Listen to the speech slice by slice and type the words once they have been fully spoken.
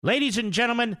Ladies and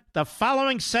gentlemen, the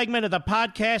following segment of the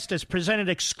podcast is presented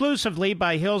exclusively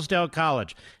by Hillsdale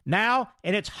College. Now,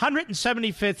 in its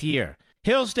 175th year,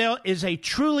 Hillsdale is a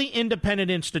truly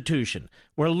independent institution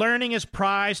where learning is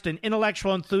prized and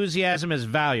intellectual enthusiasm is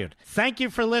valued. Thank you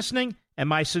for listening, and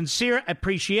my sincere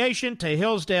appreciation to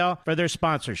Hillsdale for their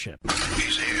sponsorship.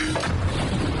 He's here.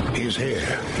 He's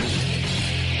here.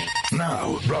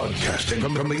 Now, broadcasting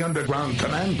from the underground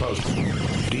command post,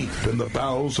 deep in the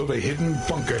bowels of a hidden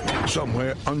bunker,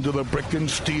 somewhere under the brick and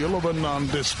steel of a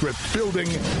nondescript building,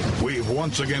 we've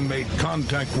once again made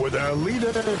contact with our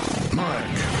leader, Mark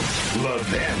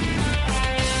Levin.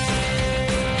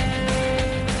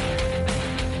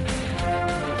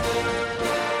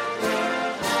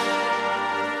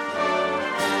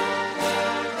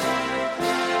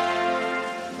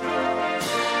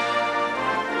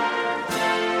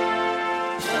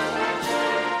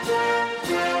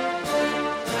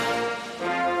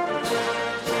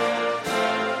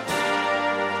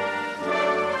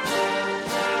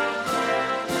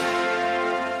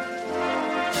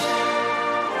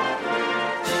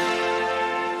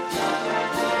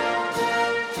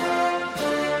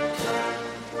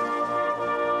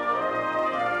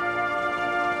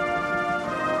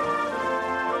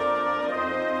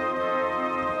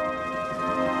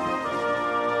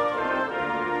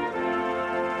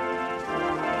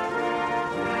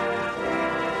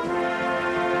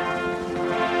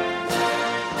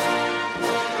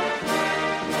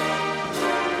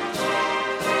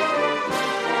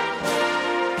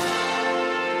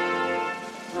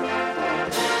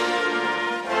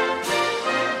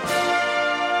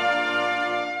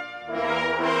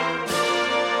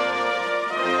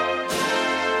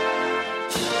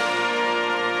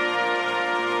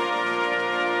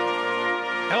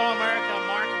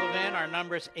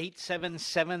 Numbers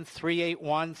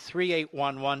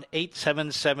 877-381-3811,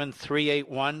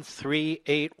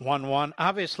 877-381-3811.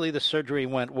 Obviously, the surgery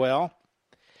went well.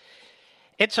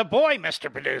 It's a boy,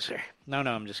 Mr. Producer. No,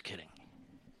 I'm just kidding.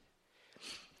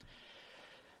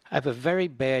 I have a very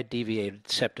bad deviated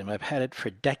septum. I've had it for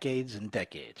decades and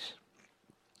decades.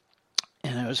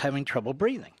 And I was having trouble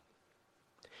breathing.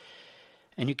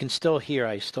 And you can still hear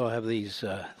I still have these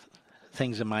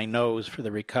things in my nose for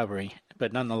the recovery,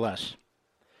 but nonetheless.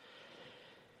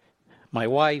 My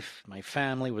wife, my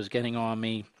family was getting on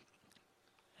me,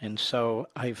 and so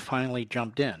I finally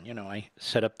jumped in. You know, I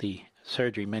set up the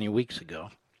surgery many weeks ago.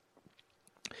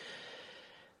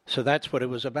 So that's what it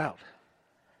was about.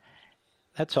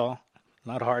 That's all.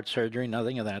 Not heart surgery,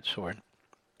 nothing of that sort.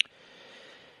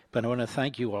 But I want to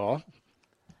thank you all.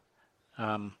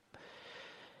 I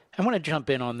want to jump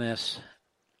in on this.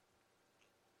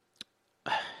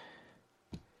 I'll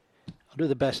do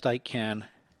the best I can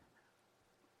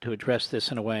to address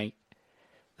this in a way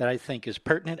that I think is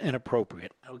pertinent and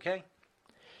appropriate, okay?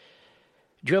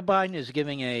 Joe Biden is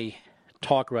giving a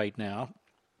talk right now,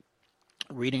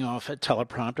 reading off a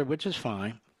teleprompter, which is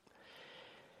fine,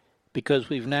 because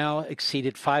we've now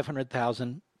exceeded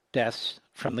 500,000 deaths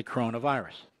from the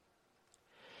coronavirus.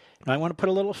 Now, I want to put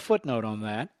a little footnote on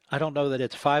that. I don't know that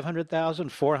it's 500,000,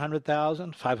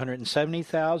 400,000,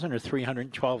 570,000, or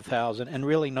 312,000, and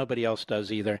really nobody else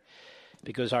does either,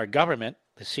 because our government,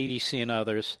 the CDC and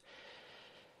others,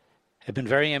 have been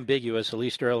very ambiguous, at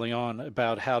least early on,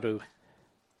 about how to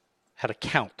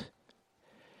count.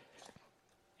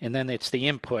 And then it's the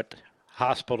input,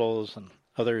 hospitals and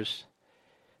others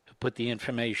who put the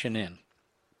information in.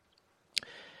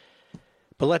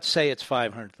 But let's say it's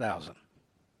 500,000.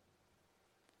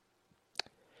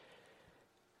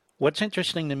 What's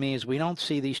interesting to me is we don't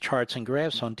see these charts and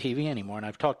graphs on TV anymore, and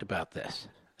I've talked about this.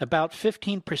 About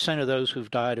 15% of those who've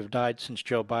died have died since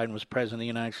Joe Biden was president of the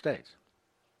United States.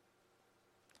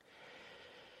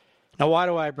 Now, why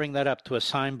do I bring that up? To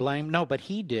assign blame? No, but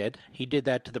he did. He did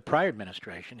that to the prior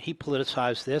administration. He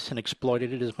politicized this and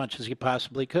exploited it as much as he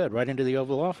possibly could, right into the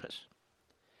Oval Office.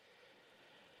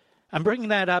 I'm bringing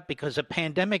that up because a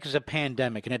pandemic is a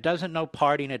pandemic, and it doesn't know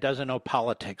party, and it doesn't know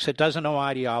politics. It doesn't know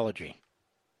ideology.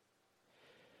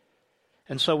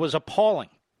 And so it was appalling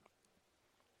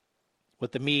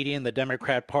what the media and the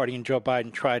Democrat Party and Joe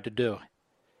Biden tried to do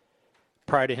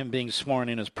prior to him being sworn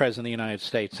in as President of the United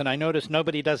States. And I noticed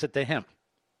nobody does it to him.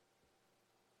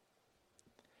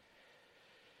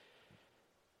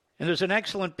 And there's an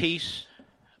excellent piece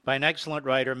by an excellent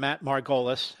writer, Matt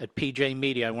Margolis, at PJ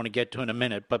Media I want to get to in a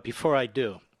minute. But before I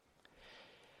do,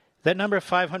 that number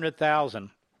 500,000,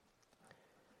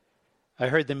 I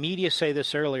heard the media say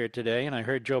this earlier today, and I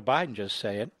heard Joe Biden just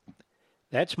say it.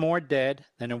 That's more dead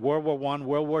than in World War I,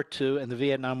 World War II, and the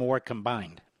Vietnam War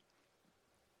combined.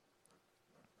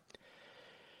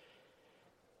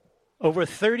 Over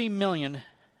 30 million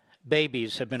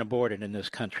babies have been aborted in this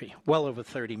country. Well over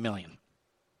 30 million.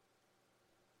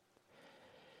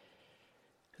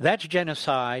 That's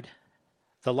genocide,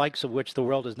 the likes of which the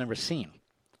world has never seen.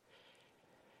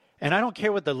 And I don't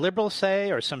care what the liberals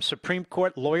say or some Supreme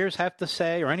Court lawyers have to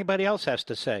say or anybody else has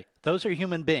to say. Those are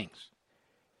human beings.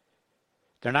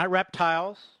 They're not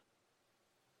reptiles.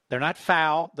 They're not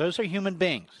fowl. Those are human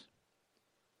beings.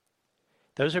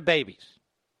 Those are babies.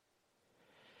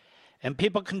 And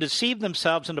people can deceive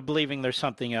themselves into believing there's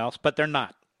something else, but they're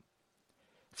not.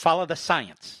 Follow the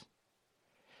science.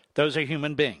 Those are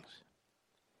human beings.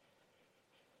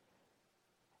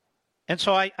 And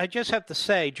so I just have to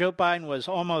say, Joe Biden was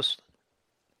almost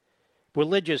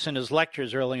religious in his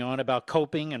lectures early on about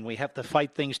coping and we have to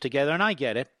fight things together, and I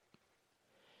get it.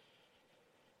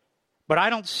 But I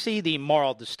don't see the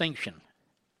moral distinction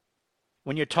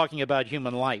when you're talking about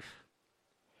human life.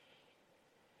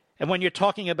 And when you're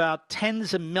talking about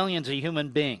tens of millions of human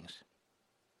beings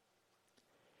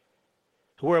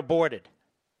who were aborted,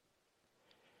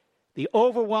 the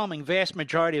overwhelming vast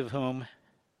majority of whom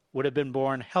would have been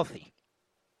born healthy.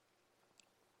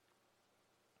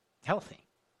 Healthy.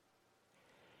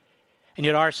 And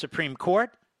yet our Supreme Court,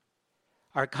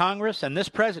 our Congress, and this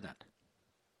president,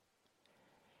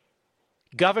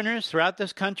 governors throughout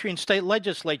this country and state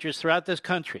legislatures throughout this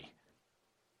country,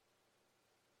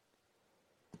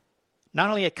 not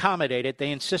only accommodate it,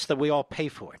 they insist that we all pay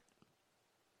for it.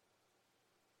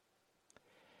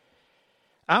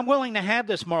 I'm willing to have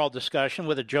this moral discussion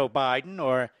with a Joe Biden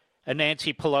or a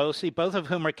Nancy Pelosi, both of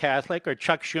whom are Catholic, or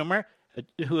Chuck Schumer,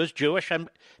 who is Jewish. I'd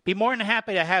be more than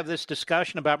happy to have this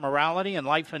discussion about morality and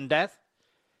life and death.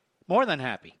 More than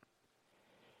happy.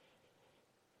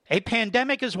 A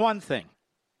pandemic is one thing.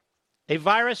 A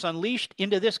virus unleashed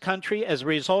into this country as a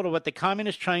result of what the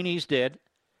communist Chinese did,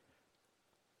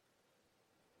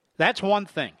 that's one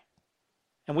thing.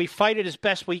 And we fight it as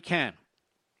best we can.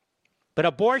 But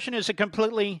abortion is a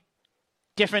completely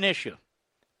different issue.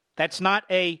 That's not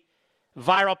a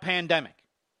viral pandemic.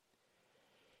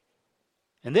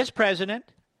 And this president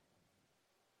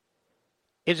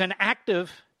is an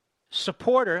active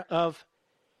supporter of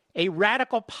a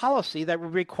radical policy that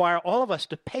would require all of us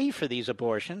to pay for these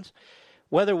abortions,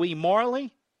 whether we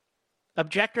morally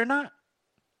object or not.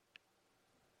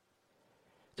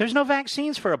 There's no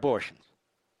vaccines for abortions.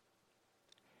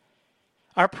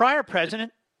 Our prior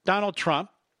president, Donald Trump,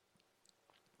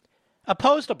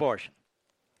 opposed abortion.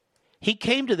 He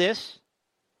came to this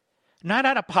not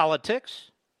out of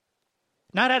politics,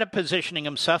 not out of positioning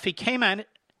himself. He came at it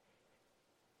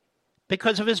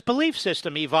because of his belief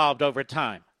system evolved over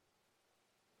time.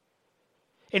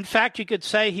 In fact, you could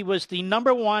say he was the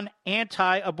number one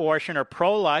anti-abortion or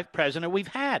pro-life president we've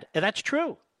had. And that's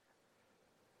true.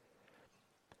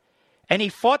 And he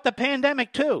fought the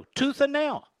pandemic too, tooth and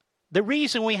nail. The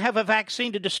reason we have a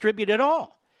vaccine to distribute at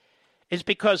all is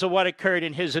because of what occurred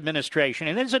in his administration.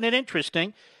 And isn't it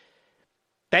interesting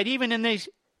that even in this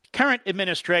current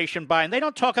administration, Biden, they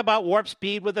don't talk about warp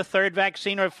speed with a third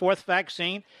vaccine or a fourth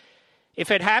vaccine.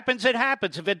 If it happens, it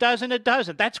happens. If it doesn't, it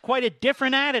doesn't. That's quite a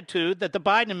different attitude that the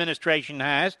Biden administration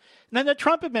has than the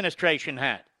Trump administration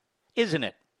had, isn't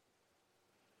it?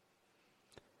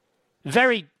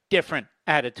 Very different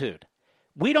attitude.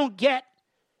 We don't get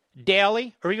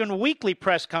daily or even weekly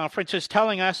press conferences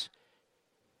telling us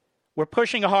we're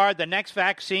pushing hard, the next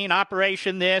vaccine,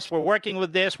 operation this, we're working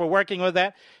with this, we're working with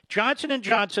that. Johnson &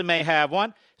 Johnson may have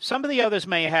one. Some of the others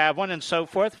may have one and so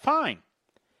forth. Fine.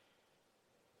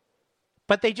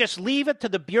 But they just leave it to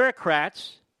the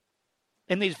bureaucrats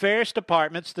in these various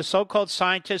departments, the so-called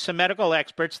scientists and medical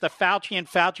experts, the Fauci and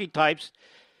Fauci types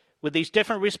with these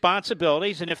different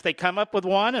responsibilities. And if they come up with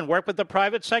one and work with the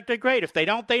private sector, great. If they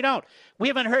don't, they don't. We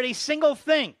haven't heard a single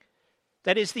thing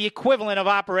that is the equivalent of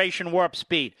Operation Warp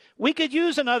Speed. We could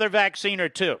use another vaccine or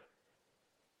two.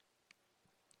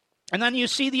 And then you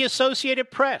see the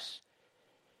Associated Press,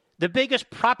 the biggest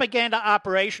propaganda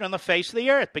operation on the face of the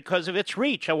earth because of its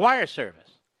reach, a wire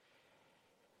service.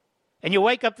 And you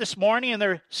wake up this morning and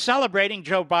they're celebrating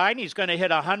Joe Biden. He's going to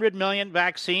hit 100 million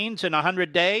vaccines in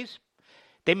 100 days.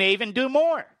 They may even do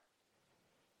more.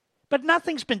 But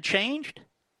nothing's been changed.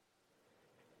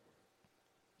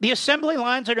 The assembly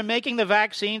lines that are making the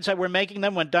vaccines that were making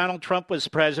them when Donald Trump was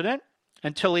president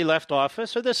until he left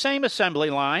office are the same assembly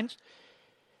lines.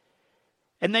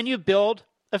 And then you build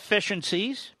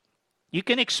efficiencies. You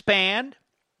can expand.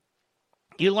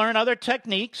 You learn other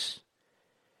techniques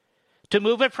to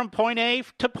move it from point A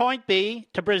to point B,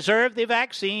 to preserve the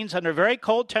vaccines under very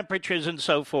cold temperatures and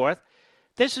so forth.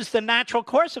 This is the natural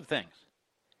course of things.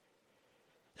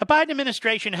 The Biden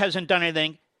administration hasn't done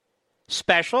anything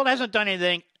special. It hasn't done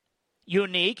anything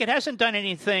unique. It hasn't done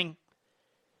anything,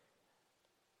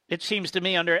 it seems to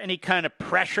me, under any kind of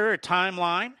pressure or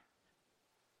timeline.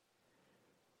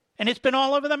 And it's been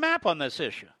all over the map on this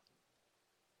issue.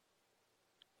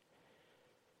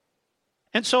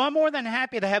 And so I'm more than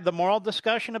happy to have the moral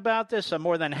discussion about this. I'm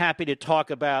more than happy to talk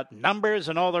about numbers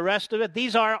and all the rest of it.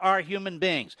 These are our human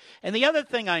beings. And the other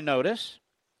thing I notice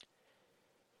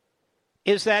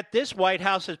is that this White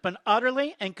House has been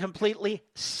utterly and completely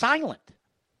silent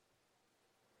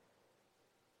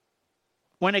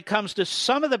when it comes to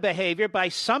some of the behavior by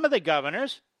some of the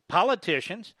governors,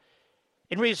 politicians,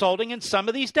 in resulting in some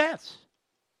of these deaths.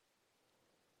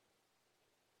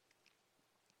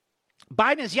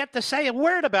 Biden has yet to say a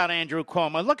word about Andrew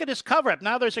Cuomo. Look at his cover-up.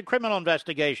 Now there's a criminal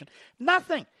investigation.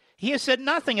 Nothing. He has said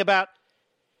nothing about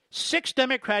 6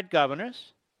 Democrat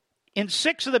governors in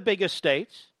 6 of the biggest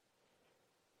states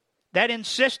that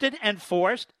insisted and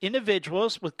forced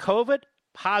individuals with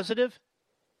COVID-positive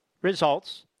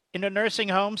results into nursing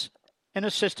homes and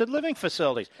assisted living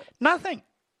facilities. Nothing.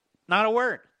 Not a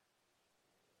word.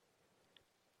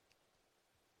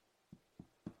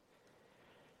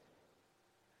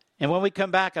 And when we come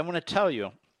back, I want to tell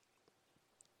you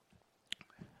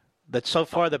that so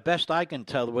far the best I can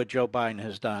tell what Joe Biden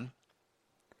has done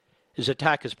is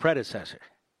attack his predecessor.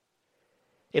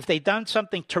 If they'd done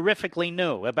something terrifically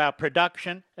new about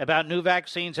production, about new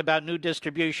vaccines, about new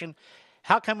distribution,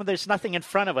 how come there's nothing in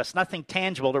front of us, nothing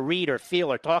tangible to read or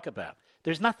feel or talk about?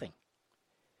 There's nothing.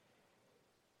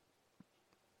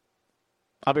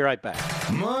 I'll be right back.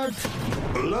 Mark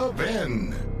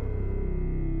Levin.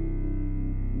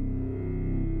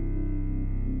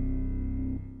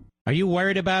 Are you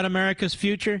worried about America's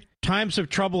future? Times of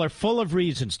trouble are full of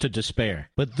reasons to despair.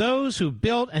 But those who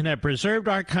built and have preserved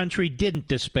our country didn't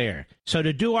despair. So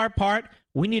to do our part,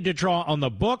 we need to draw on the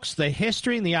books, the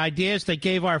history, and the ideas that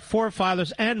gave our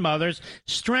forefathers and mothers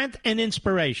strength and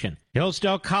inspiration.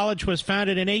 Hillsdale College was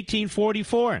founded in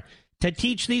 1844 to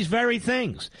teach these very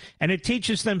things, and it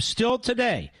teaches them still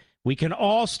today. We can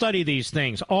all study these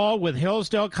things, all with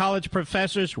Hillsdale College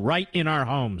professors right in our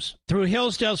homes. Through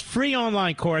Hillsdale's free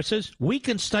online courses, we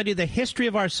can study the history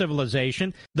of our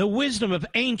civilization, the wisdom of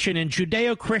ancient and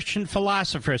Judeo-Christian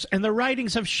philosophers, and the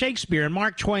writings of Shakespeare and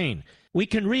Mark Twain. We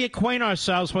can reacquaint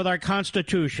ourselves with our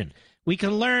Constitution. We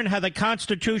can learn how the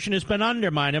Constitution has been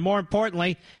undermined, and more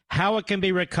importantly, how it can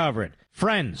be recovered.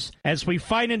 Friends, as we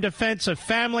fight in defense of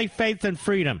family, faith, and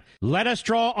freedom, let us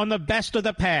draw on the best of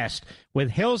the past with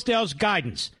Hillsdale's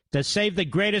guidance to save the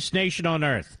greatest nation on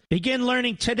earth. Begin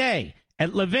learning today at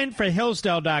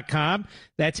levinforhillsdale.com.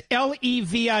 That's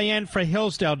Levin for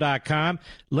Hillsdale.com.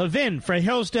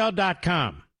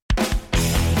 Levinforhillsdale.com.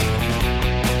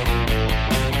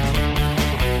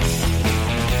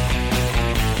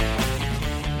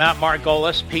 Matt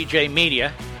Margolis, PJ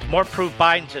Media. More proof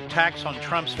Biden's attacks on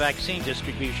Trump's vaccine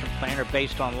distribution plan are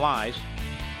based on lies.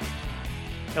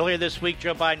 Earlier this week,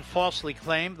 Joe Biden falsely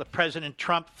claimed that President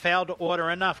Trump failed to order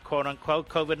enough, quote-unquote,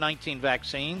 COVID-19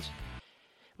 vaccines.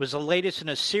 It was the latest in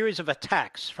a series of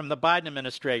attacks from the Biden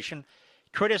administration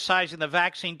criticizing the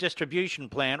vaccine distribution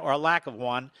plan, or a lack of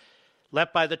one,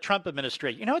 led by the Trump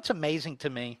administration. You know, it's amazing to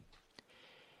me.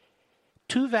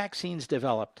 2 vaccines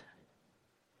developed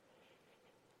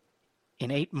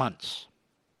in 8 months.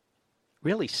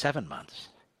 Really 7 months.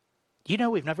 You know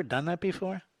we've never done that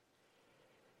before?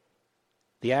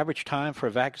 The average time for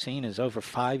a vaccine is over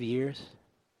 5 years.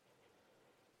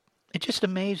 It just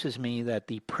amazes me that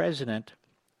the president,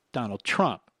 Donald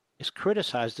Trump, is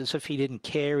criticized as if he didn't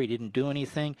care, he didn't do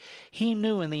anything. He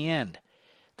knew in the end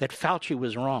that Fauci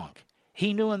was wrong.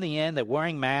 He knew in the end that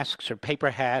wearing masks or paper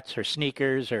hats or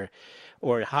sneakers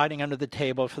or hiding under the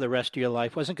table for the rest of your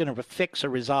life wasn't going to fix or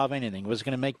resolve anything. It was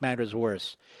going to make matters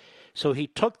worse. So he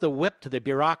took the whip to the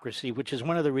bureaucracy, which is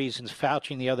one of the reasons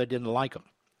Fauci and the other didn't like him.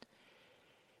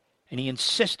 And he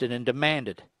insisted and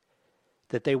demanded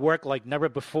that they work like never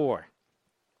before.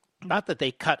 Not that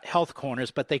they cut health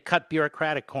corners, but they cut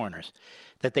bureaucratic corners.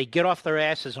 That they get off their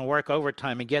asses and work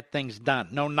overtime and get things done.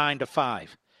 No 9 to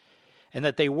 5. And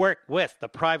that they work with the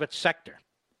private sector.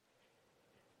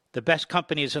 The best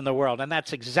companies in the world. And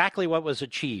that's exactly what was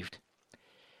achieved.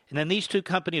 And then these 2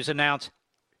 companies announced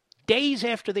days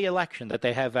after the election that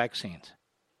they have vaccines.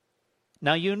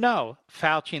 Now, you know,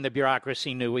 Fauci and the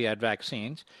bureaucracy knew we had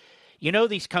vaccines. You know,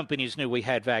 these companies knew we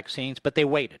had vaccines, but they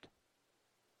waited.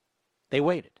 They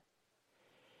waited.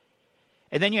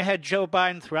 And then you had Joe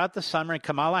Biden throughout the summer and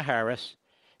Kamala Harris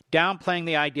downplaying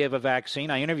the idea of a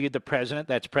vaccine. I interviewed the president,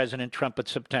 that's President Trump, in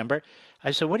September.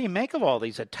 I said, what do you make of all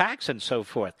these attacks and so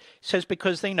forth? He says,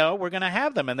 because they know we're going to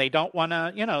have them and they don't want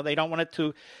to, they don't want it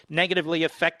to negatively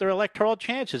affect their electoral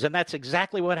chances. And that's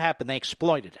exactly what happened. They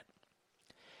exploited it.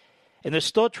 And they're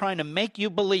still trying to make you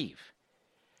believe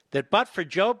that but for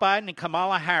Joe Biden and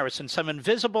Kamala Harris and some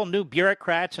invisible new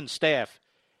bureaucrats and staff,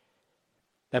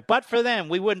 that but for them,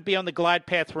 we wouldn't be on the glide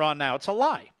path we're on now. It's a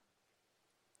lie.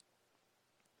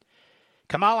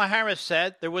 Kamala Harris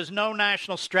said there was no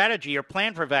national strategy or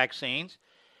plan for vaccines.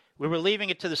 We were leaving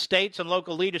it to the states and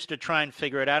local leaders to try and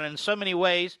figure it out. And in so many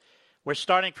ways, we're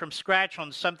starting from scratch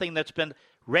on something that's been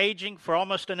raging for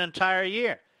almost an entire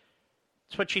year.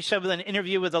 That's what she said with an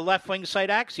interview with the left-wing site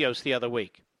Axios the other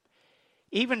week.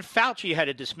 Even Fauci had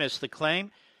to dismiss the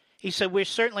claim. He said, we're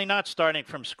certainly not starting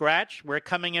from scratch. We're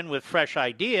coming in with fresh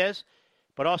ideas,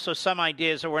 but also some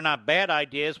ideas that were not bad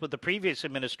ideas with the previous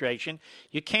administration.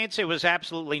 You can't say it was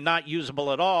absolutely not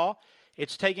usable at all.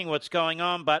 It's taking what's going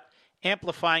on, but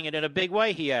amplifying it in a big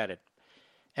way, he added.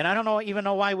 And I don't even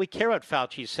know why we care what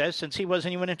Fauci says, since he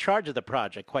wasn't even in charge of the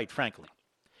project, quite frankly.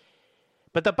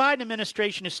 But the Biden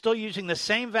administration is still using the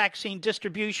same vaccine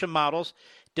distribution models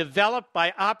developed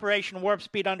by Operation Warp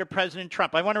Speed under President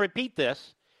Trump. I want to repeat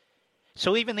this.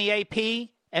 So even the AP,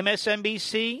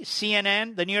 MSNBC,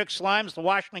 CNN, the New York Slimes, the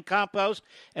Washington Compost,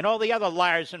 and all the other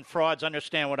liars and frauds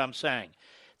understand what I'm saying.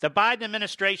 The Biden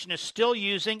administration is still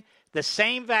using the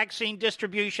same vaccine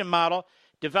distribution model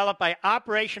developed by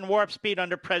Operation Warp Speed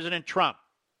under President Trump.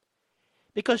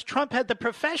 Because Trump had the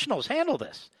professionals handle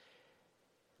this.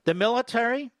 The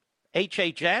military,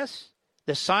 HHS,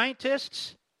 the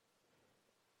scientists.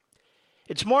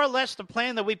 It's more or less the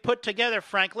plan that we put together,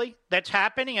 frankly, that's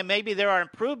happening, and maybe there are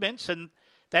improvements, and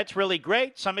that's really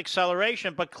great, some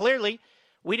acceleration, but clearly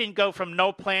we didn't go from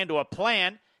no plan to a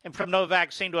plan and from no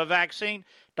vaccine to a vaccine.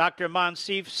 Dr.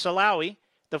 Monsif Salawi,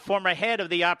 the former head of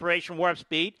the Operation Warp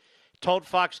Speed, told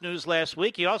Fox News last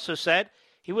week, he also said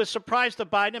he was surprised the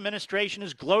Biden administration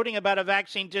is gloating about a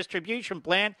vaccine distribution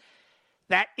plan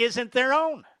that isn't their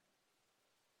own.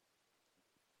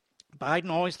 Biden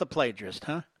always the plagiarist,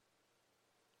 huh?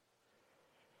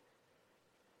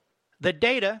 The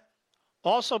data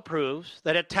also proves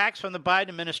that attacks from the Biden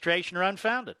administration are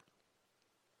unfounded.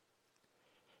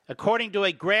 According to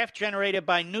a graph generated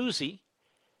by Newsy,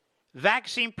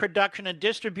 vaccine production and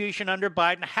distribution under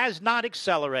Biden has not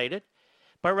accelerated,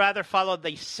 but rather followed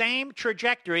the same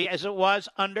trajectory as it was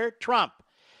under Trump.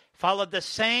 Followed the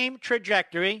same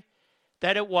trajectory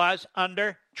that it was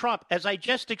under Trump. As I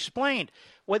just explained,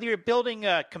 whether you're building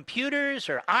computers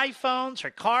or iPhones or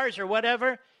cars or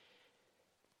whatever,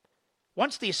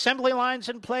 once the assembly line's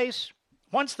in place,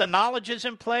 once the knowledge is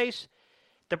in place,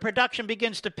 the production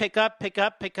begins to pick up,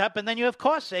 and then you have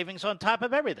cost savings on top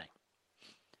of everything.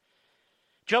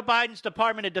 Joe Biden's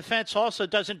Department of Defense also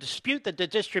doesn't dispute that the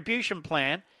distribution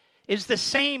plan is the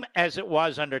same as it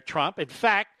was under Trump. In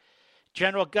fact,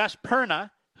 General Gus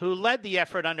Perna, who led the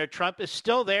effort under Trump, is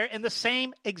still there in the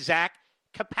same exact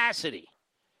capacity.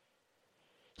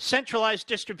 Centralized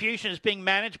distribution is being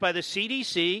managed by the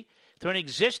CDC through an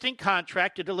existing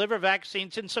contract to deliver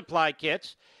vaccines and supply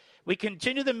kits. We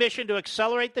continue the mission to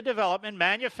accelerate the development,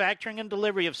 manufacturing, and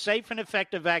delivery of safe and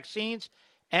effective vaccines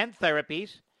and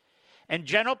therapies. And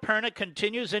General Perna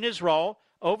continues in his role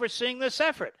overseeing this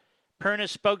effort.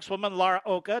 Perna's spokeswoman, Laura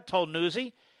Oka, told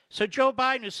Newsy, so Joe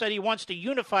Biden, who said he wants to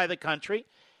unify the country,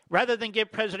 rather than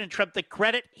give President Trump the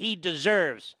credit he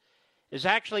deserves, is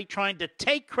actually trying to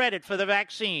take credit for the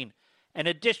vaccine and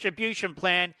a distribution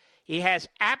plan he has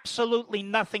absolutely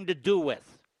nothing to do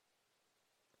with.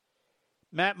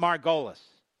 Matt Margolis,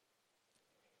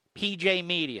 PJ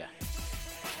Media.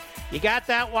 You got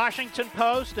that Washington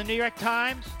Post, the New York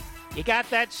Times? You got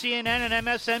that CNN and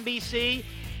MSNBC?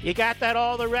 You got that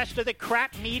all the rest of the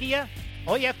crap media?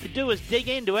 All you have to do is dig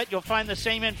into it. You'll find the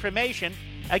same information.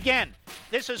 Again,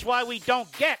 this is why we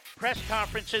don't get press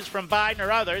conferences from Biden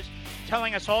or others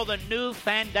telling us all the new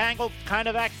fandangled kind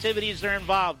of activities they're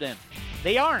involved in.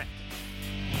 They aren't.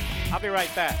 I'll be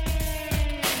right back.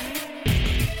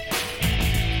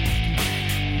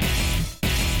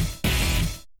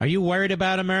 Are you worried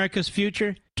about America's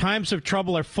future? Times of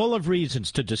trouble are full of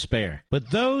reasons to despair.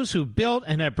 But those who built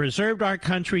and have preserved our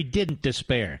country didn't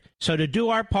despair. So to do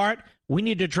our part, we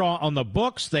need to draw on the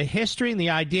books, the history, and the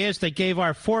ideas that gave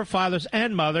our forefathers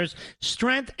and mothers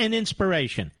strength and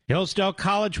inspiration. Hillsdale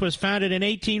College was founded in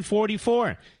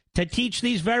 1844 to teach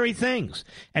these very things,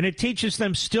 and it teaches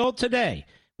them still today.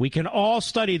 We can all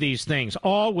study these things,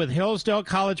 all with Hillsdale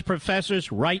College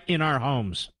professors right in our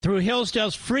homes. Through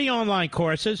Hillsdale's free online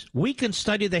courses, we can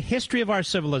study the history of our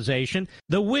civilization,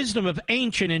 the wisdom of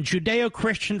ancient and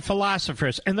Judeo-Christian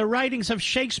philosophers, and the writings of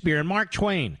Shakespeare and Mark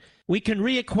Twain. We can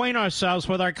reacquaint ourselves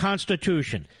with our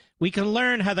Constitution. We can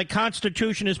learn how the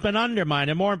Constitution has been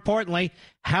undermined, and more importantly,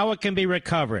 how it can be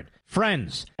recovered.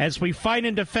 Friends, as we fight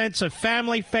in defense of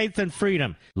family, faith, and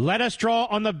freedom, let us draw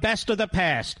on the best of the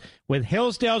past with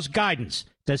Hillsdale's guidance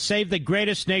to save the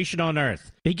greatest nation on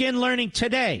earth. Begin learning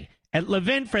today at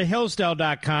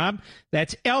levinforhillsdale.com.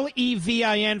 That's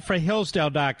Levin for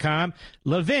Hillsdale.com.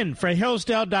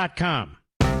 Levinforhillsdale.com.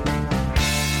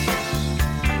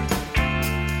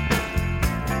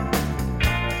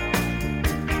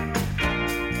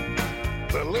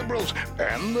 The liberals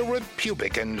and the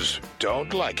Republicans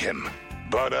don't like him,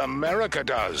 but America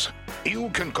does. You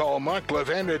can call Mark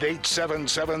Levin at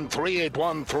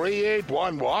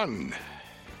 877-381-3811.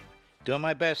 Doing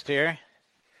my best here.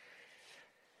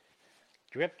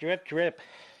 Drip, drip, drip.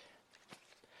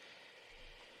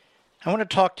 I want to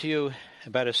talk to you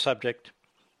about a subject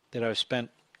that I've spent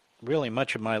really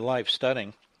much of my life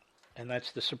studying, and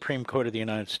that's the Supreme Court of the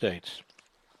United States.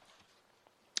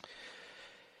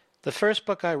 The first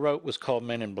book I wrote was called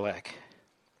Men in Black.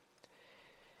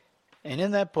 And in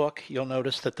that book, you'll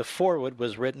notice that the foreword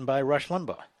was written by Rush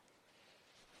Limbaugh.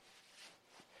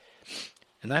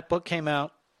 And that book came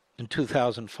out in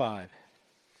 2005.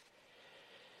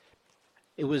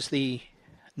 It was the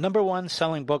number one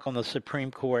selling book on the Supreme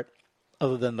Court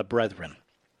other than The Brethren,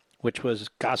 which was a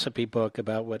gossipy book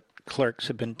about what clerks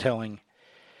had been telling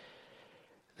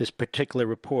this particular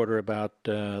reporter about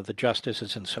the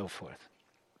justices and so forth.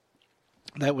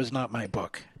 That was not my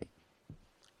book.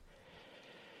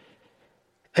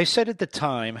 I said at the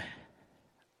time,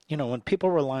 when people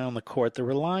rely on the court, they're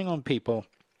relying on people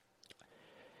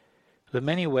who in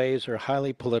many ways are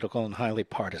highly political and highly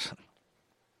partisan.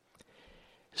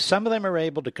 Some of them are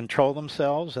able to control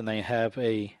themselves, and they have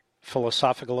a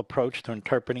philosophical approach to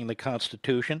interpreting the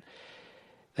Constitution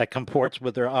that comports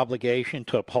with their obligation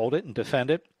to uphold it and defend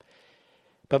it,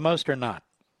 but most are not.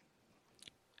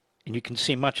 And you can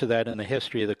see much of that in the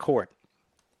history of the court.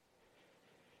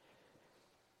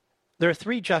 There are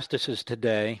 3 justices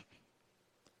today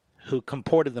who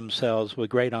comported themselves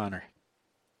with great honor,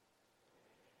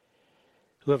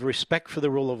 who have respect for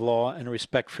the rule of law and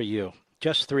respect for you.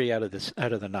 Just 3 out of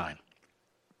the 9.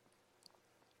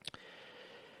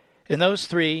 In those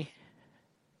 3,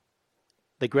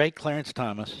 the great Clarence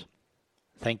Thomas,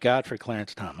 thank God for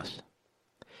Clarence Thomas,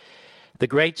 the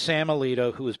great Sam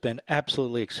Alito, who has been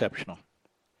absolutely exceptional,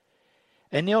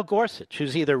 and Neil Gorsuch,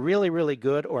 who's either really, really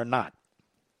good or not,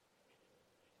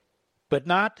 but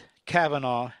not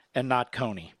Kavanaugh and not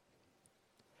Coney.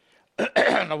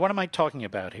 Now, what am I talking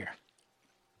about here?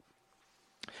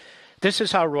 This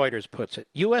is how Reuters puts it.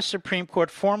 U.S. Supreme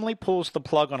Court formally pulls the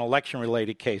plug on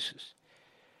election-related cases.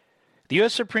 The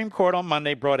U.S. Supreme Court on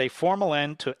Monday brought a formal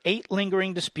end to 8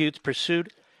 lingering disputes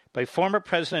pursued by former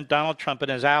President Donald Trump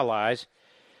and his allies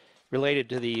related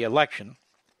to the election.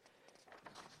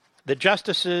 The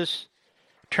justices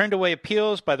turned away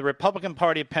appeals by the Republican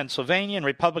Party of Pennsylvania and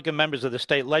Republican members of the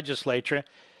state legislature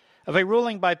of a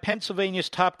ruling by Pennsylvania's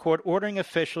top court ordering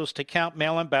officials to count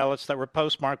mail-in ballots that were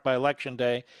postmarked by Election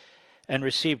Day and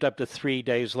received up to 3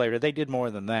 days later. They did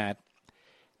more than that.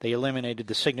 They eliminated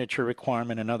the signature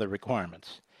requirement and other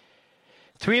requirements.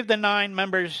 3 of the 9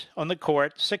 members on the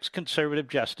court, 6 conservative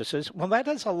justices, well, that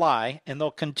is a lie, and they'll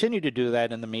continue to do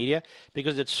that in the media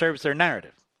because it serves their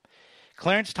narrative.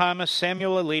 Clarence Thomas,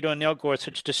 Samuel Alito, and Neil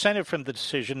Gorsuch dissented from the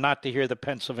decision not to hear the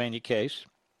Pennsylvania case.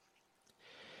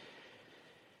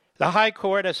 The High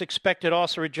Court, as expected,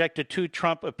 also rejected 2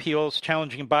 Trump appeals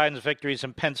challenging Biden's victories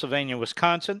in Pennsylvania and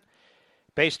Wisconsin,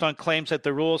 based on claims that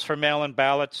the rules for mail-in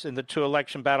ballots in the 2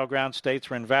 election battleground states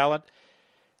were invalid.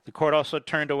 The court also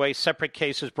turned away separate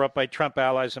cases brought by Trump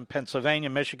allies in Pennsylvania,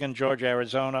 Michigan, Georgia,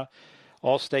 Arizona,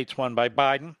 all states won by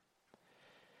Biden.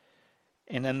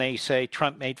 And then they say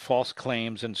Trump made false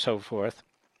claims and so forth.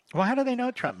 Well, how do they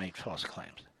know Trump made false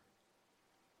claims?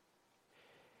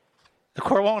 The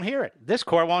court won't hear it. This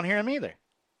court won't hear him either.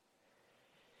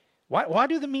 Why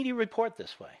do the media report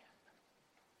this way?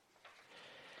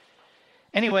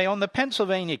 Anyway, on the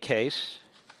Pennsylvania case,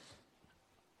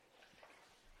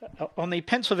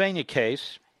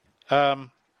 I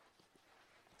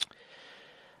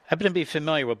happen to be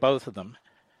familiar with both of them.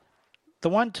 The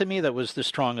one to me that was the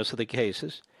strongest of the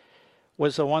cases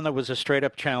was the one that was a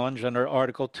straight-up challenge under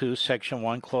Article 2, Section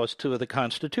 1, Clause 2 of the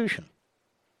Constitution,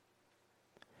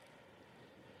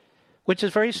 which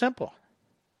is very simple.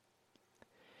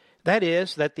 That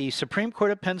is, that the Supreme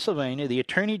Court of Pennsylvania, the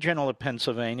Attorney General of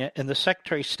Pennsylvania, and the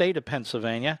Secretary of State of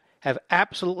Pennsylvania have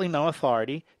absolutely no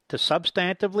authority to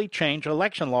substantively change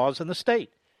election laws in the state.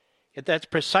 Yet that's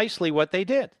precisely what they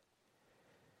did.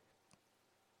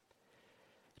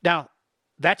 Now,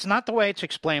 that's not the way it's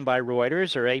explained by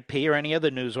Reuters or AP or any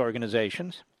other news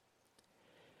organizations,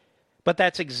 but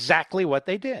that's exactly what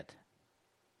they did.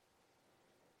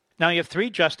 Now, you have 3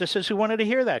 justices who wanted to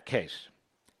hear that case,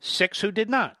 6 who did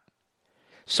not.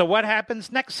 So what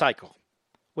happens next cycle,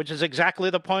 which is exactly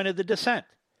the point of the dissent?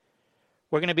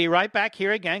 We're going to be right back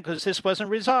here again because this wasn't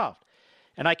resolved.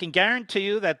 And I can guarantee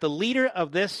you that the leader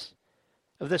of this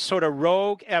sort of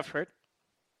rogue effort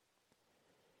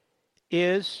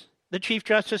is the Chief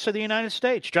Justice of the United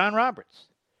States, John Roberts.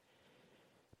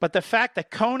 But the fact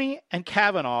that Coney and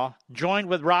Kavanaugh joined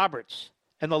with Roberts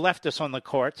and the leftists on the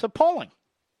court is appalling.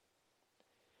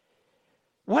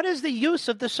 What is the use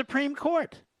of the Supreme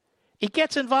Court? It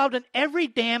gets involved in every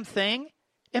damn thing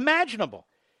imaginable.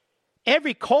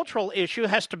 Every cultural issue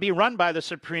has to be run by the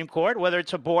Supreme Court, whether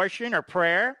it's abortion or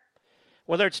prayer,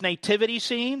 whether it's nativity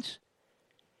scenes,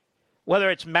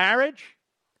 whether it's marriage.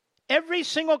 Every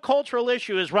single cultural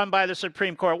issue is run by the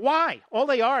Supreme Court. Why? All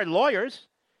they are lawyers.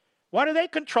 Why do they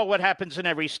control what happens in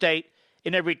every state,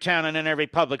 in every town, and in every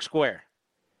public square?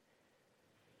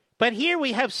 But here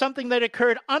we have something that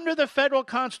occurred under the federal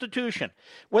Constitution,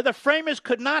 where the framers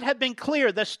could not have been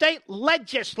clear. The state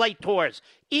legislators,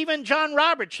 even John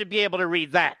Roberts should be able to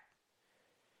read that.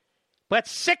 But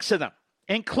 6 of them,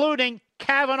 including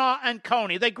Kavanaugh and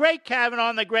Coney, the great Kavanaugh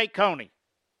and the great Coney,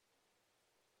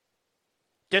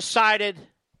 decided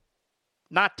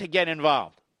not to get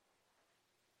involved.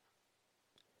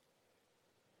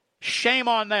 Shame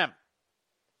on them.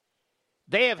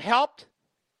 They have helped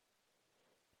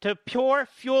to pour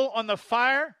fuel on the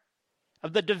fire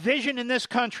of the division in this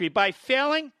country by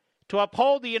failing to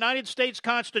uphold the United States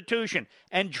Constitution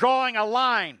and drawing a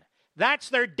line. That's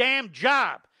their damn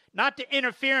job, not to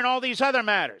interfere in all these other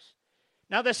matters.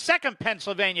 Now, the second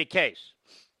Pennsylvania case,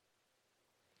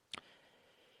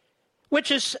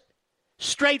 which is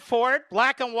straightforward,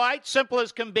 black and white, simple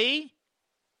as can be.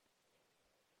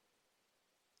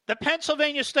 The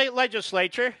Pennsylvania state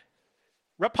legislature,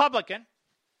 Republican,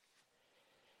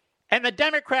 and the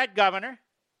Democrat governor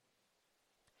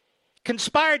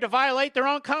conspired to violate their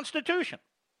own constitution.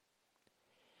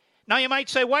 Now you might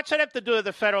say, what's that have to do with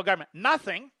the federal government?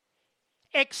 Nothing,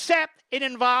 except it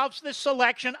involves the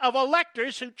selection of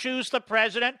electors who choose the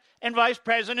president and vice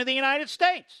president of the United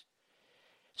States.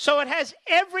 So it has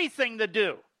everything to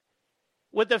do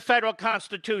with the federal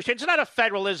Constitution. It's not a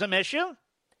federalism issue.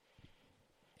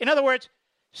 In other words,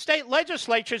 state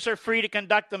legislatures are free to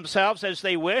conduct themselves as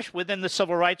they wish within the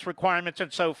civil rights requirements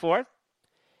and so forth.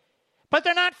 But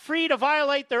they're not free to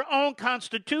violate their own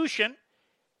Constitution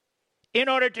in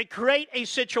order to create a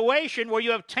situation where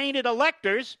you have tainted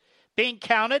electors being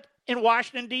counted in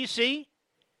Washington, D.C.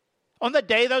 on the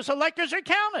day those electors are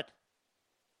counted.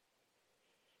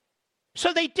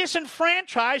 So they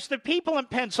disenfranchise the people in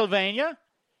Pennsylvania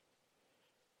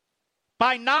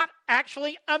by not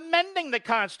actually amending the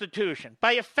Constitution,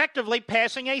 by effectively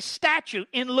passing a statute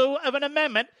in lieu of an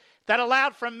amendment that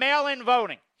allowed for mail-in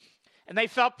voting. And they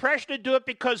felt pressure to do it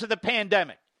because of the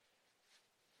pandemic.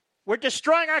 We're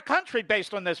destroying our country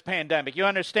based on this pandemic. You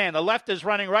understand, the left is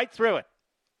running right through it.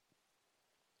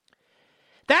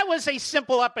 That was a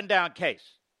simple up and down case.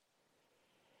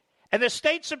 And the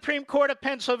state Supreme Court of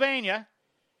Pennsylvania,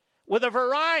 with a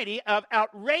variety of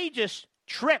outrageous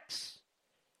tricks,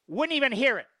 wouldn't even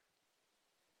hear it.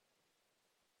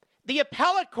 The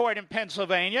appellate court in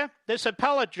Pennsylvania, this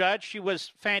appellate judge, she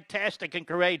was fantastic and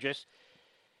courageous.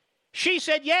 She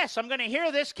said, yes, I'm going to hear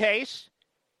this case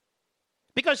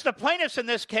because the plaintiffs in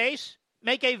this case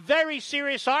make a very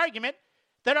serious argument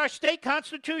that our state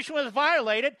constitution was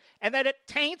violated and that it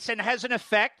taints and has an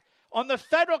effect on the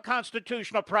federal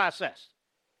constitutional process.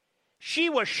 She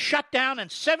was shut down in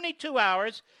 72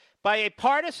 hours by a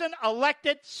partisan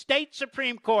elected state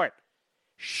Supreme Court.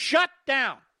 Shut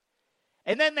down.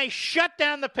 And then they shut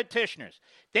down the petitioners.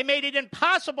 They made it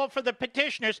impossible for the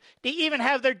petitioners to even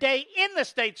have their day in the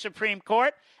state Supreme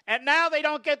Court, and now they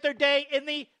don't get their day in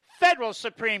the federal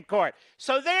Supreme Court.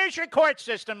 So there's your court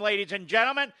system, ladies and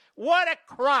gentlemen. What a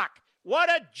crock. What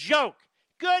a joke.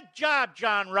 Good job,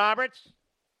 John Roberts.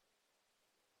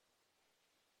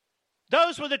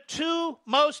 Those were the 2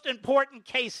 most important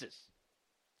cases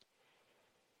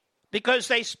because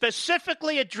they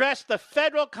specifically addressed the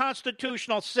federal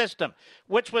constitutional system,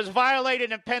 which was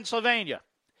violated in Pennsylvania,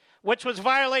 which was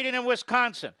violated in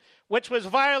Wisconsin, which was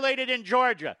violated in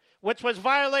Georgia, which was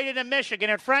violated in Michigan,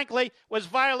 and frankly, was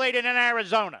violated in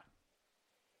Arizona.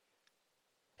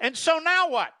 And so now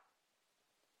what?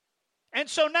 And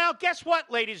so now, guess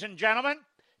what, ladies and gentlemen?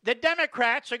 The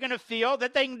Democrats are going to feel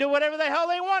that they can do whatever the hell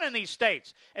they want in these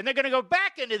states. And they're going to go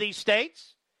back into these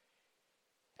states,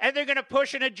 and they're going to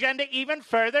push an agenda even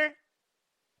further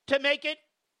to make it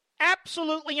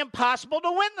absolutely impossible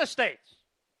to win the states.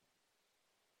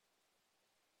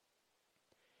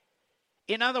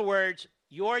 In other words,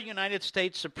 your United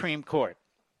States Supreme Court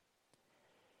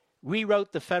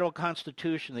rewrote the federal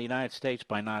Constitution of the United States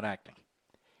by not acting,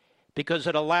 because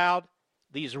it allowed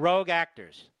these rogue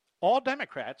actors, all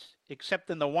Democrats, except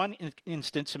in the one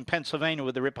instance in Pennsylvania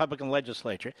with the Republican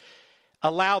legislature,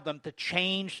 allowed them to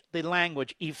change the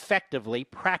language effectively,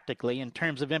 practically, in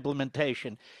terms of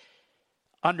implementation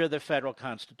under the federal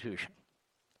Constitution.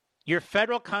 Your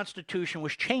federal Constitution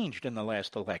was changed in the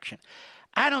last election.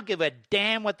 I don't give a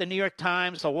damn what the New York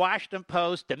Times, the Washington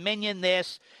Post, Dominion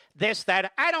this,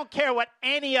 that. I don't care what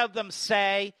any of them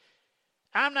say.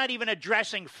 I'm not even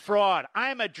addressing fraud.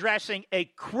 I'm addressing a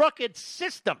crooked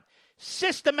system,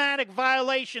 systematic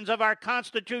violations of our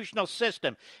constitutional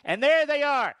system. And there they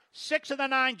are, 6 of the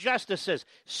 9 justices,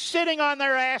 sitting on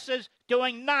their asses,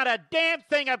 doing not a damn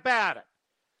thing about it,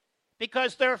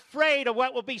 because they're afraid of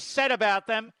what will be said about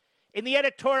them in the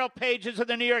editorial pages of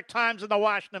the New York Times and the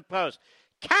Washington Post.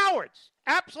 Cowards,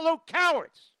 absolute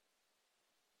cowards.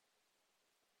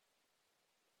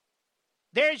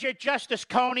 There's your Justice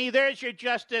Coney, there's your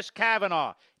Justice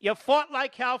Kavanaugh. You fought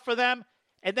like hell for them,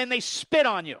 and then they spit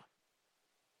on you.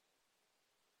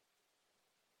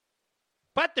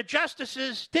 But the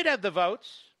justices did have the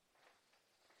votes.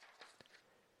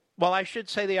 Well, I should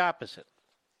say the opposite.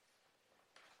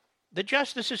 The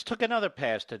justices took another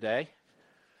pass today.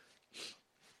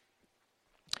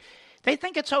 They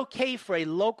think it's okay for a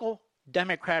local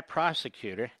Democrat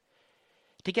prosecutor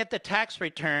to get the tax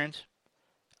returns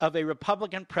of a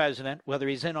Republican president, whether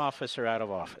he's in office or out of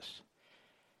office.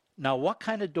 Now, what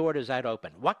kind of door does that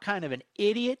open? What kind of an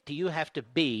idiot do you have to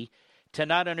be to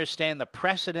not understand the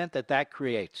precedent that that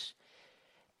creates?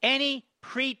 Any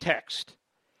pretext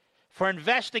for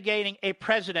investigating a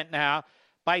president now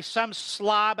by some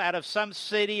slob out of some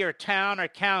city or town or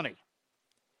county,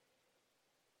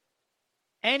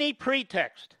 any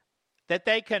pretext that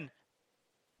they can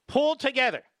pull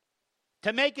together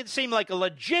to make it seem like a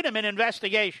legitimate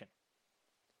investigation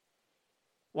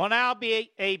will now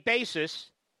be a basis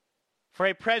for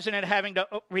a president having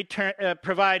to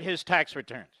provide his tax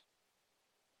returns.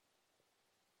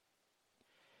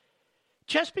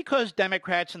 Just because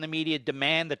Democrats and the media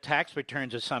demand the tax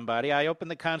returns of somebody, I open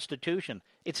the Constitution.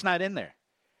 It's not in there.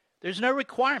 There's no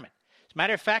requirement. As a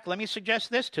matter of fact, let me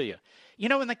suggest this to you. You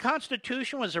know, when the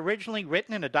Constitution was originally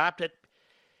written and adopted,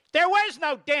 there was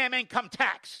no damn income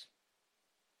tax.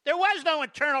 There was no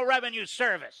Internal Revenue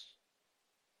Service.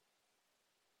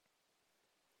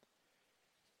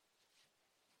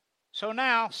 So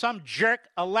now some jerk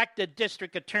elected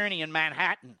district attorney in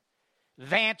Manhattan,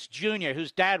 Vance Jr.,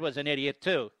 whose dad was an idiot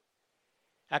too,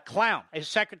 a clown, a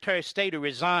Secretary of State who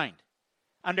resigned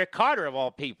under Carter of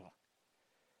all people.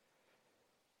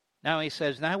 Now he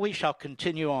says, now we shall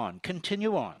continue on.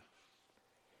 Continue on.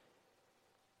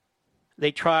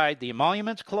 They tried the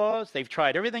emoluments clause. They've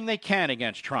tried everything they can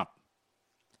against Trump.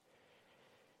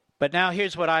 But now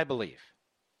here's what I believe.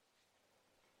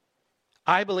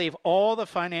 I believe all the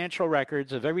financial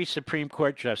records of every Supreme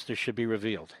Court justice should be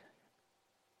revealed.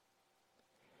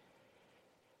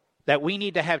 That we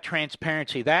need to have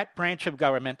transparency. That branch of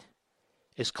government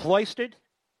is cloistered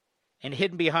and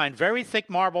hidden behind very thick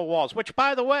marble walls, which,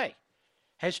 by the way,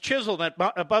 has chiseled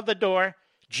above the door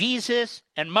Jesus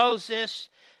and Moses,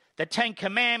 the 10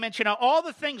 Commandments, all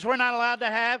the things we're not allowed to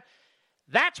have.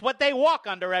 That's what they walk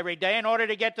under every day in order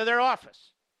to get to their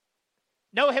office.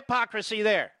 No hypocrisy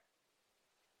there.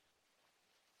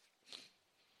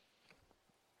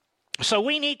 So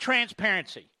we need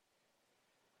transparency.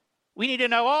 We need to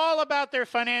know all about their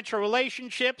financial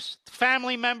relationships,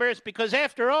 family members, because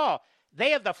after all,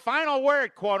 they have the final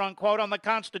word, quote unquote, on the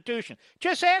Constitution.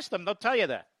 Just ask them, they'll tell you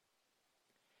that.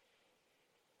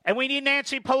 And we need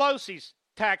Nancy Pelosi's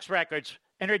tax records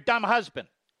and her dumb husband.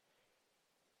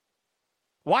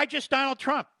 Why just Donald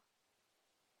Trump?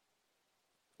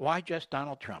 Why just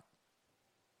Donald Trump?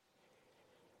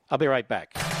 I'll be right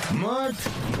back. Mark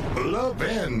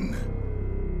Levin.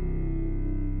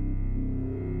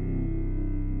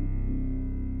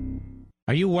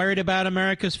 Are you worried about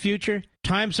America's future?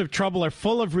 Times of trouble are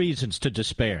full of reasons to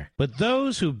despair. But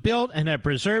those who built and have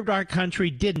preserved our country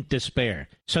didn't despair.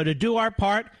 So to do our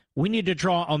part, we need to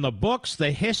draw on the books,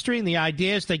 the history, and the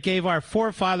ideas that gave our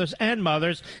forefathers and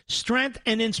mothers strength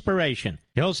and inspiration.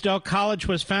 Hillsdale College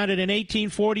was founded in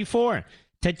 1844.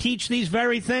 to teach these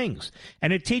very things,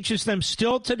 and it teaches them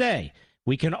still today.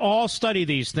 We can all study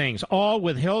these things, all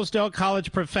with Hillsdale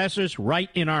College professors right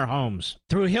in our homes.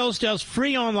 Through Hillsdale's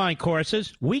free online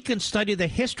courses, we can study the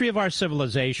history of our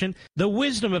civilization, the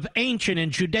wisdom of ancient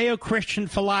and Judeo-Christian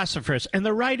philosophers, and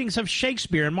the writings of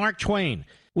Shakespeare and Mark Twain.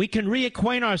 We can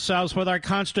reacquaint ourselves with our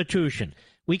Constitution.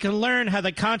 We can learn how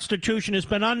the Constitution has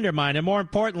been undermined, and more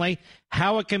importantly,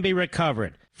 how it can be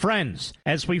recovered. Friends,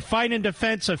 as we fight in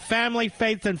defense of family,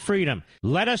 faith, and freedom,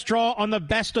 let us draw on the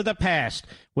best of the past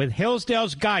with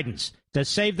Hillsdale's guidance to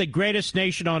save the greatest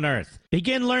nation on earth.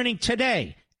 Begin learning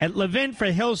today at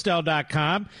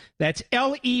levinforhillsdale.com. That's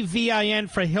Levin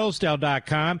for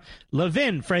Hillsdale.com.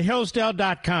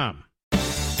 Levinforhillsdale.com.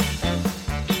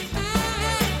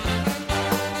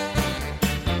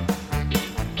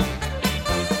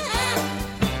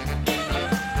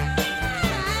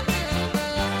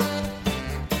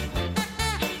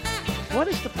 What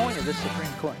is the point of this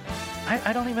Supreme Court?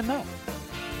 I don't even know.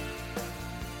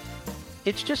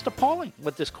 It's just appalling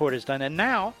what this court has done. And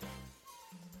now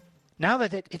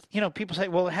that people say,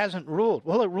 well, it hasn't ruled.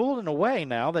 Well, it ruled in a way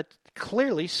now that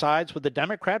clearly sides with the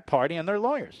Democrat Party and their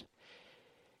lawyers.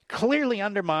 Clearly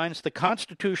undermines the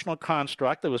constitutional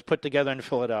construct that was put together in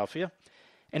Philadelphia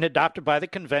and adopted by the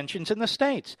conventions in the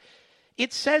states.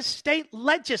 It says state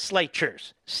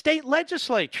legislatures. State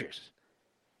legislatures.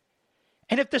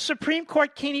 And if the Supreme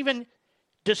Court can't even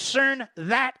discern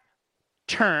that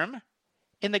term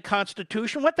in the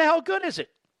Constitution, what the hell good is it?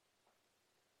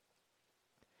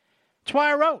 That's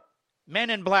why I wrote Men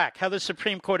in Black, How the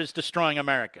Supreme Court is Destroying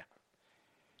America.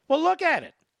 Well, look at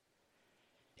it.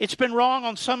 It's been wrong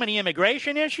on so many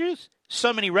immigration issues,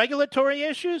 so many regulatory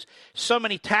issues, so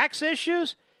many tax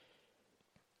issues.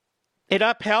 It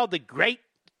upheld the Great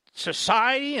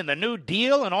Society and the New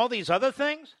Deal and all these other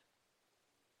things.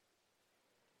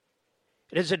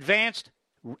 It has advanced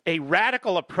a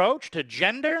radical approach to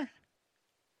gender.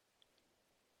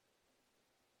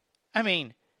 I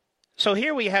mean, so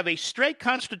here we have a straight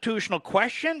constitutional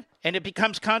question, and it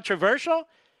becomes controversial.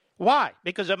 Why?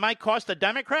 Because it might cost the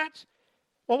Democrats?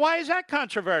 Well, why is that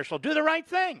controversial? Do the right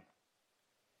thing.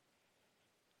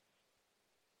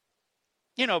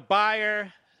 You know,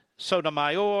 Beyer,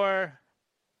 Sotomayor.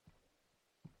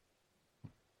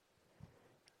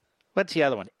 What's the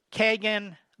other one?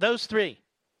 Kagan. Those three.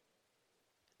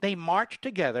 They march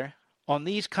together on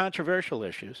these controversial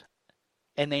issues,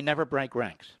 and they never break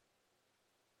ranks.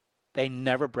 They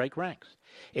never break ranks.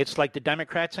 It's like the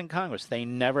Democrats in Congress. They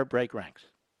never break ranks.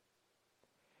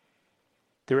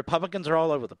 The Republicans are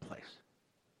all over the place.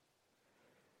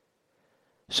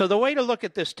 So the way to look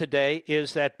at this today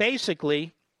is that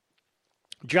basically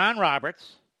John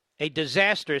Roberts, a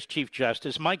disastrous Chief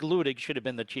Justice, Mike Ludig should have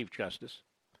been the Chief Justice,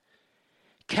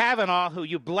 Kavanaugh, who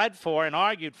you bled for and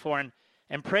argued for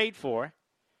and prayed for,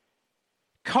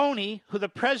 Coney, who the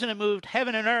president moved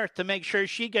heaven and earth to make sure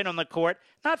she get on the court,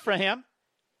 not for him,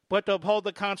 but to uphold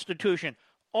the Constitution.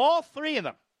 All three of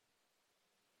them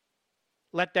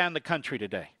let down the country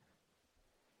today.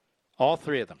 All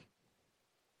three of them.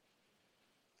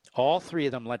 All three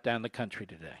of them let down the country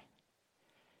today.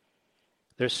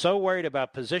 They're so worried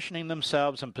about positioning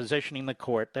themselves and positioning the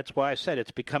court. That's why I said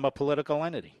it's become a political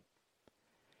entity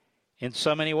in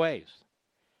so many ways.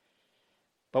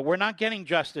 But we're not getting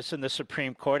justice in the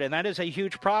Supreme Court, and that is a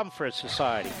huge problem for a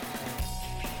society.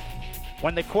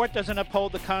 When the court doesn't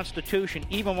uphold the Constitution,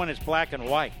 even when it's black and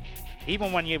white,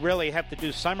 even when you really have to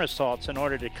do somersaults in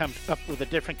order to come up with a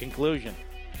different conclusion,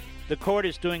 the court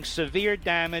is doing severe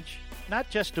damage, not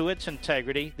just to its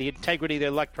integrity, the integrity of the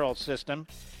electoral system,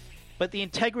 but the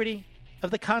integrity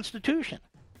of the Constitution.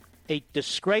 A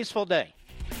disgraceful day.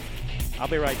 I'll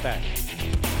be right back.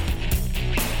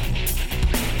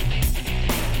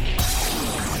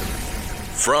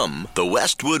 From the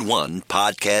Westwood One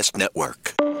Podcast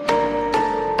Network.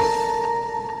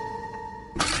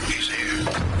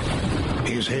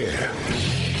 He's here.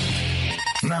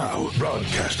 Now,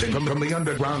 broadcasting from the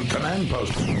underground command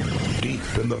post, deep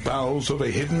in the bowels of a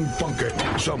hidden bunker,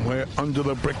 somewhere under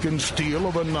the brick and steel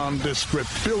of a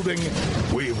nondescript building,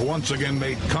 we've once again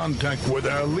made contact with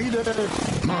our leader,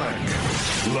 Mark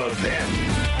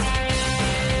Levin.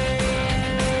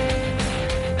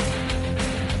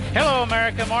 Hello,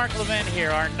 America. Mark Levin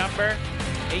here. Our number,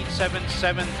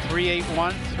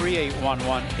 877-381-3811.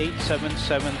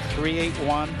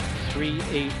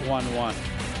 877-381-3811.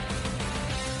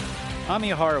 Ami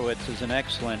Horowitz is an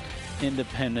excellent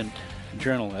independent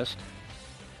journalist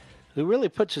who really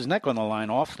puts his neck on the line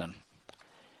often.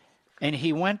 And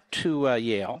he went to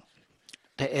Yale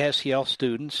to ask Yale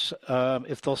students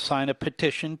if they'll sign a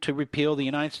petition to repeal the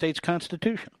United States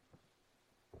Constitution.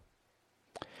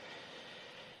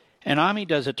 And Ami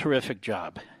does a terrific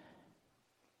job.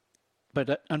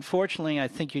 But unfortunately, I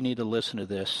think you need to listen to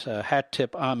this. Hat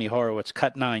tip Ami Horowitz,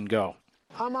 cut 9, go.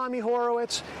 I'm Ami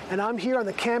Horowitz, and I'm here on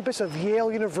the campus of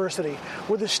Yale University,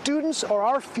 where the students are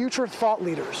our future thought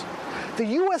leaders. The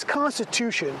U.S.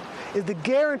 Constitution is the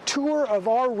guarantor of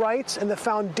our rights and the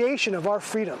foundation of our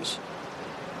freedoms.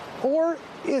 Or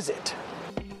is it?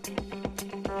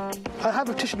 I have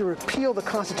a petition to repeal the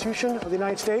Constitution of the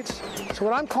United States. So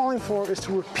what I'm calling for is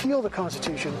to repeal the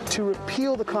Constitution, of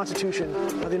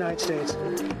the United States.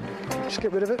 Just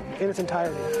get rid of it in its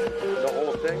entirety. The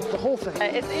whole thing? The whole thing.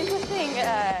 It's an interesting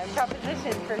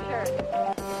proposition for sure.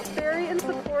 Very in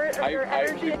support of your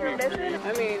energy and your mission.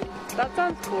 I mean, that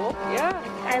sounds cool. Yeah.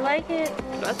 I like it.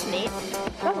 That's neat.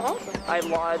 That's awesome. I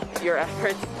laud your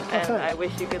efforts, and I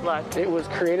wish you good luck. It was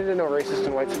created in a racist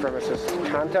and white supremacist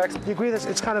context. Do you agree that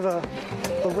it's kind of a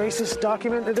racist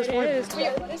document at this point? It is.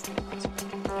 Yeah, what is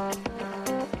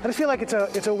I just feel like it's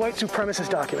a white supremacist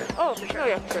document. Oh, for sure,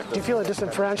 yeah, for sure. Do you feel it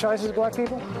disenfranchises black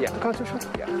people? Yeah. The Constitution?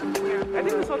 Yeah. I think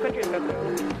this whole country is good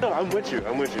though. No, I'm with you.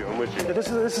 Yeah,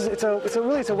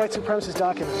 it's a white supremacist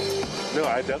document. No,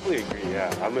 I definitely agree. Yeah,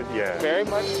 Very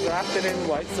much drafted in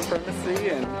white supremacy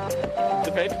and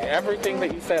debate everything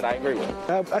that you said. I agree with.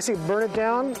 I say burn it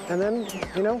down and then,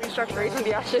 Reconstruct race from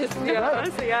the ashes. Yeah,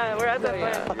 honestly, yeah, we're at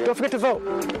that point. Don't forget to vote.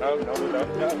 No.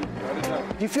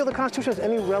 Do you feel the Constitution has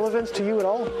any relevance to you at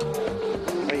all?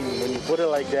 I mean, when you put it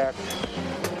like that,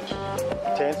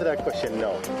 to answer that question,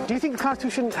 no. Do you think the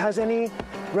Constitution has any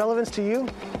relevance to you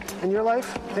in your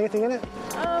life? Anything in it?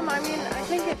 I mean, I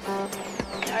think it's,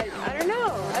 I don't know.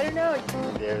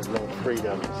 There's no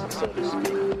freedom, so to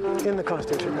speak. In the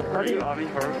Constitution. Are you Ami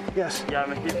Horowitz? Yes. Yeah,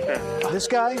 I'm a huge fan. This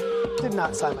guy did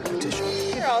not sign my petition.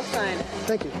 Here, I'll sign it.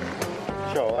 Thank you.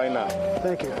 Sure, why not?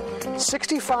 Thank you.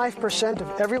 65%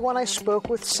 of everyone I spoke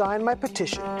with signed my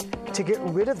petition to get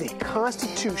rid of the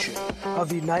Constitution of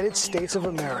the United States of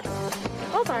America.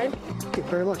 I'll sign. Thank you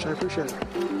very much. I appreciate it.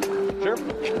 Sure.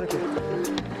 Thank you.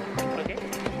 Okay.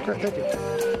 Great, thank you.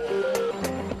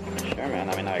 Sure, man.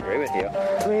 I mean, I agree with you.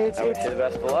 I mean, I wish you the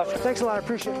best of luck. Thanks a lot. I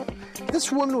appreciate it.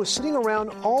 This woman was sitting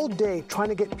around all day trying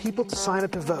to get people to sign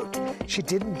up to vote. She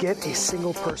didn't get a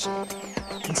single person.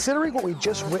 Considering what we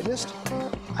just witnessed,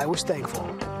 I was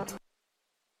thankful.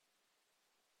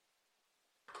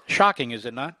 Shocking, is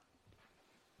it not?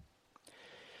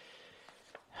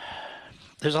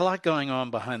 There's a lot going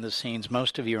on behind the scenes.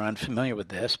 Most of you are unfamiliar with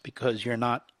this because you're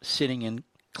not sitting in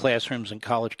classrooms and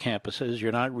college campuses.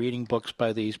 You're not reading books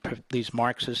by these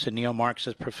Marxist and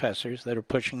neo-Marxist professors that are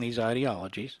pushing these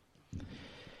ideologies.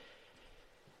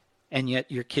 And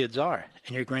yet your kids are,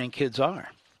 and your grandkids are,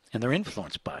 and they're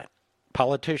influenced by it.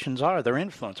 Politicians are, they're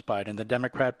influenced by it. In the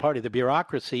Democrat Party, the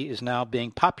bureaucracy is now being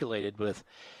populated with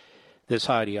this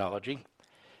ideology,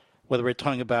 whether we're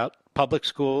talking about public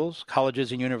schools,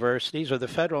 colleges and universities, or the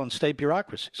federal and state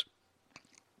bureaucracies.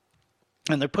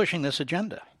 And they're pushing this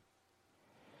agenda.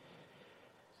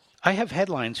 I have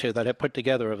headlines here that I put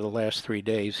together over the last 3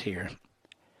 days here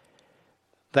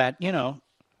that,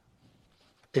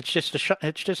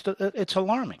 it's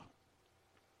alarming.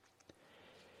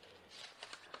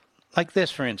 Like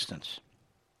this, for instance.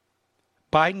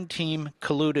 Biden team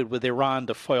colluded with Iran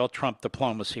to foil Trump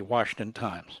diplomacy, Washington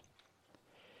Times.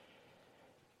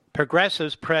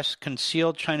 Progressives press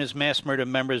concealed China's mass murder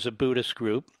members of Buddhist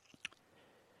group.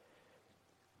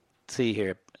 Let's see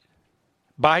here.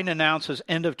 Biden announces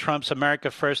end of Trump's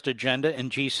America First agenda in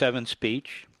G7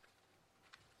 speech.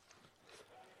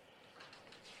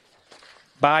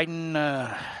 Biden,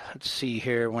 let's see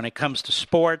here, when it comes to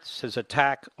sports, his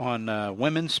attack on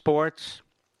women's sports.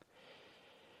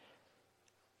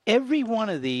 Every one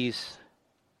of these,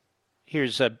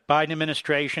 here's a Biden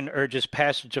administration urges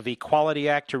passage of Equality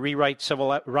Act to rewrite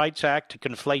Civil Rights Act to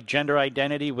conflate gender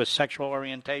identity with sexual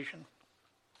orientation.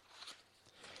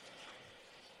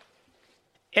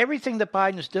 Everything that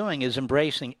Biden is doing is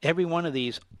embracing every one of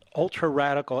these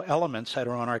ultra-radical elements that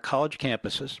are on our college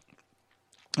campuses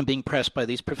and being pressed by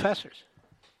these professors.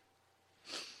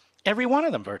 Every one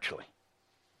of them, virtually.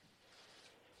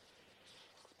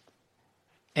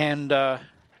 And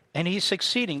he's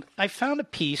succeeding. I found a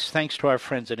piece, thanks to our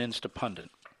friends at Instapundit,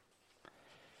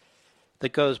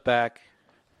 that goes back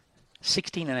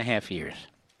 16 and a half years.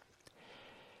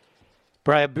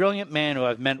 By a brilliant man who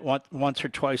I've met once or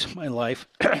twice in my life.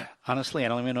 Honestly, I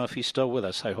don't even know if he's still with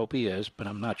us. I hope he is, but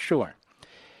I'm not sure.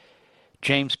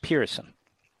 James Pearson.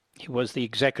 He was the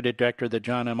executive director of the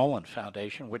John M. Olin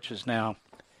Foundation, which is now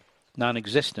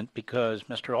non-existent because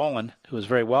Mr. Olin, who was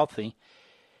very wealthy,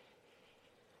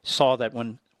 saw that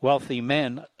when wealthy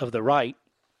men of the right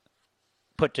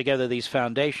put together these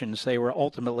foundations, they were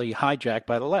ultimately hijacked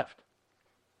by the left.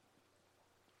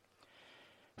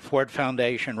 Ford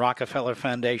Foundation, Rockefeller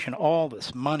Foundation, all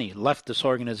this money, leftist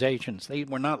organizations, they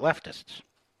were not leftists.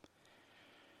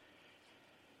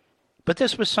 But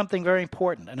this was something very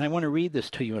important, and I want to read this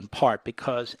to you in part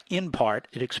because, in part,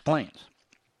 it explains.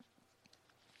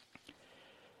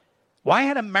 Why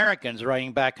had Americans,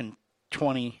 writing back in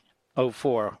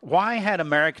 2004, why had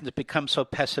Americans become so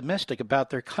pessimistic about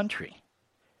their country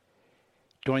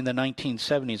during the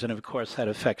 1970s, and of course that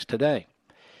affects today?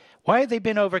 Why had they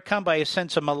been overcome by a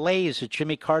sense of malaise, as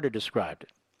Jimmy Carter described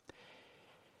it?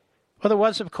 Well, there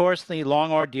was, of course, the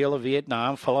long ordeal of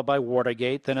Vietnam, followed by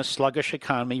Watergate, then a sluggish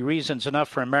economy, reasons enough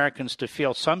for Americans to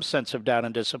feel some sense of doubt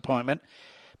and disappointment.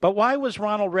 But why was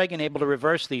Ronald Reagan able to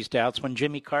reverse these doubts when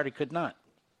Jimmy Carter could not?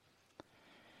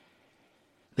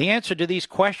 The answer to these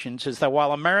questions is that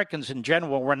while Americans in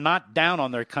general were not down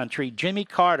on their country, Jimmy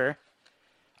Carter,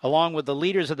 along with the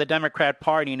leaders of the Democrat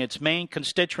Party and its main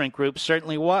constituent group,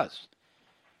 certainly was.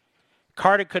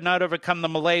 Carter could not overcome the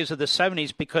malaise of the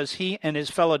 70s because he and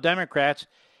his fellow Democrats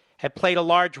had played a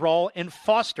large role in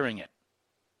fostering it.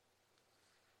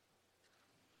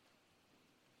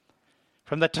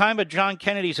 From the time of John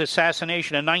Kennedy's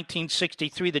assassination in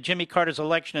 1963 to Jimmy Carter's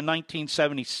election in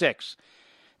 1976,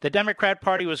 the Democrat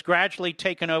Party was gradually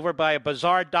taken over by a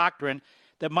bizarre doctrine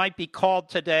that might be called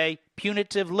today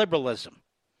punitive liberalism.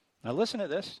 Now listen to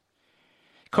this.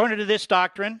 According to this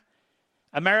doctrine,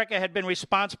 America had been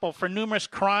responsible for numerous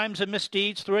crimes and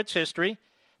misdeeds through its history,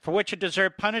 for which it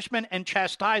deserved punishment and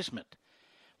chastisement.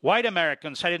 White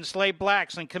Americans had enslaved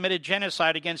blacks and committed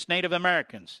genocide against Native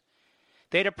Americans.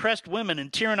 They had oppressed women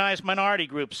and tyrannized minority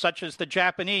groups, such as the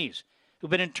Japanese,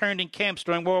 who'd been interned in camps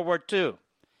during World War II.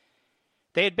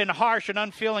 They had been harsh and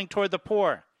unfeeling toward the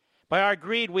poor. By our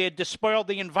greed, we had despoiled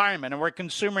the environment and were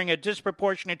consuming a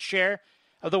disproportionate share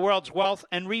of the world's wealth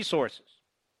and resources.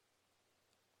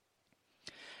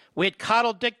 We had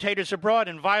coddled dictators abroad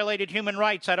and violated human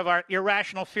rights out of our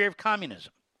irrational fear of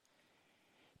communism.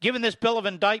 Given this bill of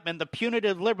indictment, the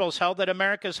punitive liberals held that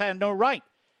Americans had no right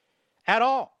at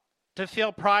all to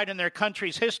feel pride in their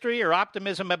country's history or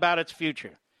optimism about its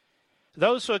future.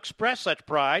 Those who expressed such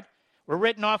pride were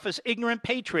written off as ignorant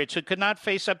patriots who could not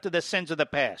face up to the sins of the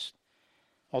past.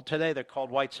 Well, today they're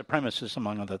called white supremacists,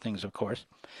 among other things, of course.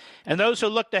 And those who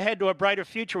looked ahead to a brighter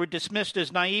future were dismissed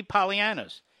as naive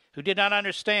Pollyannas, who did not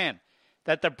understand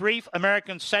that the brief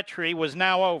American century was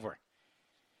now over.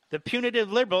 The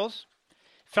punitive liberals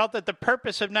felt that the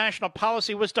purpose of national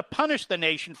policy was to punish the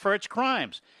nation for its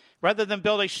crimes, rather than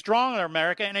build a stronger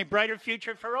America and a brighter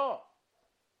future for all.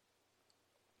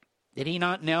 Did he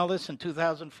not nail this in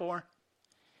 2004?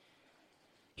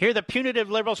 Here, the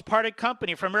punitive liberals parted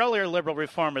company from earlier liberal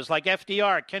reformers like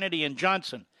FDR, Kennedy, and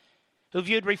Johnson, who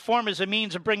viewed reform as a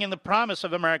means of bringing the promise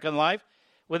of American life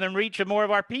within reach of more of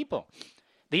our people.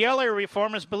 The earlier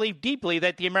reformers believed deeply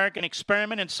that the American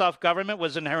experiment in self-government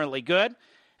was inherently good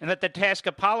and that the task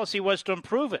of policy was to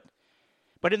improve it.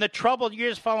 But in the troubled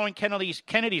years following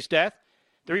Kennedy's death,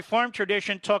 the reform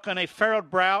tradition took on a furrowed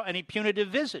brow and a punitive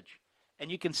visage. And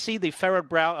you can see the furrowed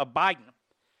brow of Biden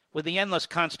with the endless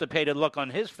constipated look on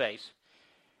his face,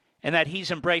 and that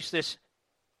he's embraced this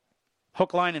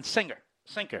hook, line, and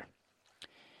sinker.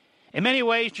 In many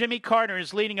ways, Jimmy Carter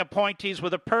is leading appointees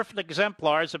with the perfect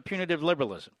exemplars of punitive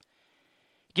liberalism.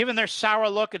 Given their sour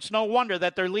look, it's no wonder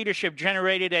that their leadership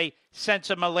generated a sense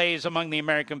of malaise among the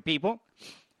American people.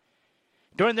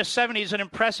 During the 70s, an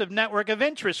impressive network of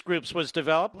interest groups was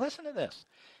developed, listen to this,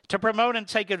 to promote and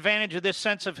take advantage of this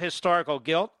sense of historical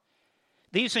guilt.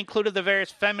 These included the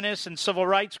various feminist and civil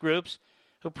rights groups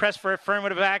who pressed for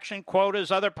affirmative action, quotas,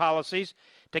 other policies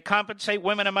to compensate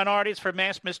women and minorities for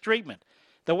mass mistreatment.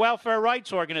 The welfare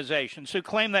rights organizations who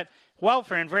claimed that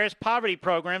welfare and various poverty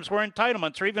programs were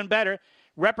entitlements, or even better,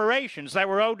 reparations that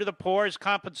were owed to the poor as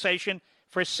compensation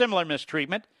for similar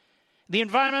mistreatment. The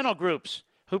environmental groups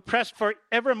who pressed for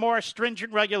ever more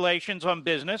stringent regulations on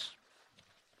business.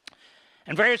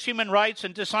 And various human rights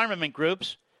and disarmament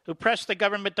groups who pressed the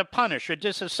government to punish or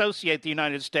disassociate the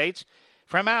United States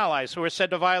from allies who were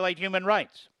said to violate human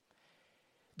rights.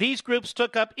 These groups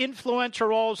took up influential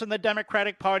roles in the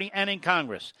Democratic Party and in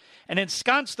Congress and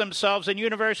ensconced themselves in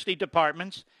university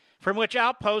departments from which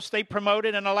outposts they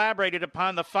promoted and elaborated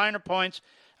upon the finer points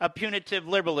of punitive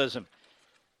liberalism.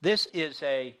 This is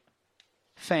a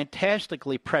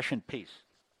fantastically prescient piece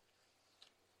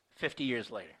 50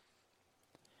 years later.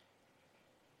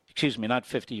 Excuse me, not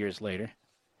 50 years later.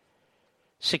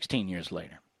 16 years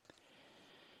later.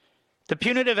 The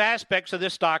punitive aspects of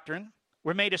this doctrine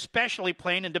were made especially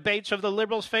plain in debates of the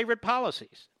liberals' favorite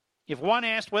policies, If one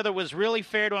asked whether it was really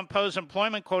fair to impose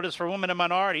employment quotas for women and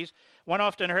minorities, one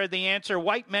often heard the answer,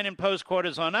 white men impose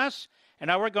quotas on us, and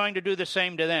now we're going to do the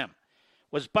same to them.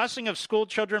 Was busing of school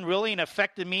children really an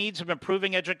effective means of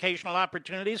improving educational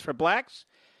opportunities for blacks?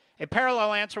 A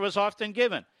parallel answer was often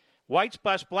given. Whites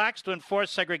bus blacks to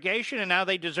enforce segregation, and now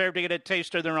they deserve to get a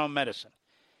taste of their own medicine.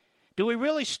 Do we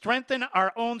really strengthen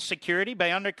our own security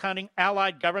by undercutting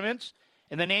allied governments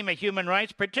in the name of human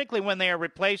rights, particularly when they are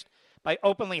replaced by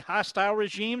openly hostile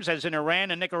regimes, as in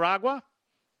Iran and Nicaragua?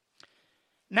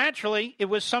 Naturally, it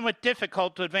was somewhat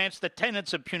difficult to advance the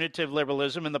tenets of punitive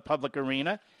liberalism in the public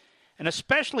arena, and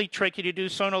especially tricky to do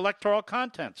so in electoral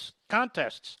contests.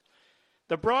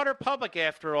 The broader public,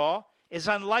 after all, is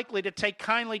unlikely to take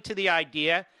kindly to the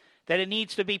idea that it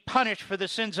needs to be punished for the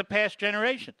sins of past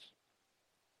generations.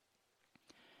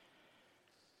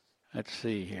 Let's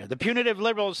see here. The punitive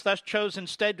liberals thus chose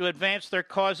instead to advance their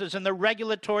causes in the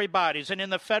regulatory bodies and in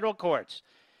the federal courts,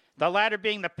 the latter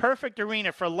being the perfect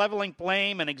arena for leveling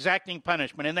blame and exacting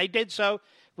punishment. And they did so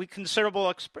with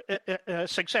considerable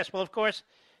success. Well, of course,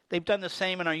 they've done the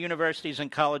same in our universities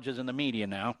and colleges and the media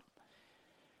now.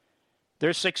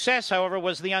 Their success, however,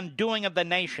 was the undoing of the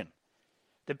nation.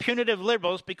 The punitive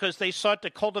liberals, because they sought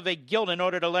to cultivate guilt in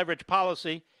order to leverage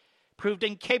policy, proved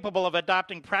incapable of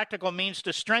adopting practical means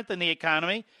to strengthen the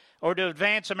economy or to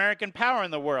advance American power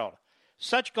in the world.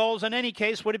 Such goals, in any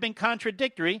case, would have been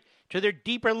contradictory to their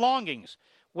deeper longings,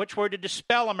 which were to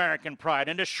dispel American pride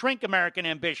and to shrink American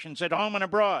ambitions at home and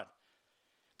abroad.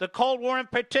 The Cold War, in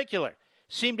particular,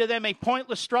 seemed to them a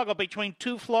pointless struggle between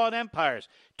two flawed empires,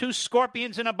 two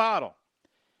scorpions in a bottle.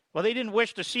 While they didn't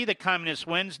wish to see the communists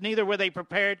win, neither were they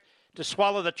prepared to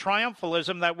swallow the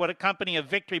triumphalism that would accompany a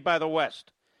victory by the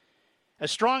West. A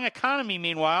strong economy,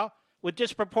 meanwhile, would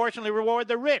disproportionately reward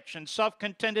the rich and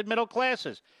self-contented middle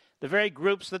classes, the very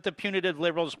groups that the punitive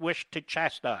liberals wished to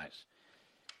chastise.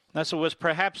 Thus, it was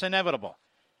perhaps inevitable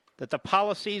that the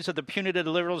policies of the punitive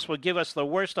liberals would give us the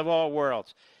worst of all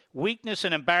worlds: weakness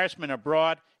and embarrassment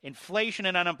abroad, inflation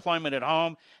and unemployment at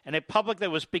home, and a public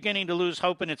that was beginning to lose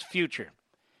hope in its future.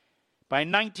 By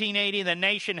 1980, the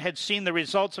nation had seen the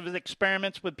results of its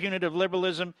experiments with punitive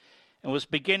liberalism and was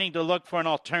beginning to look for an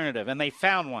alternative, and they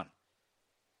found one.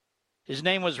 His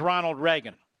name was Ronald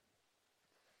Reagan.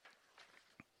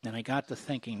 And I got to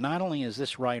thinking, not only is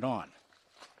this right on,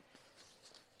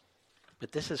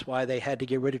 but this is why they had to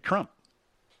get rid of Trump.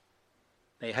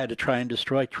 They had to try and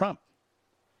destroy Trump.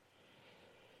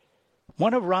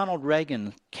 One of Ronald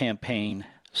Reagan's campaign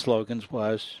slogans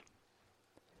was,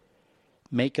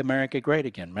 "Make America Great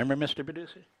Again." Remember, Mr.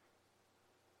 Producer?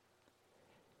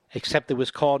 Except it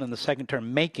was called in the second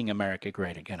term, Making America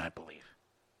Great Again, I believe.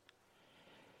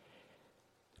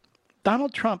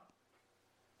 Donald Trump,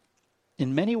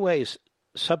 in many ways,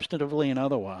 substantively and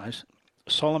otherwise,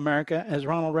 saw America as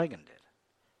Ronald Reagan did.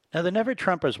 Now, the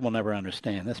never-Trumpers will never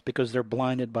understand this because they're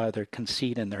blinded by their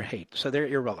conceit and their hate, so they're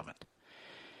irrelevant.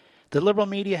 The liberal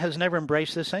media has never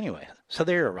embraced this anyway, so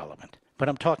they're irrelevant. But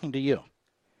I'm talking to you.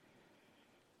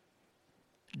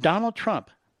 Donald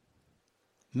Trump,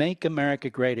 Make America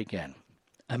Great Again,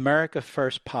 America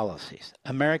First policies,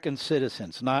 American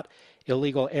citizens, not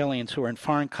illegal aliens who are in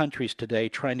foreign countries today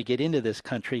trying to get into this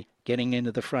country, getting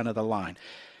into the front of the line.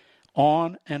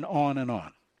 On and on and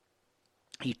on.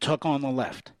 He took on the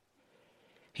left.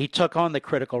 He took on the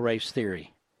critical race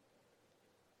theory.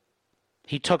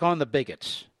 He took on the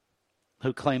bigots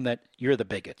who claim that you're the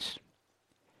bigots.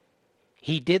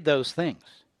 He did those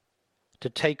things to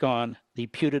take on the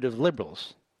putative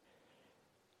liberals,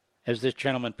 as this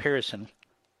gentleman Pearson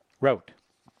wrote.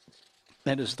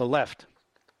 That is the left,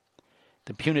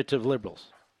 the punitive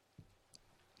liberals.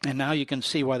 And now you can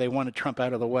see why they wanted Trump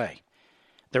out of the way.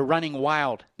 They're running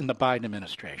wild in the Biden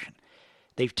administration.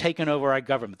 They've taken over our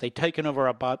government. They've taken over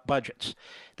our budgets.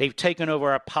 They've taken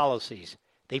over our policies.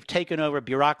 They've taken over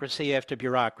bureaucracy after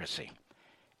bureaucracy.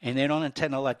 And they don't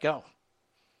intend to let go.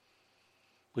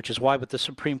 Which is why what the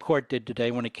Supreme Court did today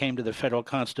when it came to the federal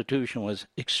Constitution was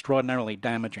extraordinarily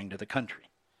damaging to the country.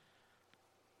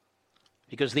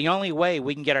 Because the only way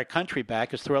we can get our country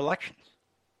back is through elections.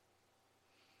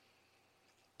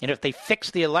 And if they fix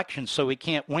the elections so we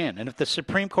can't win, and if the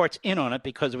Supreme Court's in on it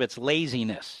because of its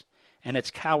laziness and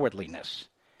its cowardliness,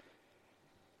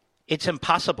 it's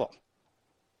impossible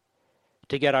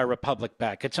to get our republic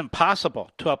back. It's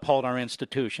impossible to uphold our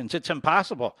institutions. It's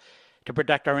impossible to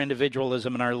protect our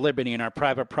individualism and our liberty and our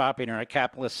private property and our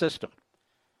capitalist system.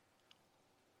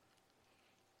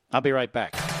 I'll be right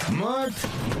back. Mark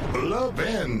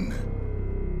Levin.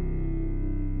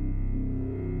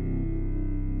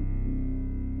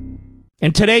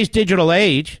 In today's digital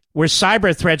age, where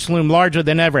cyber threats loom larger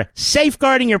than ever,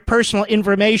 safeguarding your personal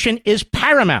information is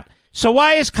paramount. So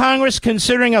why is Congress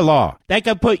considering a law that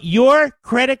could put your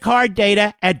credit card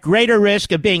data at greater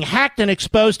risk of being hacked and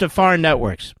exposed to foreign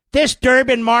networks? This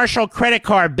Durbin-Marshall credit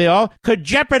card bill could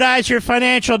jeopardize your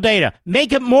financial data,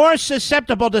 make it more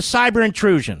susceptible to cyber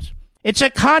intrusions. It's a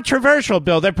controversial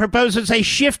bill that proposes a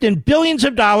shift in billions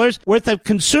of dollars worth of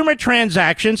consumer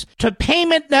transactions to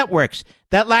payment networks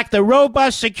that lack the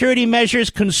robust security measures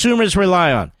consumers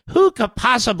rely on. Who could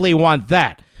possibly want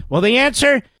that? Well, the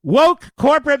answer? Woke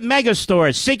corporate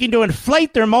megastores seeking to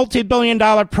inflate their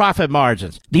multi-billion-dollar profit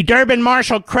margins. The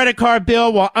Durbin-Marshall credit card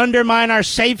bill will undermine our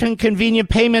safe and convenient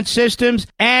payment systems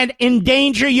and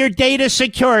endanger your data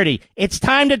security. It's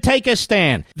time to take a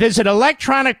stand. Visit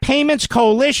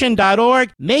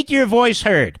electronicpaymentscoalition.org. Make your voice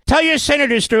heard. Tell your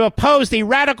senators to oppose the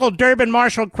radical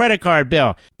Durbin-Marshall credit card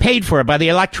bill, paid for by the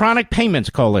Electronic Payments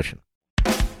Coalition.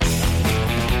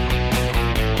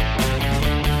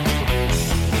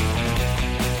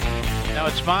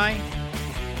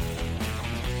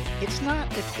 It's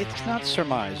not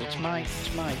surmise. It's my,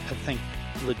 I think,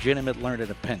 legitimate learned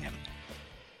opinion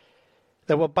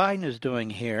that what Biden is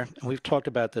doing here, and we've talked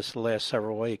about this the last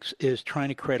several weeks, is trying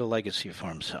to create a legacy for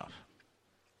himself.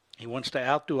 He wants to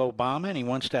outdo Obama and he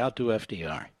wants to outdo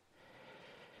FDR.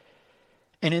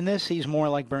 And in this, he's more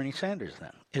like Bernie Sanders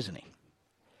then, isn't he?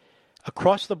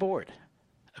 Across the board,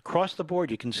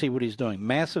 you can see what he's doing.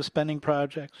 Massive spending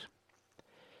projects.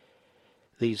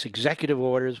 These executive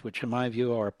orders, which in my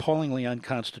view are appallingly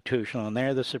unconstitutional, and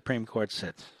there the Supreme Court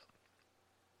sits.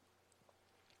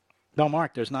 No,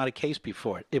 Mark, there's not a case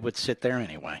before it. It would sit there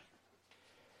anyway.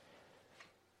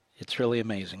 It's really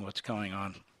amazing what's going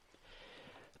on.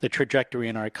 The trajectory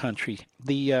in our country.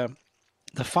 The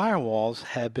firewalls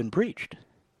have been breached.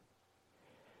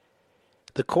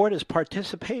 The court has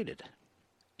participated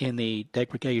in the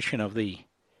degradation of the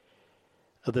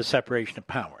separation of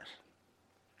powers.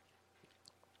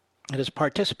 It is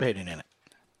participating in it.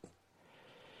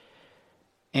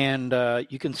 And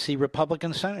you can see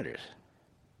Republican senators.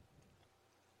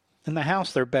 In the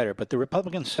House, they're better, but the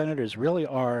Republican senators really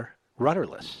are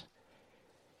rudderless.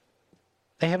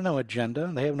 They have no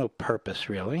agenda. They have no purpose,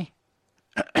 really.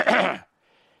 They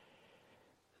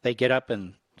get up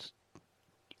and,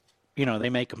 they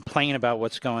may complain about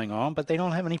what's going on, but they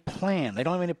don't have any plan. They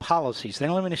don't have any policies. They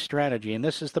don't have any strategy. And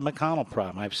this is the McConnell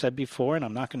problem. I've said before, and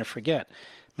I'm not going to forget.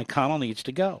 McConnell needs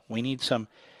to go. We need some,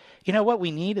 what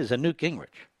we need is a Newt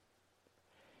Gingrich.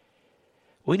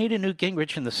 We need a Newt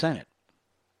Gingrich in the Senate.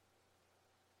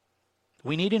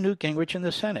 We need a Newt Gingrich in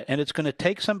the Senate. And it's going to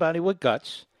take somebody with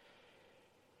guts,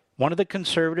 one of the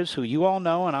conservatives who you all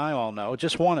know and I all know,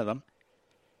 just one of them,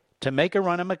 to make a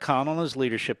run at McConnell in his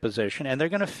leadership position. And they're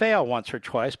going to fail once or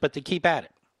twice, but to keep at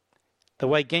it, the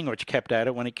way Gingrich kept at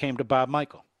it when it came to Bob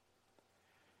Michael.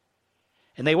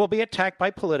 And they will be attacked by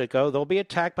Politico. They'll be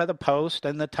attacked by the Post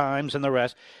and the Times and the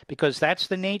rest, because that's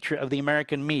the nature of the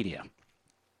American media.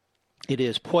 It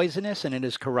is poisonous and it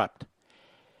is corrupt.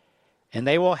 And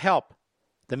they will help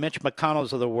the Mitch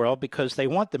McConnells of the world because they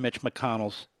want the Mitch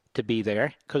McConnells to be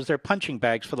there because they're punching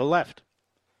bags for the left.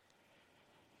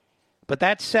 But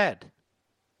that said,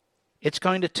 it's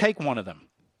going to take one of them.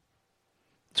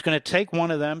 It's going to take one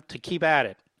of them to keep at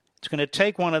it. It's going to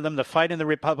take one of them to fight in the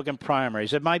Republican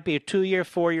primaries. It might be a 2-year,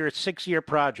 4-year, 6-year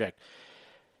project.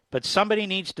 But somebody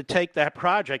needs to take that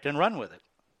project and run with it.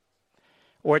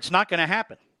 Or it's not going to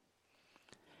happen.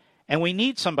 And we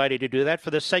need somebody to do that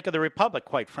for the sake of the Republic,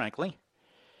 quite frankly.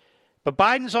 But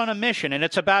Biden's on a mission, and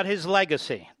it's about his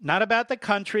legacy. Not about the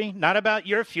country, not about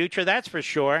your future, that's for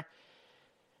sure.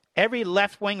 Every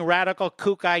left-wing radical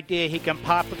kook idea he can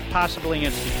possibly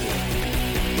institute.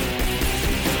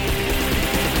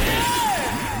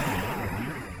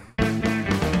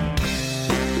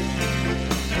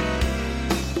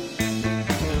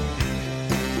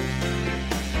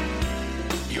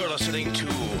 Listening to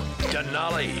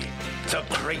Denali, the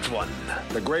Great One.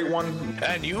 The Great One.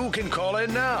 And you can call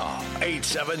in now,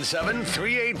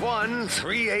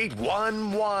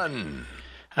 877-381-3811.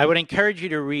 I would encourage you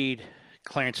to read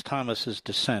Clarence Thomas's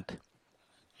dissent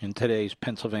in today's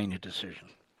Pennsylvania decision.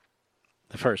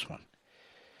 The first one.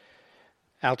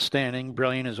 Outstanding,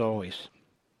 brilliant as always.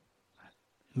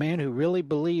 Man who really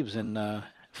believes in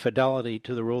fidelity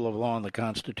to the rule of law and the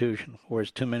Constitution,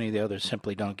 whereas too many of the others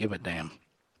simply don't give a damn.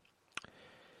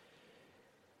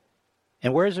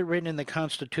 And where is it written in the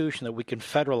Constitution that we can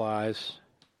federalize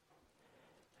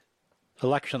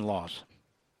election laws?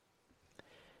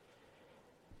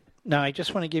 Now, I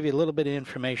just want to give you a little bit of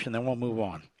information, then we'll move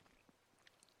on.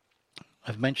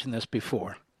 I've mentioned this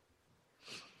before.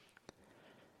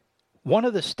 One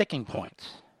of the sticking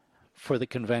points for the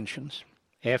conventions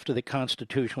after the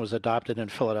Constitution was adopted in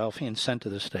Philadelphia and sent to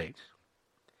the states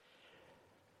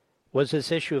was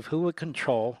this issue of who would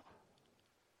control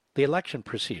the election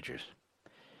procedures.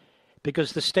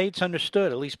 Because the states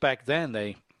understood, at least back then,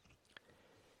 they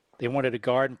wanted to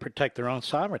guard and protect their own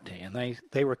sovereignty. And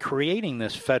they were creating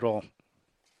this federal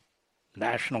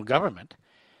national government.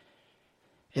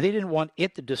 And they didn't want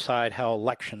it to decide how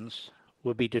elections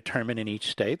would be determined in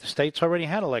each state. The states already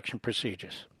had election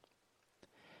procedures.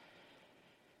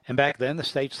 And back then, the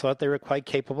states thought they were quite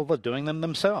capable of doing them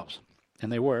themselves.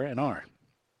 And they were and are.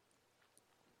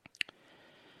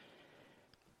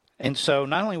 And so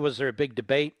not only was there a big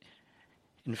debate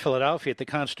in Philadelphia at the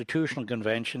Constitutional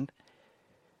Convention,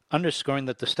 underscoring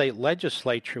that the state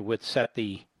legislature would set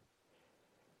the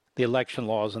election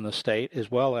laws in the state,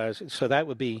 as well as, so that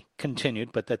would be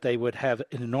continued, but that they would have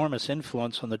an enormous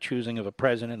influence on the choosing of a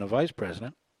president and a vice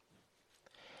president,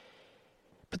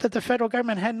 but that the federal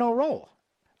government had no role,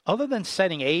 other than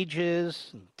setting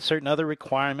ages and certain other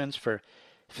requirements for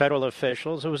federal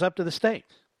officials. It was up to the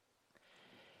states.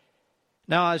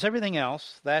 Now, as everything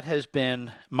else, that has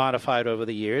been modified over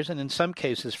the years, and in some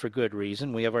cases for good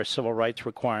reason. We have our civil rights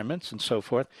requirements and so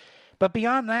forth. But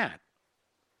beyond that,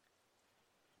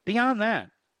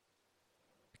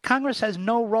 Congress has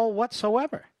no role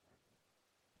whatsoever.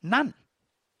 None.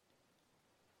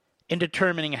 In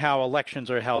determining how elections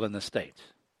are held in the states.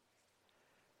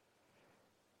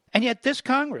 And yet this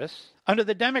Congress, under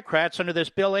the Democrats, under this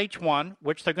Bill H-1,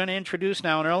 which they're going to introduce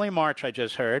now in early March, I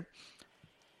just heard,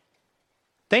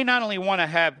 they not only want to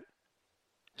have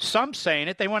some say in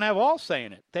it, they want to have all say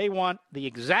in it. They want the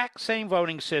exact same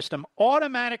voting system,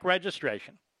 automatic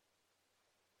registration,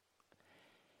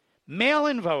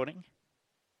 mail-in voting,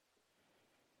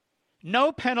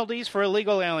 no penalties for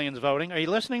illegal aliens voting. Are you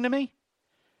listening to me?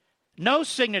 No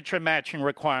signature matching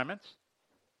requirements.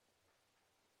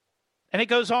 And it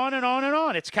goes on and on and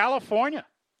on. It's California.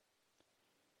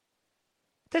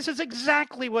 This is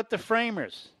exactly what the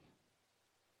framers,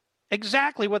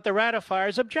 exactly what the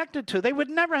ratifiers objected to. They would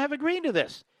never have agreed to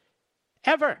this,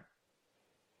 ever.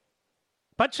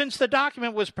 But since the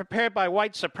document was prepared by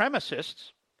white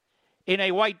supremacists in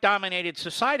a white-dominated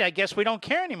society, I guess we don't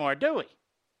care anymore, do we?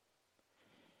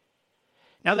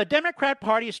 Now, the Democrat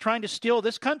Party is trying to steal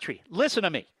this country. Listen to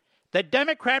me. The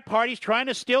Democrat Party is trying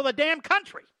to steal the damn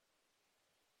country.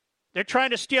 They're trying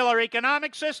to steal our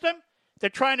economic system. They're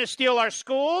trying to steal our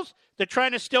schools. They're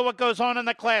trying to steal what goes on in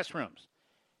the classrooms.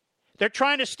 They're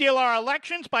trying to steal our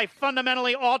elections by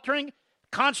fundamentally altering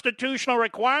constitutional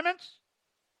requirements.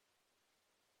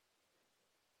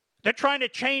 They're trying to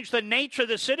change the nature of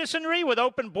the citizenry with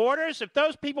open borders. If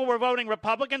those people were voting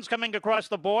Republicans coming across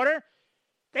the border,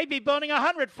 they'd be building a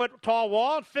 100-foot tall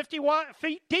wall 50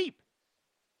 feet deep.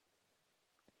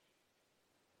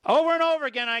 Over and over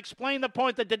again, I explained the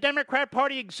point that the Democrat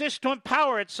Party exists to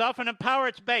empower itself and empower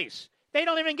its base. They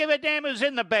don't even give a damn who's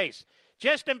in the base.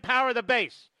 Just empower the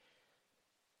base.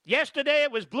 Yesterday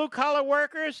it was blue-collar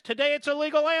workers. Today it's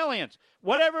illegal aliens.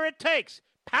 Whatever it takes.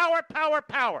 Power, power,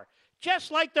 power.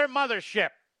 Just like their mothership.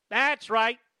 That's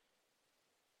right.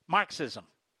 Marxism.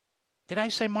 Did I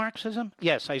say Marxism?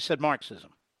 Yes, I said Marxism.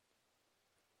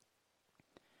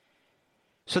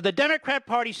 So the Democrat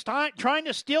Party's trying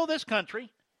to steal this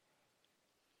country,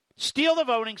 steal the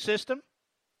voting system,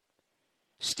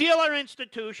 steal our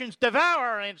institutions, devour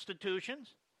our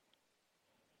institutions,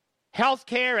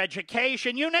 healthcare,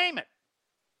 education, you name it,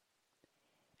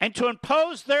 and to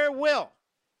impose their will,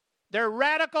 their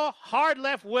radical,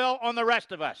 hard-left will on the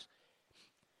rest of us.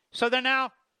 So they're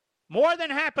now more than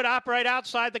happy to operate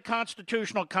outside the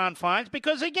constitutional confines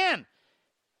because, again,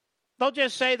 they'll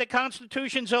just say the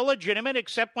Constitution's illegitimate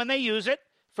except when they use it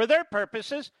for their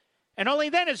purposes, and only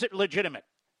then is it legitimate.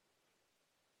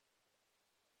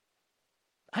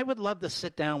 I would love to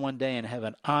sit down one day and have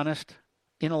an honest,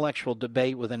 intellectual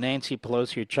debate with a Nancy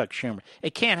Pelosi or Chuck Schumer.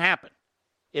 It can't happen.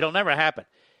 It'll never happen.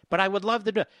 But I would love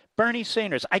to do it. Bernie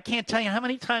Sanders, I can't tell you how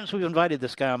many times we've invited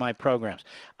this guy on my programs.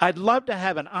 I'd love to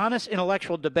have an honest,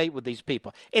 intellectual debate with these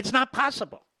people. It's not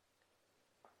possible.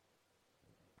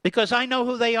 Because I know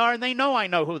who they are, and they know I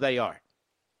know who they are.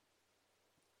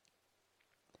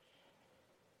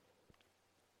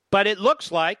 But it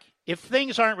looks like if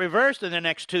things aren't reversed in the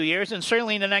next 2 years, and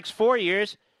certainly in the next 4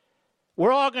 years,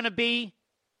 we're all going to be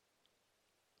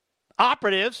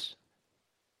operatives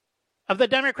of the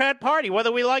Democrat Party,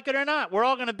 whether we like it or not. We're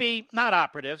all going to be not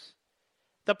operatives,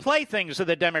 the playthings of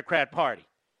the Democrat Party.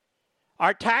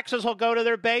 Our taxes will go to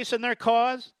their base and their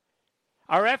cause.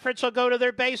 Our efforts will go to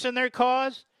their base and their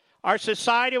cause. Our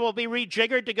society will be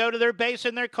rejiggered to go to their base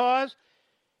and their cause.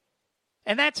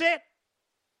 And that's it.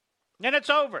 Then it's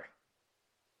over.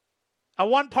 A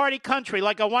one-party country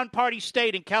like a one-party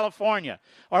state in California,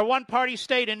 or a one-party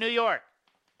state in New York,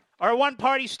 or a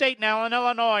one-party state now in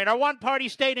Illinois, or a one-party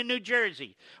state in New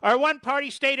Jersey, or a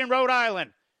one-party state in Rhode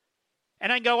Island.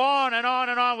 And then go on and on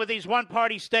and on with these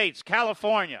one-party states,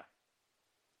 California.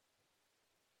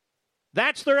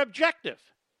 That's their objective.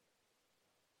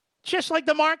 Just like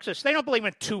the Marxists. They don't believe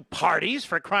in two parties,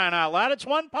 for crying out loud. It's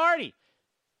one party.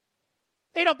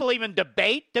 They don't believe in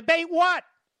debate. Debate what?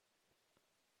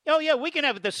 Oh, yeah, we can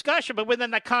have a discussion, but within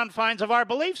the confines of our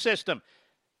belief system.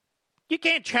 You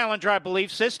can't challenge our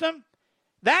belief system.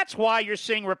 That's why you're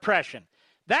seeing repression.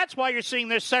 That's why you're seeing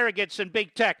their surrogates in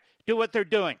big tech do what they're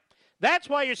doing. That's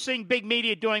why you're seeing big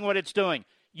media doing what it's doing.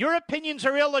 Your opinions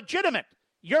are illegitimate.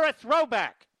 You're a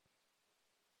throwback.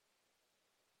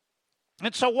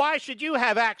 And so why should you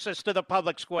have access to the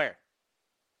public square?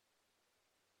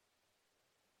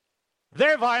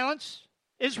 Their violence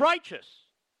is righteous.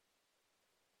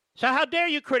 So how dare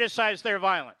you criticize their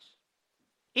violence?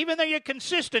 Even though you're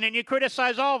consistent and you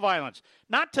criticize all violence.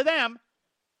 Not to them.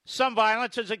 Some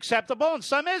violence is acceptable and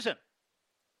some isn't.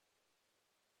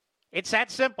 It's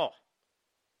that simple.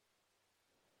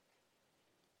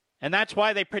 And that's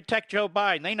why they protect Joe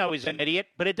Biden. They know he's an idiot,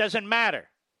 but it doesn't matter.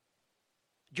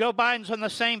 Joe Biden's on the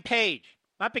same page.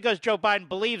 Not because Joe Biden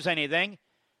believes anything.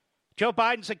 Joe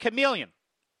Biden's a chameleon.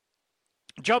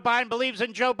 Joe Biden believes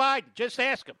in Joe Biden. Just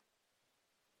ask him.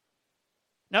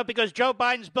 No, because Joe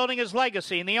Biden's building his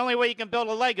legacy, and the only way you can build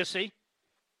a legacy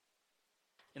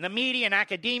in the media and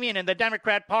academia and in the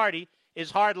Democrat Party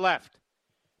is hard left.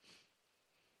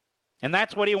 And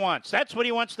that's what he wants. That's what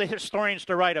he wants the historians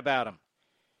to write about him.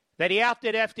 That he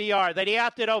outdid FDR, that he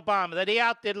outdid Obama, that he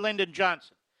outdid Lyndon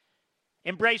Johnson.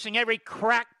 Embracing every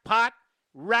crackpot,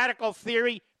 radical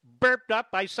theory burped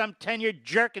up by some tenured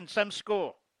jerk in some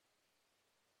school.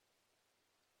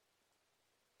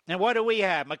 And what do we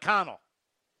have? McConnell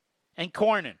and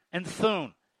Cornyn and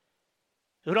Thune,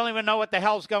 who don't even know what the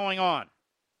hell's going on.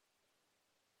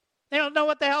 They don't know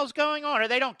what the hell's going on, or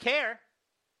they don't care.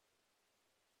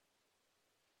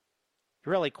 It's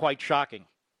really quite shocking.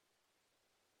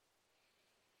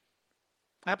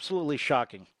 Absolutely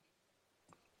shocking.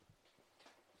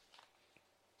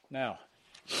 Now,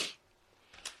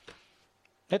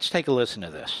 let's take a listen to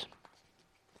this.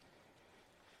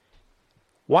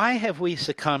 Why have we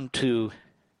succumbed to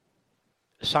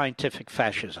scientific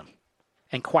fascism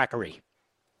and quackery?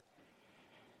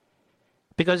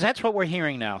 Because that's what we're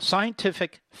hearing now,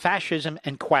 scientific fascism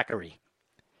and quackery.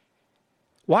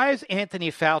 Why is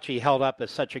Anthony Fauci held up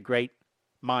as such a great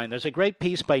mind? There's a great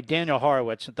piece by Daniel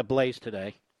Horowitz at The Blaze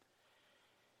today,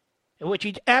 in which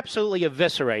he absolutely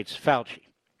eviscerates Fauci.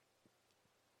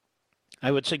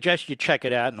 I would suggest you check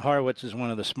it out, and Horowitz is one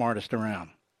of the smartest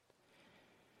around.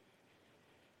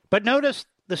 But notice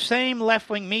the same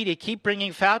left-wing media keep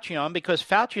bringing Fauci on because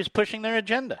Fauci is pushing their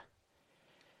agenda.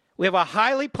 We have a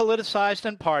highly politicized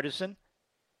and partisan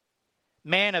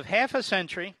man of half a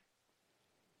century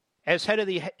as head of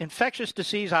the infectious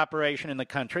disease operation in the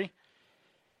country.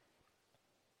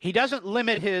 He doesn't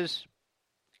limit his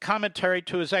commentary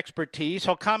to his expertise.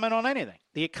 He'll comment on anything.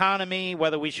 The economy,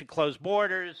 whether we should close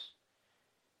borders,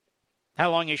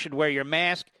 how long you should wear your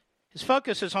mask. His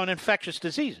focus is on infectious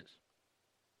diseases.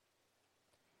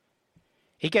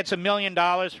 He gets $1 million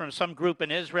from some group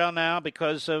in Israel now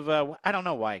because of, I don't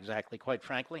know why exactly, quite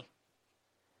frankly.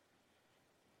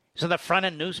 He's on the front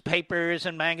of newspapers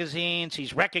and magazines.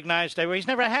 He's recognized everywhere. He's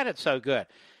never had it so good.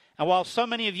 And while so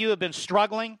many of you have been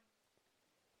struggling,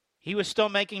 he was still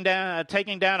taking down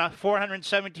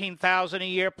 $417,000 a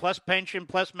year, plus pension,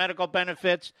 plus medical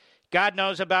benefits. God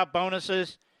knows about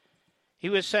bonuses. He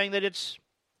was saying that it's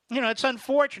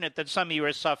unfortunate that some of you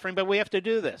are suffering, but we have to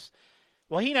do this.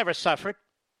 Well, he never suffered.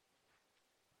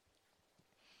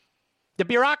 The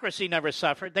bureaucracy never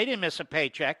suffered. They didn't miss a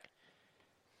paycheck.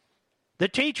 The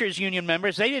teachers' union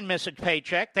members, they didn't miss a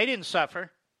paycheck. They didn't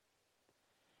suffer.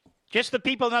 Just the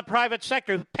people in the private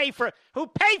sector who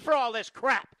pay for all this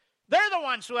crap. They're the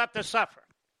ones who have to suffer.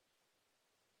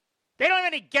 They don't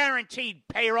have any guaranteed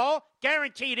payroll,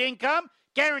 guaranteed income,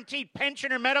 guaranteed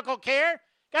pension or medical care.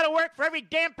 Got to work for every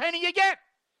damn penny you get.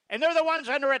 And they're the ones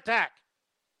under attack.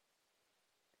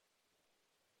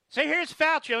 So here's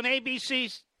Fauci on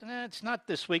ABC's. It's not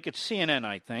this week. It's CNN,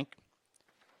 I think.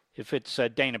 If it's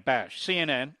Dana Bash.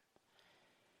 CNN.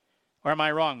 Or am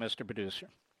I wrong, Mr. Producer?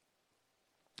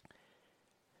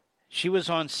 He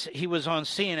was on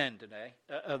CNN today,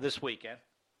 this weekend.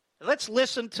 Let's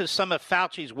listen to some of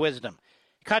Fauci's wisdom.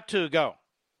 Cut to, go.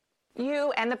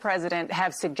 You and the president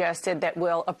have suggested that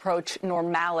we'll approach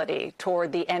normality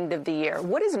toward the end of the year.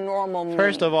 What does normal mean?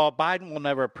 First of all, Biden will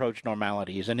never approach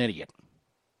normality. He's an idiot.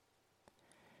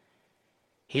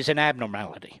 He's an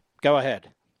abnormality. Go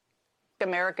ahead.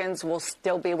 Americans will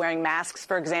still be wearing masks,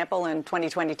 for example, in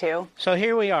 2022? So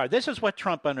here we are. This is what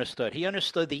Trump understood. He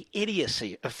understood the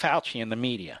idiocy of Fauci and the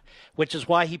media, which is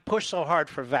why he pushed so hard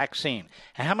for vaccine.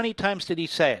 And how many times did he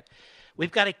say it?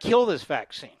 We've got to kill this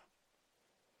vaccine.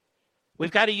 We've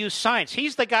got to use science.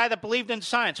 He's the guy that believed in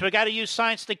science. We've got to use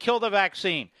science to kill the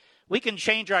vaccine. We can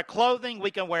change our clothing. We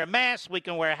can wear masks. We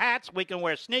can wear hats. We can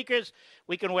wear sneakers.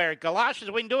 We can wear galoshes.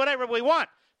 We can do whatever we want.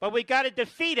 But we got to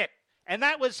defeat it. And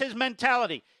that was his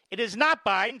mentality. It is not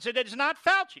Biden's. It is not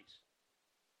Fauci's.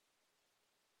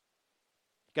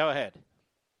 Go ahead.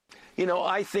 You know,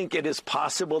 I think it is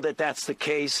possible that that's the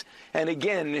case. And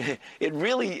again, it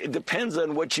really depends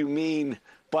on what you mean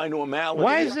by normality.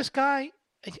 Why is this guy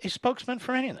a spokesman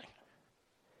for anything?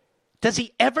 Does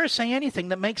he ever say anything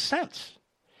that makes sense?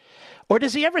 Or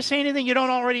does he ever say anything you don't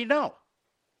already know?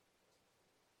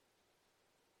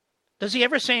 Does he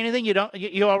ever say anything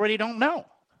you already don't know?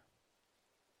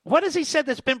 What has he said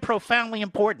that's been profoundly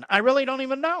important? I really don't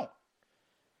even know.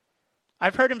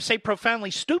 I've heard him say profoundly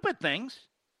stupid things.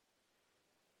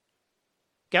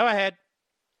 Go ahead.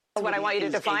 What I want you to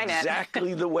define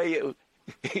exactly the way it...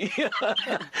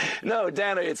 No,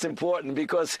 Dana, it's important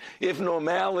because if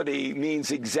normality means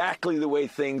exactly the way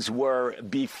things were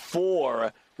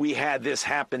before we had this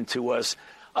happen to us,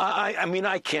 I mean,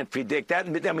 I can't predict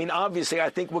that. I mean, obviously, I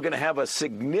think we're going to have a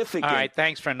significant... All right,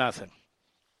 thanks for nothing.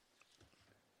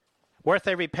 Worth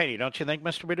every penny, don't you think,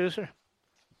 Mr. Producer?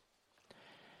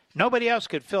 Nobody else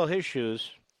could fill his shoes.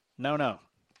 No.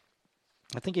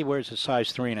 I think he wears a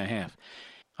size 3.5.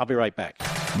 I'll be right back.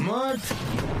 Mark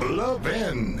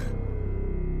Levin.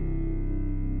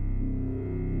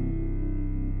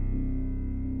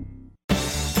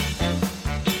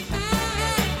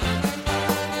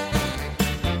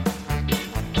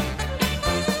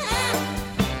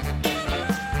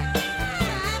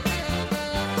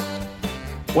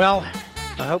 Well,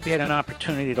 I hope you had an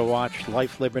opportunity to watch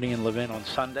Life, Liberty, and Levin on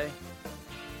Sunday.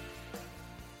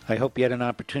 I hope you had an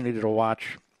opportunity to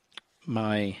watch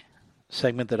my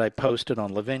segment that I posted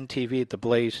on Levin TV at the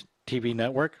Blaze TV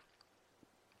network.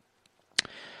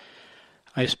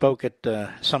 I spoke at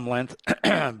some length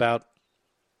about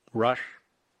Rush,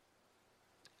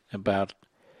 about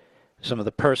some of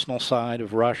the personal side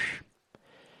of Rush,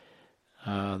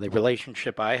 the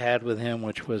relationship I had with him,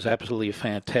 which was absolutely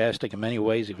fantastic. In many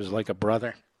ways, he was like a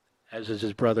brother, as is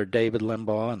his brother David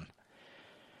Limbaugh.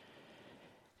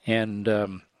 And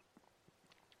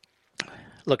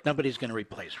look, nobody's going to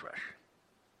replace Rush.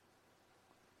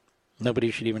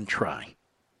 Nobody should even try.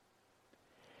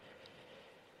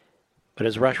 But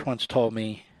as Rush once told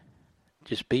me,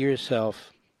 just be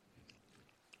yourself,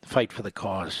 fight for the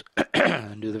cause,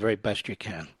 and do the very best you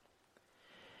can.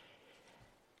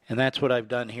 And that's what I've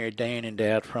done here day in and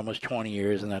day out for almost 20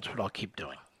 years, and that's what I'll keep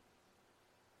doing.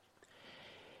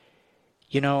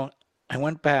 You know, I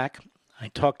went back, I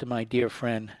talked to my dear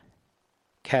friend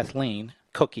Kathleen,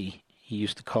 Cookie, he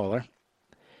used to call her,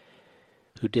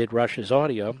 who did Rush's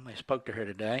audio. I spoke to her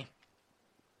today.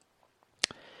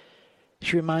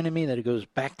 She reminded me that it goes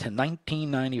back to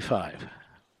 1995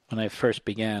 when I first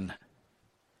began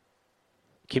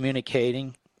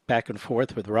communicating back and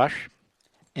forth with Rush,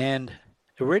 and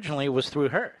originally it was through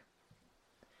her.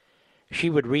 She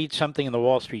would read something in the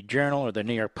Wall Street Journal or the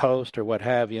New York Post or what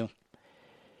have you,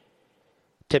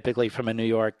 typically from a New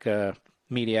York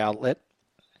media outlet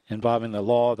involving the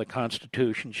law, the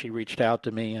Constitution. She reached out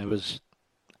to me. I was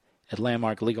at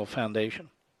Landmark Legal Foundation.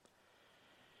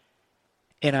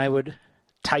 And I would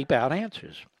type out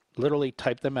answers, literally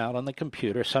type them out on the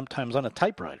computer, sometimes on a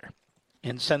typewriter,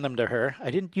 and send them to her.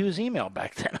 I didn't use email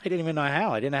back then. I didn't even know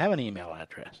how. I didn't have an email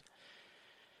address.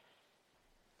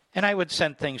 And I would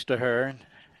send things to her, and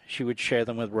she would share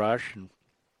them with Rush. And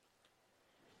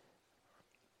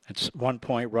at one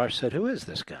point, Rush said, "Who is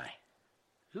this guy?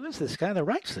 Who is this guy that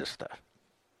writes this stuff?"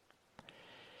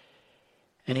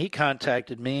 And he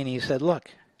contacted me, and he said,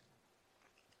 "Look,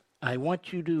 I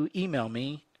want you to email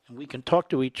me, and we can talk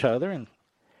to each other and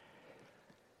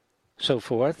so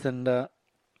forth." And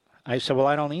I said, "Well,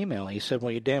 I don't email." He said,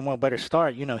 "Well, you damn well better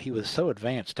start." You know, he was so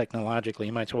advanced technologically.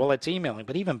 You might say, "Well, let's email him."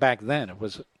 But even back then, it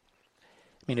was,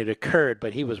 it occurred,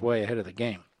 but he was way ahead of the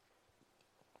game.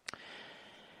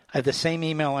 I have the same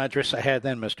email address I had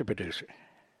then, Mr. Producer,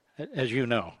 as you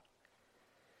know.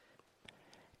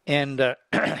 And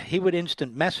he would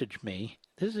instant message me.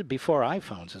 This is before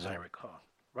iPhones, as I recall,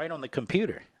 right on the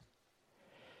computer.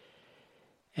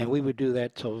 And we would do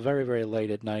that till very, very late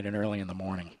at night and early in the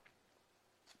morning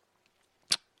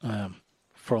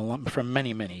for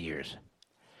many, many years.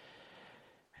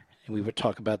 And we would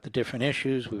talk about the different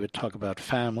issues. We would talk about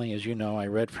family. As you know, I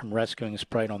read from Rescuing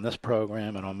Sprite on this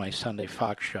program and on my Sunday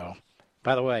Fox show.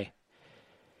 By the way,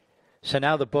 so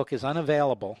now the book is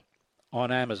unavailable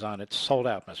on Amazon. It's sold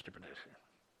out, Mr. Producer.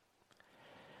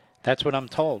 That's what I'm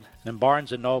told. In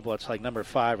Barnes & Noble, it's like number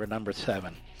 5 or number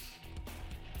 7.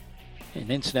 And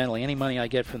incidentally, any money I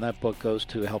get from that book goes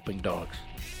to helping dogs.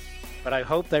 But I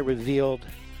hope they revealed,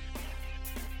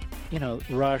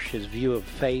 Rush, his view of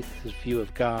faith, his view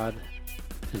of God,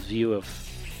 his view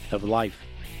of life.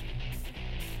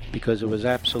 Because it was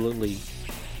absolutely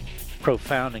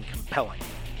profound and compelling.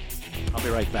 I'll be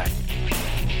right back.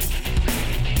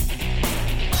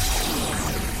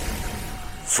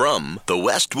 From the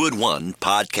Westwood One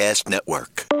Podcast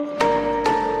Network.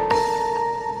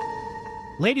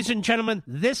 Ladies and gentlemen,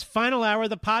 this final hour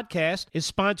of the podcast is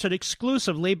sponsored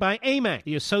exclusively by AMAC,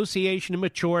 the Association of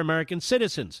Mature American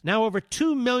Citizens. Now over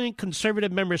 2 million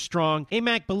conservative members strong,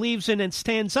 AMAC believes in and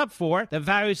stands up for the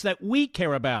values that we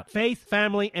care about: faith,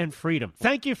 family, and freedom.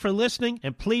 Thank you for listening,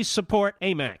 and please support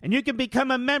AMAC. And you can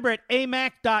become a member at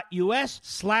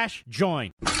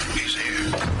amac.us/join. He's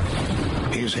here.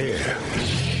 He's here.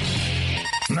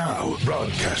 Now,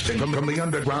 broadcasting from the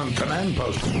underground command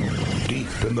post, deep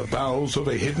in the bowels of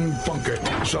a hidden bunker,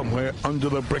 somewhere under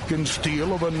the brick and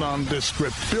steel of a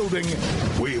nondescript building,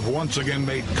 we've once again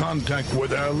made contact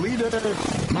with our leader,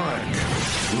 Mark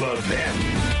Levin.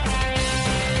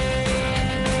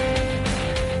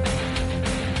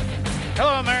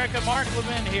 Hello, America. Mark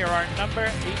Levin here. Our number,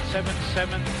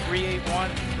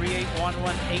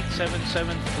 877-381-3811,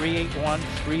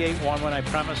 877-381-3811. I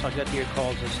promise I'll get to your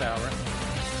calls this hour.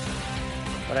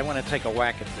 But I want to take a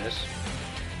whack at this.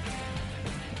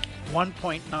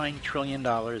 $1.9 trillion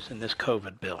in this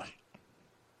COVID bill.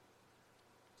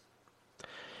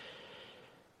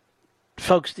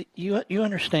 Folks, you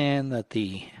understand that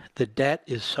the debt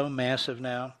is so massive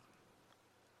now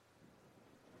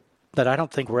that I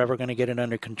don't think we're ever going to get it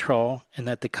under control, and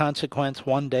that the consequence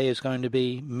one day is going to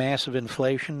be massive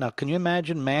inflation. Now, can you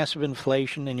imagine massive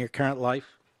inflation in your current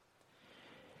life,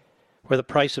 where the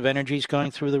price of energy is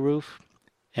going through the roof?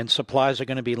 And supplies are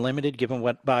going to be limited given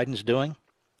what Biden's doing.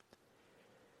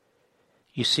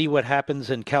 You see what happens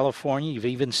in California. You've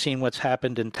even seen what's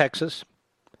happened in Texas.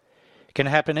 It can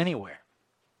happen anywhere.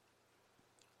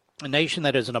 A nation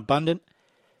that has an abundant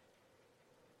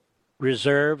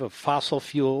reserve of fossil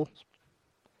fuels.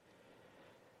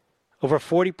 Over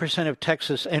 40% of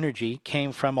Texas energy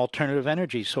came from alternative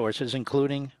energy sources,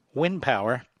 including wind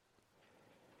power.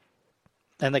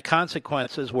 And the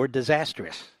consequences were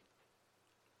disastrous.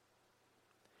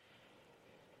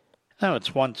 Now,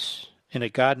 it's once in a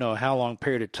God knows how long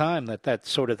period of time that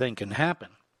sort of thing can happen.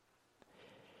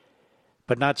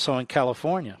 But not so in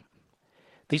California.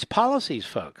 These policies,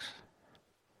 folks,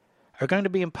 are going to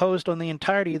be imposed on the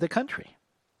entirety of the country.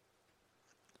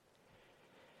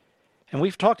 And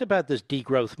we've talked about this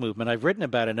degrowth movement. I've written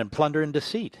about it in Plunder and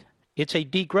Deceit. It's a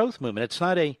degrowth movement. It's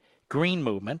not a green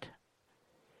movement.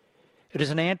 It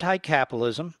is an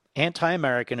anti-capitalism,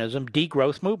 anti-Americanism,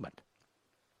 degrowth movement.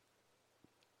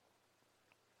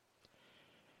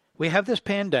 We have this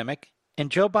pandemic,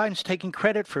 and Joe Biden's taking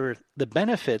credit for the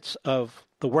benefits of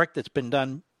the work that's been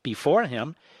done before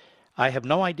him. I have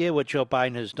no idea what Joe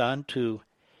Biden has done to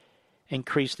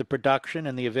increase the production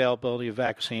and the availability of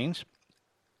vaccines.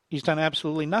 He's done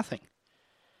absolutely nothing,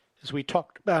 as we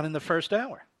talked about in the first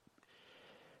hour.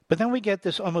 But then we get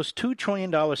this almost $2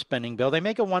 trillion spending bill. They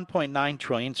make it $1.9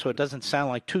 trillion, so it doesn't sound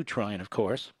like $2 trillion, of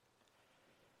course.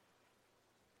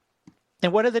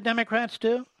 And what do the Democrats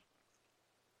do?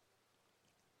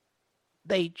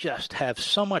 They just have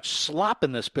so much slop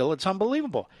in this bill, it's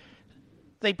unbelievable.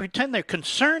 They pretend they're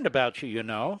concerned about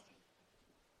you,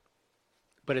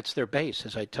 but it's their base,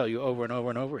 as I tell you over and over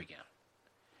and over again.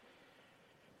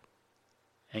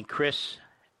 And Chris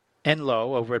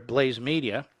Enlow over at Blaze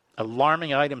Media,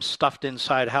 alarming items stuffed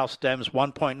inside House Dems'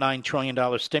 $1.9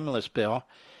 trillion stimulus bill,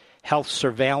 health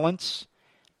surveillance,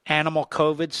 animal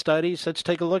COVID studies. Let's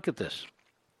take a look at this.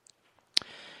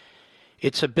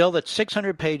 It's a bill that's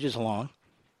 600 pages long,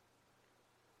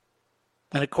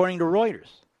 and according to Reuters,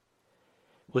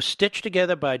 was stitched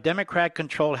together by a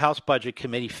Democrat-controlled House Budget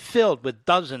Committee filled with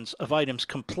dozens of items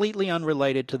completely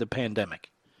unrelated to the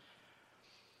pandemic.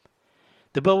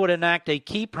 The bill would enact a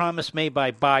key promise made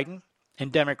by Biden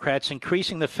and Democrats,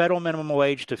 increasing the federal minimum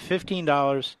wage to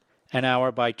 $15 an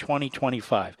hour by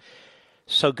 2025.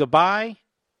 So goodbye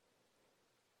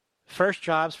first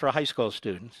jobs for high school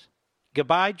students.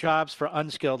 Goodbye jobs for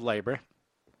unskilled labor.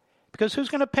 Because who's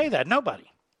going to pay that?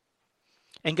 Nobody.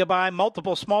 And goodbye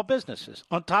multiple small businesses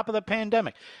on top of the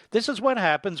pandemic. This is what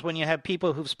happens when you have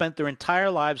people who've spent their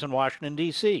entire lives in Washington,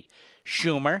 D.C.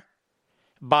 Schumer,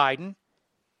 Biden,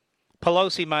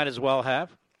 Pelosi might as well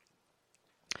have.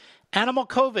 Animal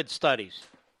COVID studies,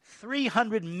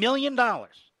 $300 million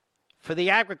for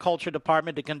the Agriculture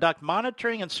Department to conduct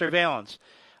monitoring and surveillance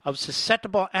of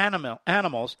susceptible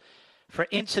animals for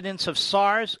incidents of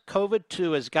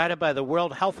SARS-CoV-2 as guided by the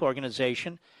World Health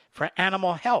Organization for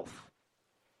animal health.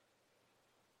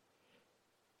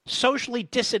 Socially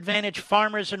disadvantaged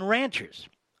farmers and ranchers.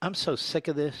 I'm so sick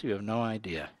of this, you have no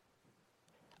idea.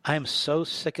 I am so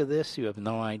sick of this, you have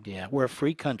no idea. We're a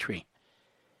free country.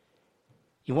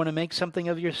 You want to make something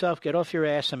of yourself? Get off your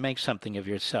ass and make something of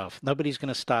yourself. Nobody's going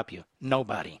to stop you.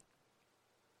 Nobody.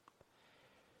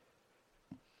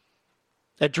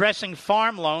 Addressing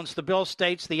farm loans, the bill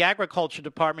states the Agriculture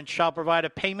Department shall provide a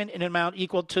payment in an amount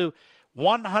equal to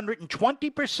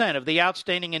 120% of the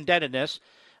outstanding indebtedness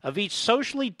of each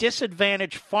socially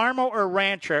disadvantaged farmer or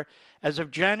rancher as of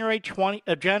January 1,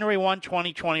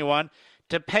 2021,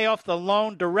 to pay off the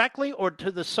loan directly or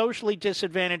to the socially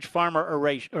disadvantaged farmer or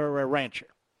rancher.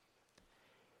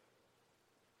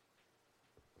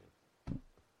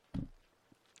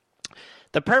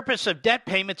 The purpose of debt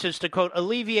payments is to, quote,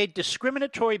 alleviate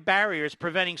discriminatory barriers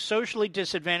preventing socially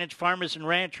disadvantaged farmers and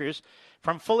ranchers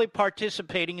from fully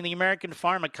participating in the American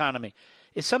farm economy.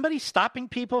 Is somebody stopping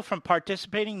people from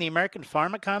participating in the American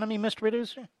farm economy, Mr.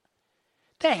 Producer?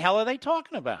 The hell are they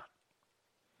talking about?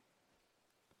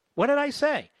 What did I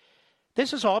say?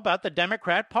 This is all about the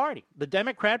Democrat Party. The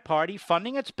Democrat Party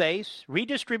funding its base,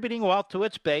 redistributing wealth to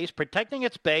its base, protecting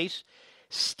its base,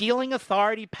 stealing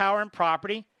authority, power, and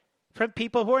property from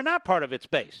people who are not part of its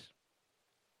base.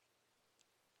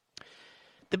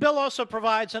 The bill also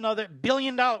provides another $1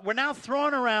 billion. We're now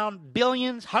throwing around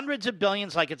billions, hundreds of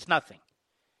billions like it's nothing.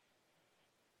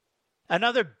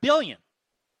 Another $1 billion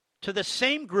to the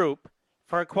same group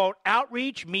for, quote,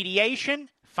 outreach, mediation,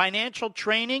 financial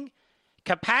training,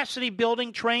 capacity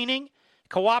building training,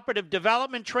 cooperative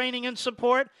development training and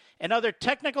support, and other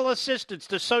technical assistance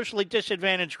to socially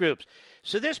disadvantaged groups.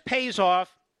 So this pays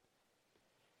off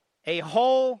a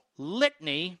whole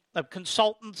litany of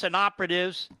consultants and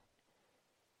operatives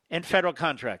and federal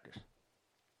contractors.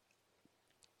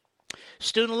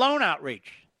 Student loan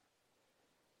outreach.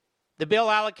 The bill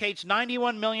allocates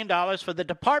 $91 million for the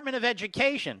Department of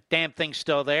Education, damn thing's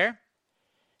still there,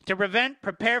 to prevent,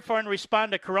 prepare for, and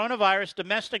respond to coronavirus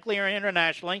domestically or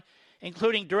internationally,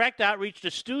 including direct outreach to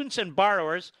students and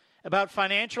borrowers about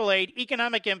financial aid,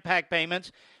 economic impact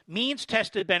payments,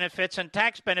 means-tested benefits, and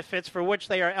tax benefits for which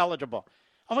they are eligible.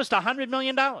 Almost $100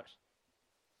 million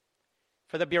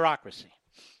for the bureaucracy.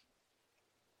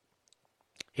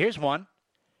 Here's one.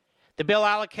 The bill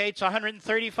allocates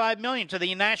 $135 million to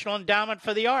the National Endowment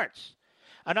for the Arts,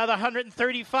 another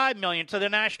 $135 million to the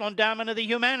National Endowment of the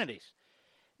Humanities.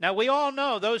 Now, we all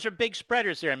know those are big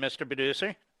spreaders there, Mr.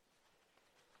 Producer.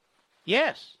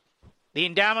 Yes, the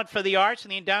Endowment for the Arts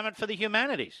and the Endowment for the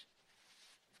Humanities.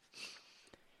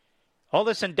 All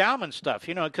this endowment stuff,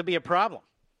 it could be a problem.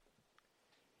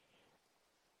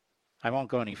 I won't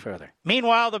go any further.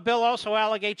 Meanwhile, the bill also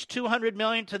allocates $200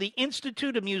 million to the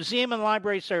Institute of Museum and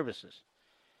Library Services.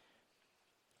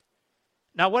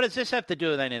 Now, what does this have to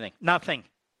do with anything? Nothing.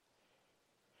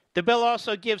 The bill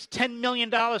also gives $10 million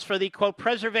for the, quote,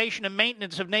 preservation and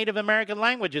maintenance of Native American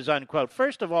languages, unquote.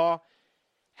 First of all,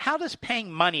 how does paying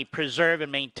money preserve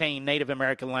and maintain Native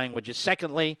American languages?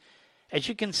 Secondly, as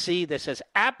you can see, this has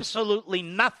absolutely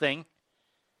nothing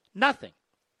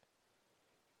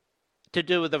to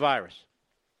do with the virus.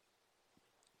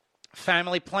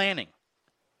 Family planning,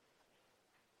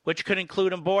 which could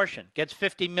include abortion, gets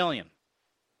 $50 million.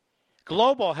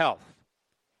 Global health,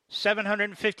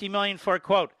 $750 million for,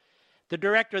 quote, the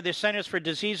director of the Centers for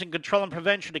Disease and Control and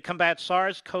Prevention to combat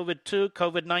SARS, COVID-2,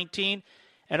 COVID-19,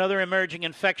 and other emerging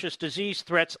infectious disease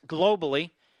threats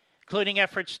globally, including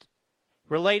efforts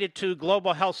related to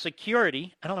global health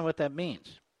security. I don't know what that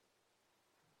means.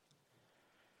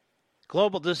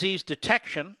 Global disease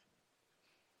detection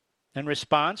and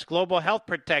response, global health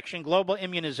protection, global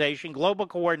immunization, global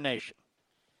coordination.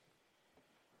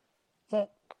 Well,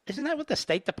 isn't that what the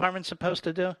State Department's supposed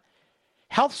to do?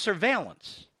 Health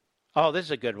surveillance. Oh, this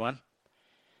is a good one.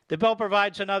 The bill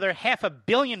provides another $500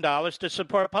 million to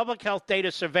support public health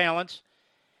data surveillance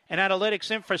and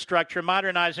analytics infrastructure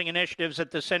modernizing initiatives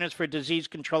at the Centers for Disease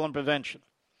Control and Prevention.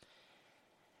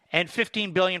 And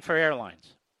 $15 billion for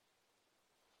airlines.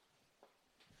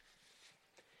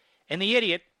 And the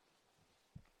idiot,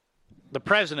 the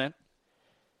president,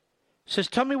 Says,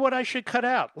 tell me what I should cut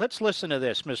out. Let's listen to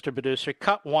this, Mr. Producer.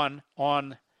 Cut one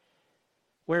on,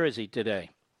 where is he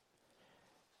today?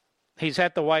 He's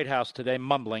at the White House today,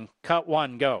 mumbling. Cut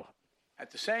one, go.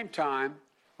 At the same time,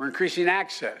 we're increasing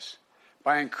access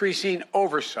by increasing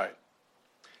oversight.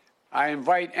 I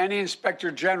invite any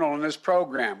inspector general in this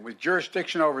program with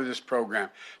jurisdiction over this program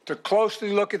to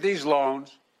closely look at these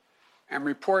loans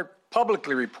and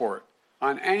publicly report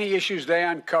on any issues they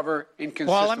uncover inconsistent.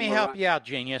 Well, let me help you out,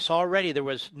 genius. Already there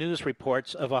was news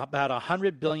reports of about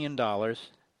 $100 billion out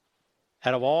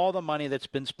of all the money that's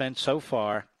been spent so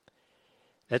far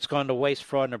that's gone to waste,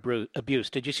 fraud, and abuse.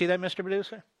 Did you see that, Mr.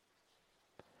 Producer?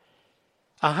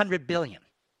 $100 billion.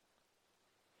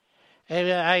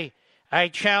 I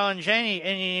challenge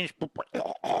any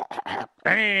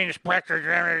inspector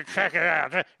general to check it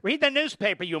out. Read the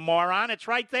newspaper, you moron. It's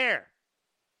right there.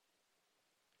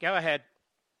 Go ahead.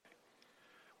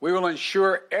 We will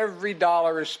ensure every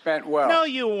dollar is spent well. No,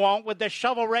 you won't with the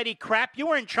shovel-ready crap. You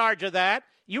were in charge of that.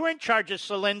 You were in charge of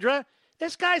Solyndra.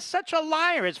 This guy's such a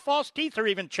liar. His false teeth are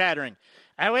even chattering.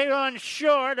 And we will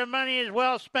ensure the money is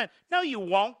well spent. No, you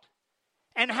won't.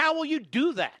 And how will you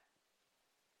do that?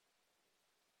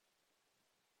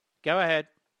 Go ahead.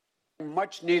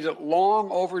 Much needed, long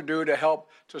overdue to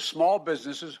help to small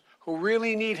businesses who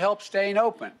really need help staying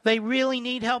open. They really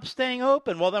need help staying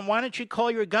open. Well, then why don't you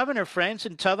call your governor friends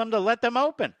and tell them to let them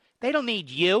open? They don't need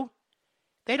you.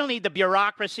 They don't need the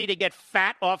bureaucracy to get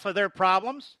fat off of their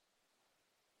problems.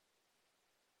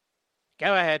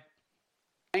 Go ahead.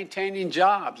 Maintaining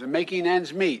jobs and making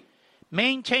ends meet.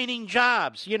 Maintaining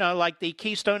jobs, like the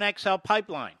Keystone XL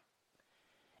pipeline.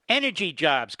 Energy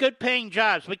jobs, good-paying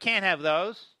jobs. We can't have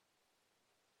those.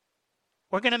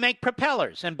 We're going to make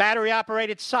propellers and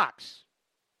battery-operated socks.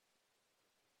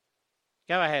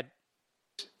 Go ahead.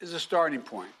 This is a starting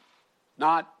point,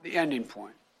 not the ending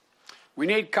point. We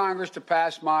need Congress to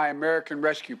pass my American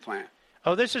Rescue Plan.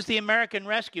 Oh, this is the American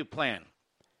Rescue Plan.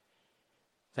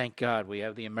 Thank God we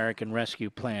have the American Rescue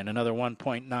Plan, another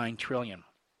 $1.9 trillion.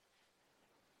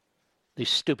 These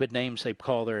stupid names they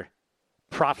call their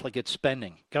profligate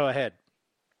spending. Go ahead.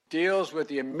 Deals with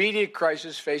the immediate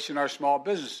crisis facing our small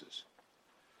businesses.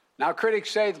 Now,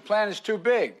 critics say the plan is too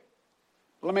big.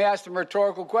 Let me ask them a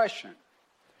rhetorical question.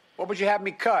 What would you have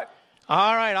me cut?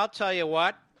 All right, I'll tell you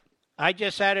what. I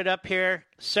just added up here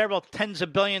several tens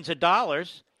of billions of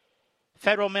dollars.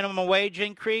 Federal minimum wage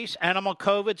increase, animal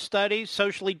COVID studies,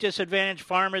 socially disadvantaged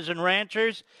farmers and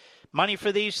ranchers, money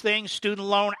for these things, student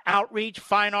loan outreach,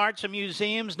 fine arts and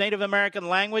museums, Native American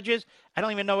languages. I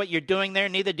don't even know what you're doing there.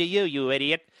 Neither do you, you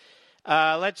idiot.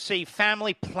 Let's see,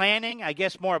 family planning, I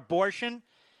guess more abortion,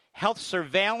 health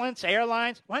surveillance,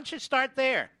 airlines. Why don't you start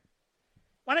there?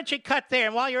 Why don't you cut there?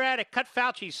 And while you're at it, cut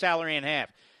Fauci's salary in half.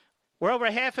 We're over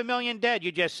 500,000 dead,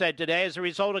 you just said today, as a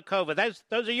result of COVID.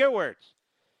 Those are your words.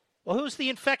 Well, who's the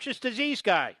infectious disease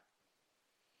guy?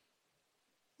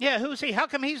 Yeah, who's he? How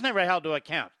come he's never held to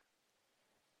account?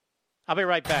 I'll be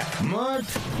right back. Mark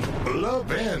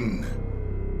Levin.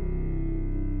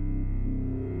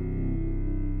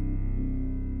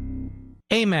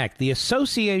 AMAC, the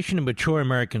Association of Mature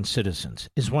American Citizens,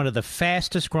 is one of the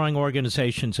fastest-growing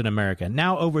organizations in America,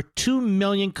 now over 2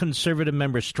 million conservative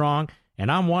members strong, and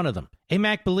I'm one of them.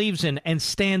 AMAC believes in and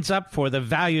stands up for the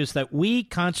values that we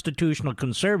constitutional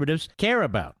conservatives care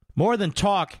about. More than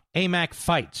talk, AMAC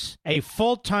fights. A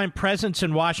full-time presence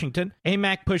in Washington,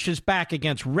 AMAC pushes back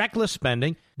against reckless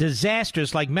spending,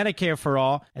 disasters like Medicare for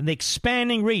All, and the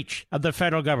expanding reach of the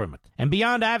federal government. And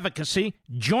beyond advocacy,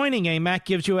 joining AMAC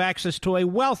gives you access to a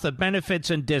wealth of benefits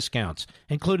and discounts,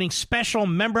 including special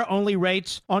member-only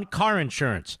rates on car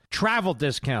insurance, travel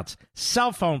discounts,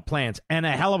 cell phone plans, and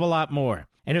a hell of a lot more.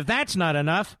 And if that's not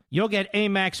enough, you'll get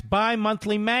AMAC's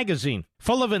bi-monthly magazine,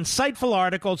 full of insightful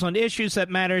articles on issues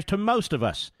that matter to most of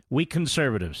us, we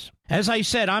conservatives. As I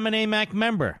said, I'm an AMAC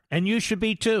member, and you should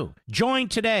be too. Join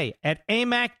today at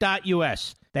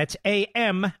amac.us. That's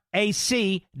AMAC.us.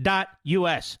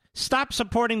 Stop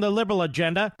supporting the liberal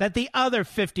agenda that the other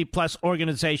 50-plus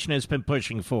organization has been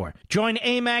pushing for. Join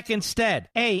AMAC instead.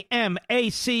 AMAC.us.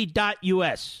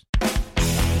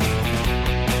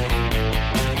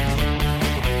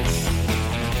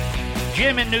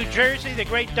 Jim in New Jersey, the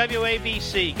great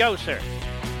WABC. Go, sir.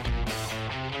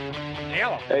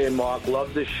 Hello. Hey, Mark.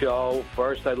 Love the show.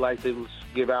 First, I'd like to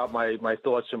give out my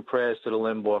thoughts and prayers to the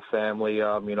Limbaugh family. He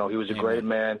was a great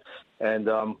man, and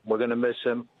we're going to miss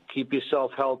him. Keep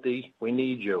yourself healthy. We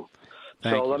need you.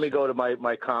 Let me go to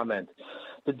my comment.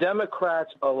 The Democrats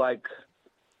are like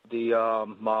the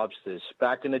mobsters.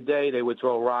 Back in the day, they would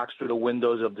throw rocks through the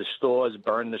windows of the stores,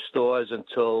 burn the stores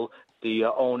until the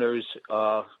owners,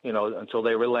 until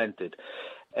they relented.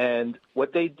 And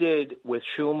what they did with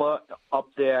Schumer up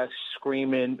there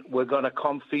screaming, "We're going to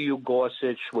come for you,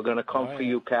 Gorsuch. We're going to come for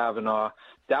you, Kavanaugh,"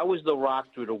 that was the rock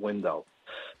through the window.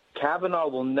 Kavanaugh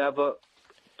will never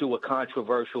do a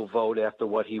controversial vote after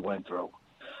what he went through.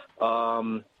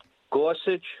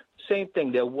 Gorsuch, same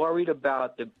thing. They're worried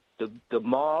about the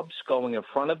mobs going in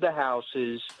front of the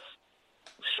houses,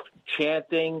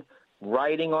 chanting,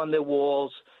 writing on their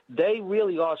walls. They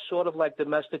really are sort of like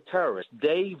domestic terrorists.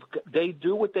 They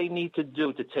do what they need to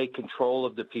do to take control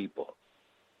of the people.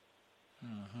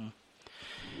 Mm-hmm.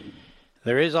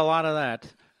 There is a lot of that.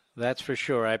 That's for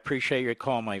sure. I appreciate your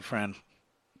call, my friend.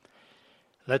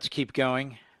 Let's keep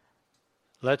going.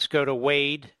 Let's go to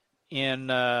Wade in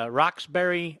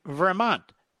Roxbury, Vermont.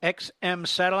 XM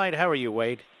Satellite. How are you,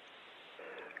 Wade?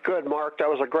 Good, Mark. That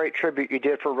was a great tribute you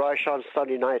did for Rush on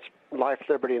Sunday night's Life,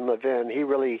 Liberty, and Levin. He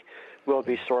really will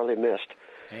be sorely missed.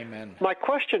 Amen. My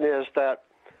question is that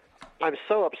I'm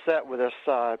so upset with this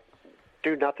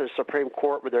do-nothing Supreme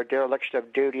Court with their dereliction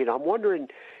of duty, and I'm wondering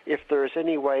if there's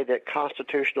any way that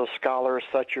constitutional scholars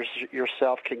such as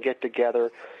yourself can get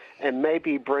together and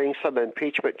maybe bring some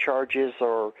impeachment charges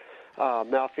or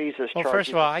malfeasance charges. Well, first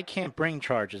of all, I can't bring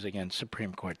charges against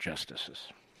Supreme Court justices.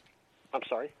 I'm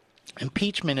sorry?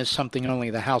 Impeachment is something only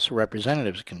the House of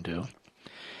Representatives can do.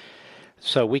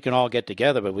 So we can all get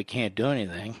together, but we can't do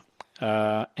anything.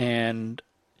 And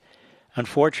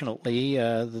unfortunately,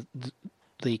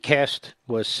 the cast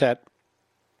was set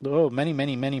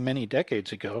many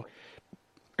decades ago,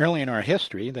 early in our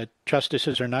history, that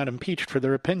justices are not impeached for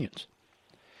their opinions.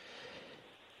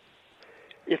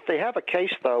 If they have a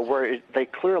case, though, where they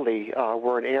clearly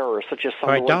were in error, such as some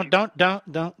all right,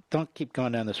 don't keep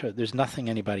going down this road. There's nothing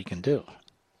anybody can do.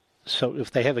 So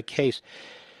if they have a case,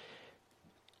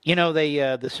 you know,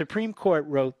 the Supreme Court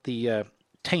wrote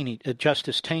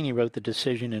Justice Taney wrote the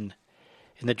decision in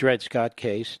the Dred Scott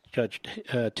case. Judge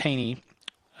Taney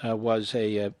was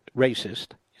a racist.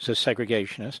 He's a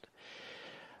segregationist,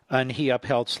 and he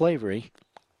upheld slavery.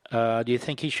 Do you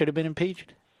think he should have been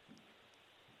impeached?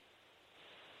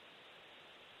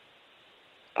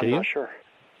 I'm not sure.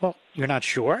 Well, you're not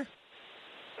sure?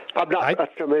 I'm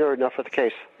not familiar enough with the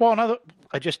case. Well, no,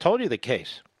 I just told you the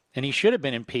case. And he should have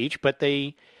been impeached, but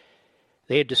they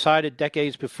had decided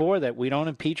decades before that we don't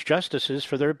impeach justices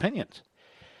for their opinions.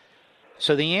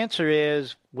 So the answer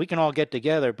is we can all get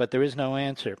together, but there is no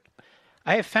answer.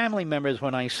 I have family members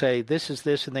when I say this is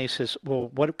this, and they say, well,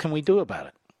 what can we do about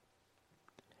it?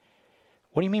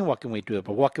 What do you mean, what can we do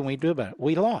about it? What can we do about it?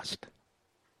 We lost.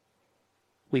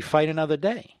 We fight another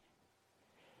day.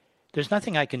 There's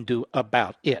nothing I can do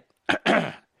about it.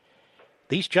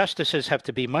 These justices have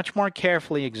to be much more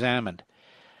carefully examined.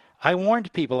 I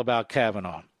warned people about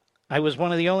Kavanaugh. I was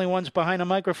one of the only ones behind a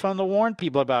microphone to warn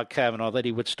people about Kavanaugh that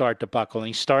he would start to buckle, and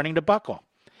he's starting to buckle.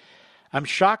 I'm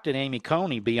shocked at Amy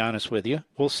Coney, be honest with you.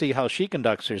 We'll see how she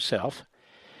conducts herself.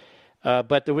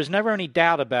 But there was never any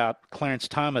doubt about Clarence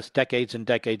Thomas decades and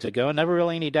decades ago, and never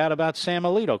really any doubt about Sam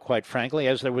Alito, quite frankly,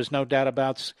 as there was no doubt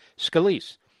about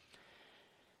Scalia.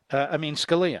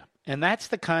 And that's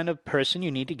the kind of person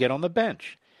you need to get on the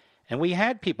bench. And we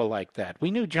had people like that. We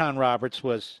knew John Roberts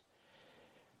was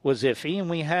iffy, and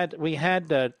we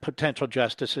had potential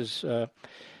justices. But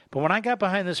when I got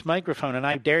behind this microphone and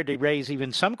I dared to raise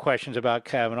even some questions about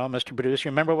Kavanaugh, Mr. Producer,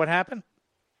 remember what happened?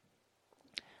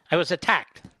 I was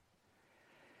attacked.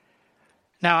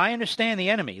 Now, I understand the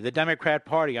enemy, the Democrat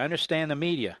Party. I understand the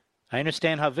media. I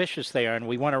understand how vicious they are, and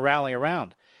we want to rally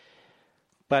around.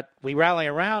 But we rally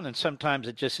around, and sometimes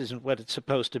it just isn't what it's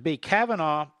supposed to be.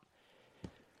 Kavanaugh,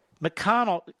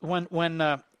 McConnell,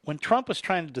 when Trump was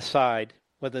trying to decide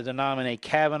whether to nominate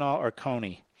Kavanaugh or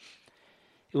Coney,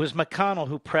 it was McConnell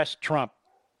who pressed Trump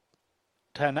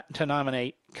to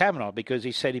nominate Kavanaugh because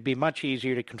he said it'd be much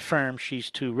easier to confirm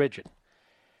she's too rigid.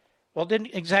 Well, it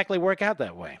didn't exactly work out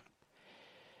that way.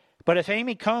 But if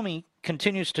Amy Coney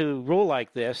continues to rule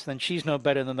like this, then she's no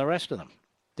better than the rest of them,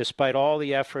 despite all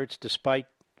the efforts, despite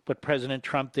what President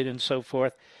Trump did and so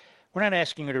forth. We're not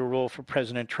asking her to rule for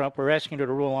President Trump. We're asking her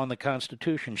to rule on the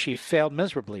Constitution. She failed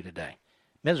miserably today,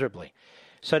 miserably.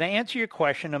 So to answer your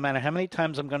question, no matter how many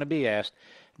times I'm going to be asked,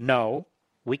 no,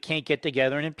 we can't get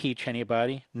together and impeach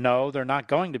anybody. No, they're not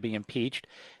going to be impeached.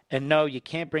 And no, you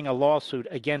can't bring a lawsuit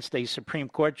against a Supreme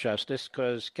Court justice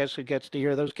because guess who gets to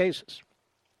hear those cases?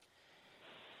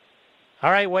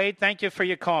 All right, Wade, thank you for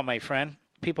your call, my friend.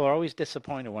 People are always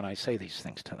disappointed when I say these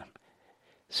things to them.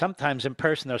 Sometimes in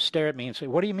person they'll stare at me and say,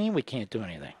 what do you mean we can't do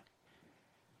anything?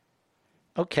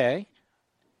 Okay.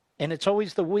 And it's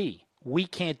always the we. We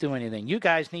can't do anything. You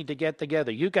guys need to get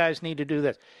together. You guys need to do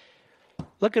this.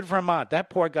 Look at Vermont. That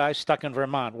poor guy's stuck in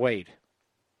Vermont, Wade.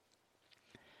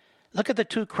 Look at the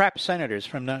two crap senators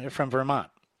from Vermont.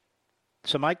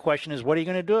 So my question is, what are you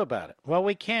going to do about it? Well,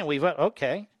 we can't.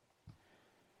 Okay.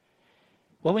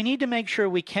 What we need to make sure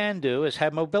we can do is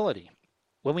have mobility.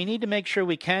 What we need to make sure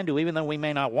we can do, even though we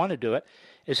may not want to do it,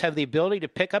 is have the ability to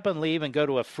pick up and leave and go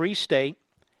to a free state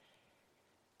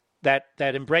that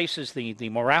embraces the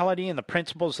morality and the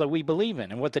principles that we believe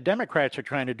in. And what the Democrats are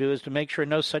trying to do is to make sure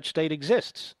no such state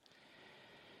exists.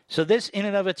 So this in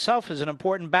and of itself is an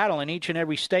important battle in each and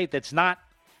every state that's not,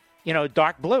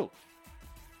 dark blue.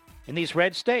 In these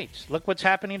red states, look what's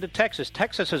happening to Texas.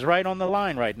 Texas is right on the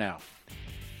line right now.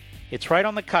 It's right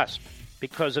on the cusp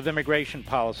because of immigration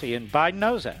policy, and Biden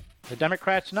knows that. The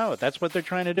Democrats know it. That's what they're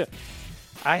trying to do.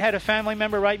 I had a family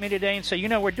member write me today and say,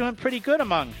 we're doing pretty good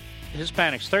among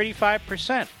Hispanics,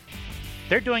 35%.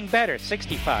 They're doing better,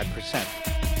 65%.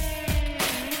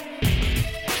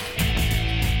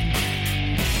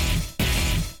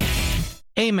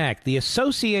 AMAC, the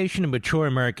Association of Mature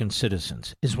American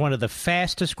Citizens, is one of the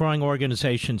fastest growing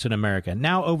organizations in America,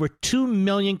 now over 2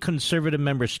 million conservative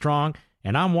members strong,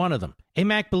 and I'm one of them.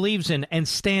 AMAC believes in and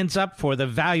stands up for the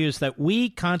values that we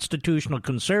constitutional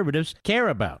conservatives care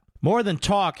about. More than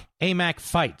talk, AMAC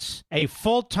fights. A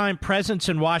full-time presence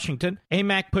in Washington,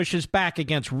 AMAC pushes back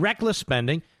against reckless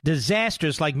spending,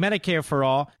 disasters like Medicare for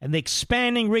All, and the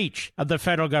expanding reach of the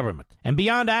federal government. And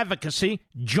beyond advocacy,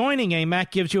 joining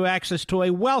AMAC gives you access to a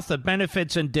wealth of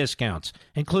benefits and discounts,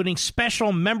 including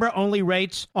special member-only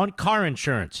rates on car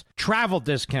insurance, travel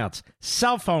discounts,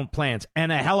 cell phone plans,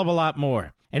 and a hell of a lot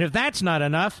more. And if that's not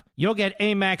enough, you'll get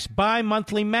AMAC's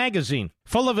bi-monthly magazine,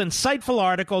 full of insightful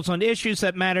articles on issues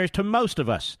that matter to most of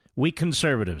us, we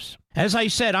conservatives. As I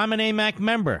said, I'm an AMAC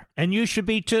member, and you should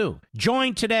be too.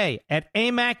 Join today at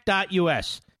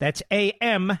amac.us. That's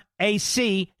AMAC.us.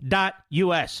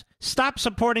 Stop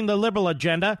supporting the liberal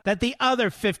agenda that the other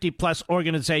 50-plus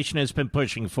organization has been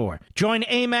pushing for. Join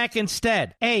AMAC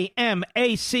instead. AMAC.us.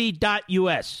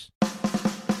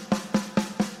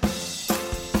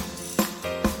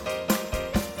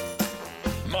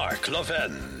 Mark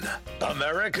Levin,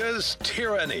 America's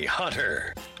tyranny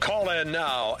hunter. Call in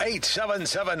now,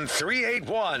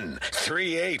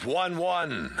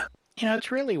 877-381-3811.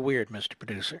 It's really weird, Mr.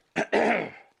 Producer.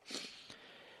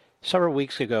 Several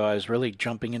weeks ago, I was really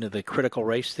jumping into the critical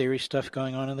race theory stuff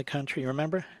going on in the country,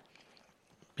 remember?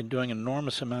 Been doing an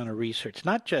enormous amount of research,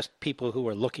 not just people who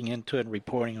are looking into it and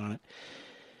reporting on it,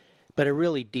 but a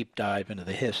really deep dive into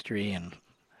the history and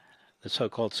the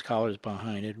so-called scholars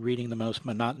behind it, reading the most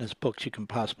monotonous books you can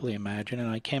possibly imagine,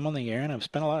 and I came on the air and I've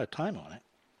spent a lot of time on it.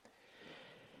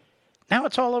 Now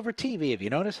it's all over TV. Have you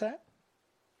noticed that?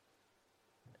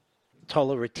 It's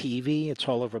all over TV. It's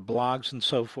all over blogs and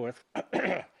so forth.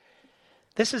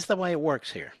 This is the way it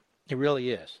works here. It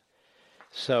really is.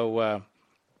 So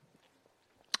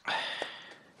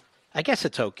I guess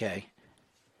it's okay.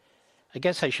 I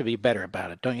guess I should be better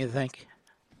about it, don't you think?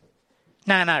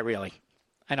 Nah, not really.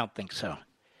 I don't think so.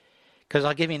 Because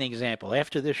I'll give you an example.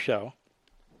 After this show,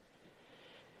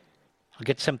 I'll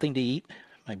get something to eat,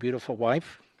 my beautiful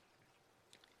wife,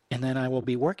 and then I will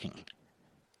be working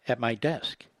at my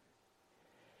desk,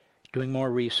 doing more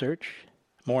research,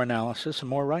 more analysis, and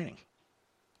more writing.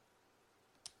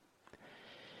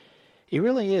 It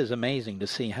really is amazing to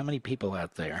see how many people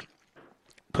out there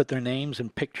put their names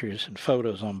and pictures and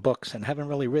photos on books and haven't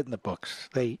really written the books.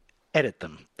 They edit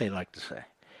them, they like to say.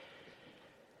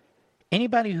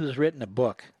 Anybody who's written a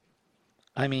book,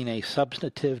 I mean a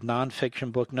substantive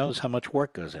nonfiction book, knows how much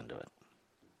work goes into it.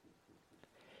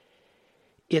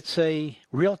 It's a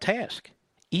real task,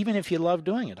 even if you love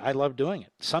doing it. I love doing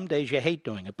it. Some days you hate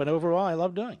doing it, but overall I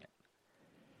love doing it.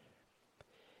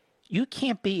 You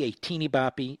can't be a teeny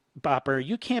bopper.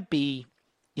 You can't be,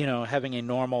 having a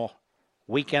normal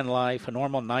weekend life, a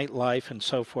normal night life, and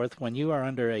so forth when you are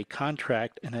under a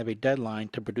contract and have a deadline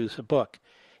to produce a book.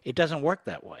 It doesn't work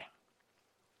that way.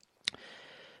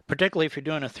 Particularly if you're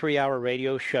doing a 3-hour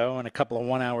radio show and a couple of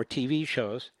 1-hour TV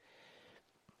shows.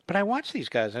 But I watch these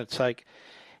guys, and it's like,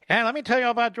 and let me tell you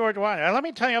about George Washington. Let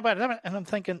me tell you about it. And I'm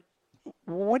thinking,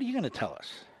 what are you going to tell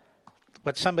us?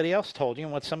 What somebody else told you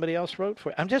and what somebody else wrote for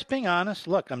you. I'm just being honest.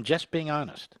 Look, I'm just being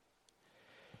honest.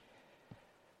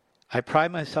 I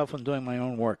pride myself on doing my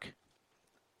own work.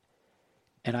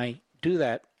 And I do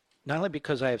that not only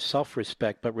because I have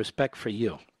self-respect, but respect for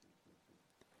you.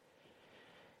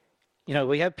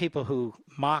 We have people who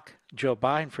mock Joe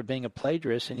Biden for being a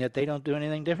plagiarist, and yet they don't do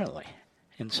anything differently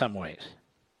in some ways.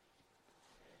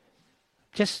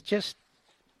 Just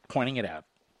pointing it out.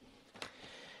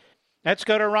 Let's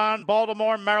go to Ron,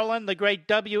 Baltimore, Maryland, the great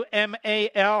WMAL.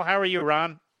 How are you,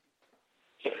 Ron?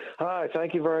 Hi,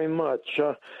 thank you very much.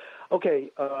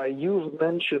 Okay, you've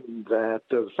mentioned that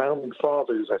the Founding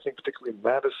Fathers, I think particularly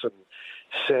Madison,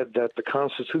 said that the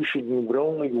Constitution would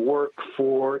only work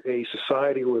for a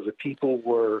society where the people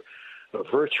were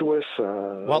virtuous.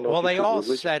 Well, they all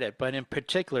said it, but in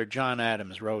particular, John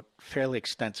Adams wrote fairly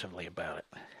extensively about it.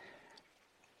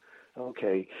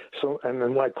 Okay, so and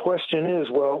then my question is,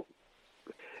 well,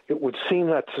 it would seem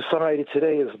that society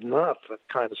today is not the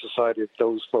kind of society that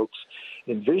those folks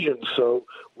envisioned. So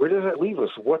where does that leave us?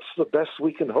 What's the best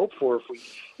we can hope for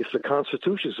if the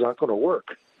Constitution is not going to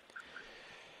work?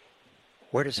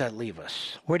 Where does that leave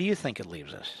us? Where do you think it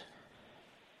leaves us?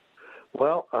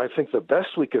 Well, I think the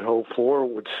best we could hope for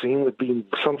would be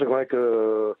something like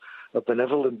a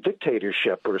benevolent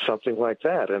dictatorship or something like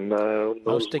that. And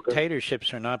most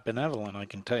dictatorships are not benevolent, I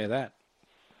can tell you that.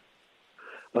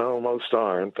 No, most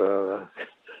aren't.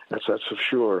 That's for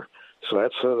sure. So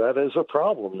that is a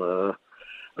problem.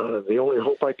 The only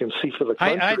hope I can see for the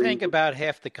country... I think about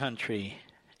half the country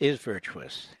is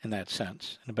virtuous in that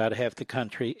sense, and about half the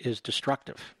country is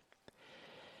destructive.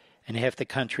 And half the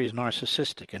country is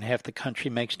narcissistic, and half the country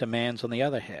makes demands on the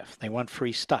other half. They want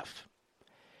free stuff.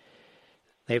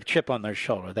 They have a chip on their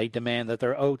shoulder. They demand that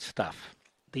they're owed stuff.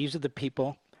 These are the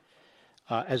people,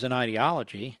 as an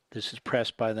ideology, this is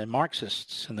pressed by the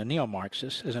Marxists and the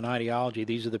neo-Marxists, as an ideology,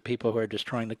 these are the people who are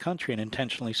destroying the country, and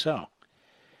intentionally so.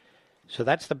 So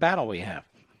that's the battle we have.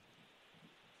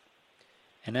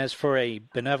 And as for a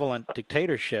benevolent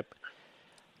dictatorship,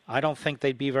 I don't think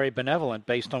they'd be very benevolent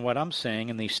based on what I'm seeing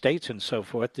in these states and so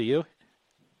forth. Do you?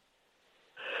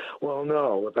 Well,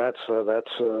 no, that's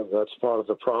part of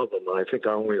the problem. I think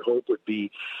our only hope would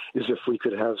be is if we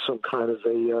could have some kind of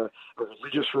a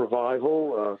religious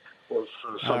revival or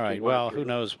something. All right. Well, who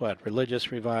knows what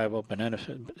religious revival,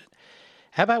 benefit.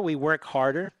 How about we work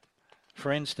harder?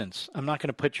 For instance, I'm not going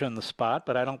to put you on the spot,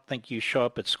 but I don't think you show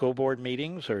up at school board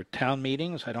meetings or town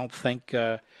meetings. I don't think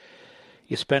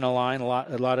you spend a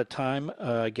lot of time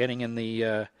getting in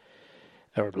the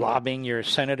or lobbying your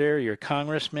senator, your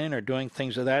congressman, or doing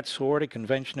things of that sort, a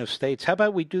convention of states. How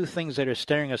about we do things that are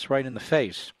staring us right in the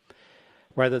face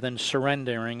rather than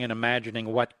surrendering and imagining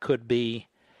what could be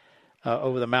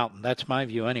over the mountain? That's my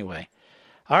view anyway.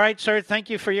 All right, sir, thank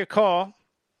you for your call.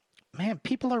 Man,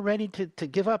 people are ready to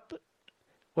give up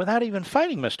without even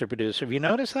fighting, Mr. Producer. Have you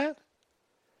noticed that?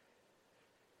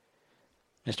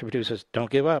 Mr. Producer says, don't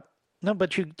give up. No, but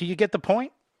do you get the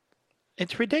point?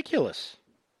 It's ridiculous.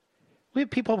 We have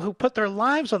people who put their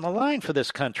lives on the line for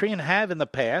this country and have in the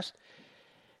past.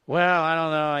 Well, I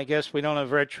don't know. I guess we don't have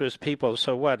virtuous people.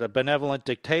 So what, a benevolent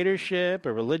dictatorship,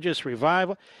 a religious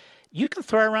revival? You can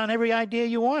throw around every idea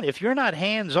you want. If you're not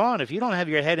hands-on, if you don't have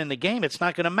your head in the game, it's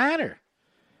not going to matter.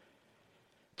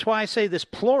 That's why I say this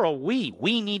plural, we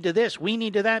need to this, we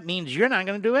need to that, means you're not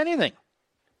going to do anything.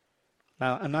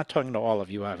 Now, I'm not talking to all of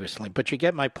you, obviously, but you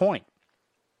get my point.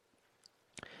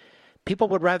 People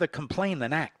would rather complain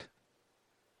than act.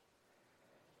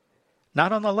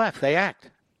 Not on the left. They act.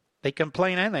 They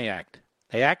complain and they act.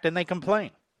 They act and they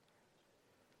complain.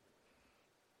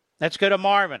 Let's go to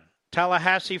Marvin,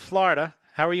 Tallahassee, Florida.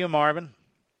 How are you, Marvin?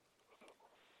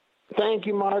 Thank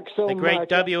you, Mark, so much. The great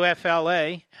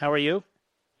WFLA. How are you?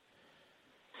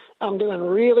 I'm doing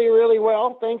really, really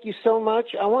well. Thank you so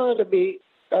much. I wanted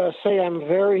to say I'm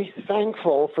very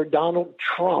thankful for Donald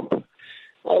Trump.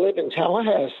 I live in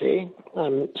Tallahassee.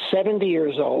 I'm 70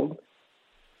 years old.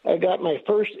 I got my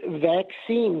first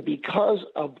vaccine because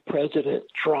of President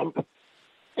Trump.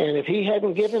 And if he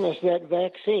hadn't given us that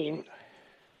vaccine,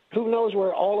 who knows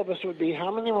where all of us would be,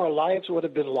 how many more lives would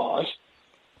have been lost.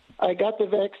 I got the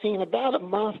vaccine about a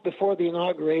month before the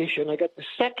inauguration. I got the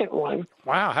second one.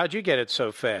 Wow, how'd you get it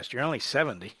so fast? You're only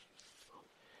 70.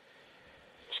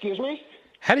 Excuse me?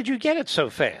 How did you get it so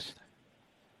fast?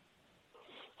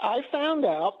 I found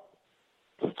out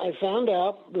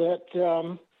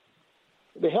that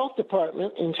the health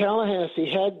department in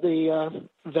Tallahassee had the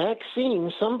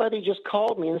vaccine. Somebody just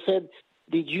called me and said,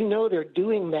 "Did you know they're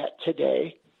doing that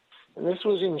today?" And this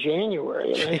was in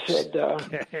January. And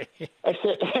I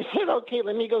said, okay,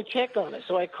 let me go check on it.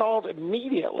 So I called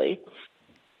immediately.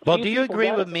 Well, do you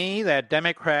agree with me that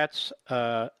Democrats,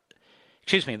 that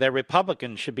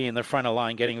Republicans should be in the front of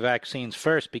line getting vaccines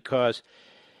first, because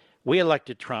we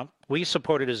elected Trump, we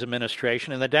supported his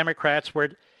administration, and the Democrats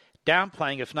were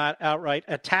downplaying, if not outright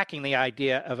attacking the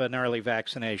idea of an early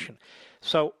vaccination.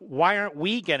 So why aren't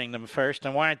we getting them first,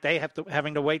 and why aren't they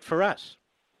having to wait for us?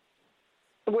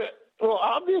 Well,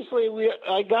 obviously,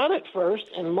 I got it first,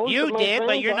 and most you of my did, friends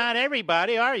but you're not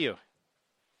everybody, are you?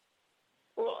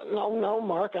 Well, no,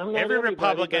 Mark, I'm not Every everybody,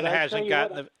 Republican but hasn't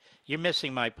gotten the... You're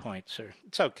missing my point, sir.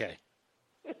 It's okay.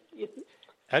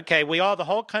 Okay, the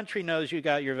whole country knows you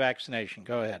got your vaccination.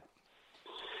 Go ahead.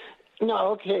 No,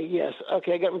 okay, yes.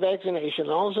 Okay, I got my vaccination.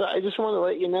 Also, I just want to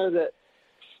let you know that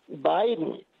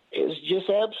Biden is just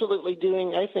absolutely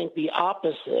doing, I think, the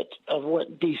opposite of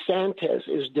what DeSantis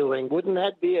is doing. Wouldn't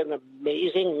that be an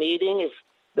amazing meeting if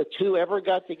the two ever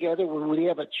got together? Would we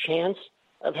have a chance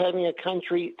of having a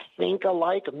country think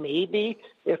alike? Maybe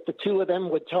if the two of them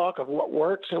would talk of what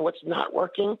works and what's not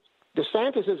working.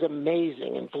 DeSantis is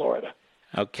amazing in Florida.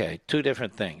 Okay, two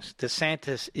different things.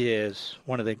 DeSantis is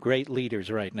one of the great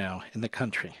leaders right now in the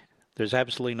country. There's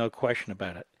absolutely no question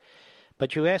about it.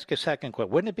 But you ask a second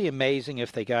question. Wouldn't it be amazing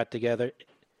if they got together?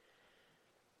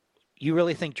 You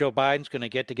really think Joe Biden's going to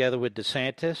get together with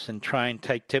DeSantis and try and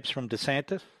take tips from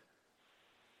DeSantis?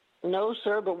 No,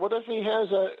 sir, but what if he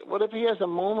has a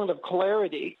moment of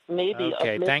clarity? Maybe.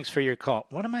 Okay, thanks for your call.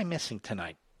 What am I missing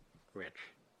tonight, Rich?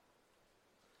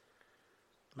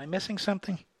 Am I missing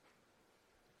something?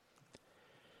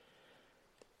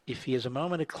 If he has a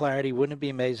moment of clarity, wouldn't it be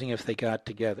amazing if they got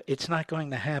together? It's not going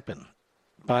to happen.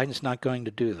 Biden's not going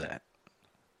to do that.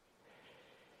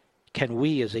 Can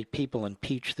we as a people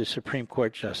impeach the Supreme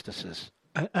Court justices?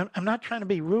 I'm not trying to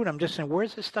be rude. I'm just saying,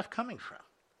 where's this stuff coming from?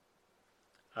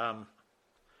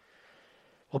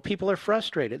 Well, people are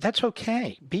frustrated. That's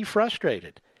okay. Be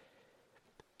frustrated.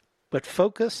 But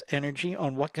focus energy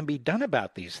on what can be done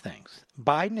about these things.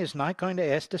 Biden is not going to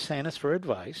ask DeSantis for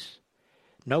advice.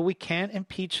 No, we can't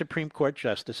impeach Supreme Court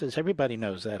justices. Everybody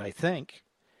knows that, I think.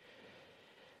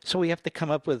 So we have to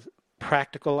come up with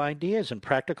practical ideas, and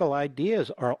practical ideas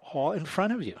are all in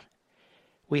front of you.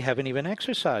 We haven't even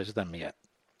exercised them yet.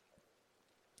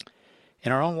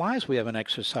 In our own lives, we haven't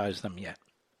exercised them yet.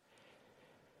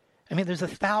 I mean, there's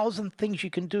 1,000 things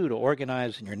you can do to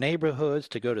organize in your neighborhoods,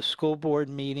 to go to school board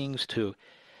meetings,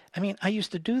 I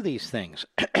used to do these things.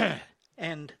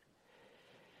 And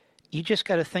you just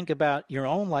got to think about your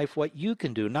own life, what you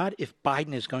can do, not if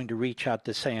Biden is going to reach out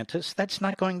to DeSantis. That's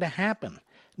not going to happen.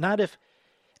 Not if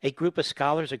a group of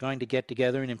scholars are going to get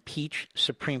together and impeach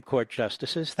Supreme Court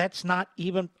justices. That's not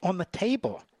even on the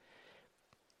table.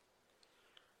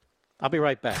 I'll be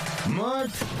right back. Mark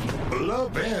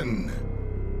Levin.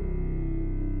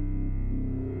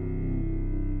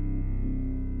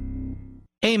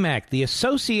 AMAC, the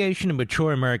Association of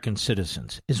Mature American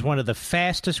Citizens, is one of the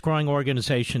fastest growing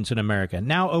organizations in America,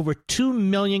 now over 2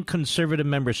 million conservative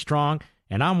members strong,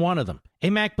 and I'm one of them.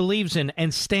 AMAC believes in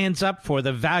and stands up for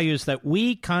the values that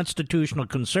we constitutional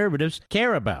conservatives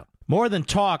care about. More than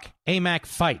talk, AMAC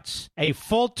fights. A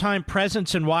full-time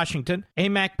presence in Washington,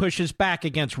 AMAC pushes back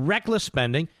against reckless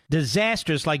spending,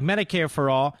 disasters like Medicare for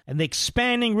All, and the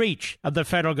expanding reach of the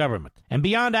federal government. And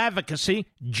beyond advocacy,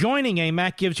 joining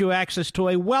AMAC gives you access to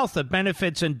a wealth of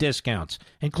benefits and discounts,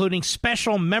 including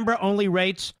special member-only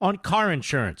rates on car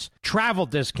insurance, travel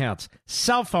discounts,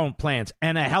 cell phone plans,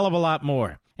 and a hell of a lot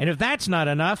more. And if that's not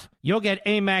enough, you'll get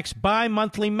AMAC's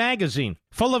bi-monthly magazine,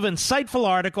 full of insightful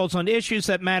articles on issues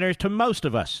that matter to most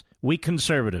of us, we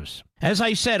conservatives. As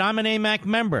I said, I'm an AMAC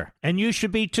member, and you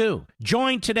should be too.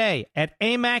 Join today at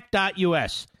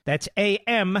amac.us. That's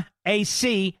AMAC.us.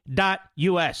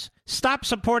 Stop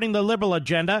supporting the liberal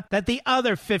agenda that the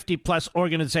other 50-plus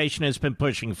organization has been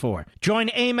pushing for. Join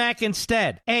AMAC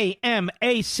instead. AMAC.us.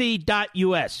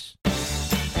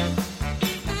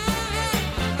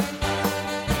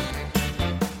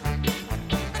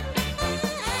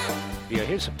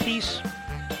 Here's a piece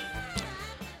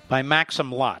by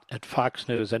Maxim Lott at Fox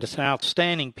News, and it's an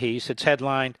outstanding piece. It's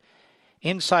headlined,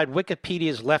 Inside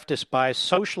Wikipedia's Leftist Bias,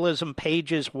 Socialism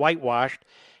Pages Whitewashed,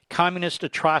 Communist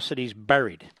Atrocities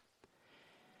Buried.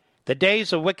 The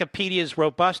days of Wikipedia's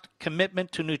robust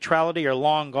commitment to neutrality are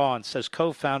long gone, says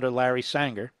co-founder Larry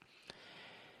Sanger.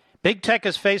 Big Tech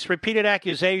has faced repeated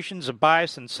accusations of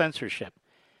bias and censorship.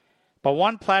 But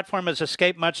one platform has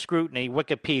escaped much scrutiny,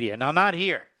 Wikipedia. Now, not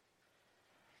here.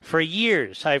 For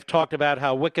years, I've talked about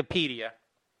how Wikipedia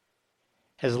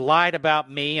has lied about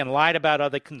me and lied about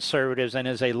other conservatives and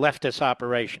is a leftist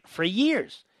operation. For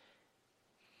years.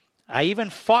 I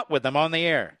even fought with them on the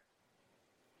air.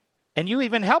 And you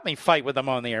even helped me fight with them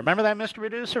on the air. Remember that, Mr.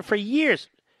 Producer? For years,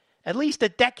 at least a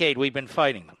decade, we've been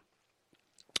fighting them.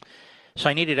 So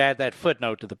I needed to add that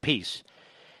footnote to the piece.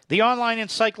 The online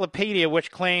encyclopedia,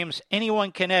 which claims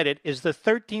anyone can edit, is the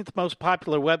 13th most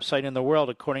popular website in the world,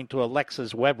 according to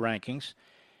Alexa's web rankings.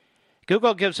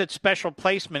 Google gives it special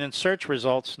placement in search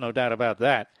results, no doubt about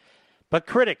that. But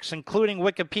critics, including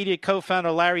Wikipedia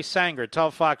co-founder Larry Sanger,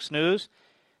 tell Fox News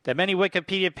that many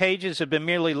Wikipedia pages have been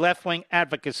merely left-wing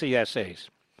advocacy essays.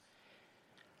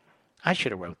 I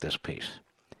should have wrote this piece.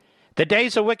 The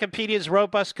days of Wikipedia's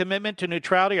robust commitment to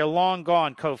neutrality are long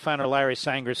gone, co-founder Larry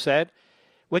Sanger said.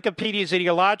 Wikipedia's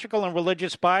ideological and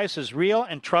religious bias is real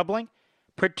and troubling,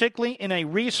 particularly in a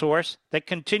resource that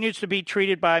continues to be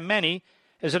treated by many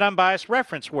as an unbiased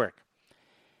reference work.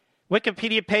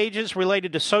 Wikipedia pages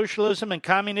related to socialism and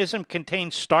communism contain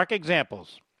stark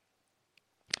examples.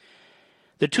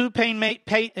 The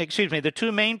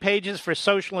two main pages for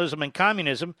socialism and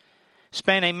communism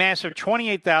span a massive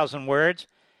 28,000 words,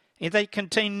 and they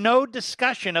contain no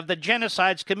discussion of the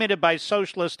genocides committed by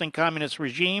socialist and communist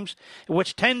regimes in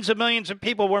which tens of millions of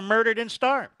people were murdered and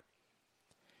starved.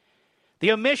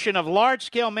 The omission of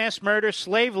large-scale mass murder,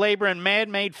 slave labor, and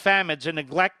man-made famines and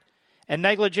neglect and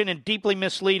negligent and deeply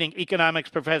misleading, economics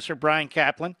professor Brian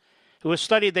Kaplan, who has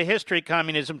studied the history of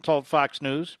communism, told Fox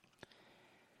News.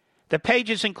 The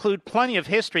pages include plenty of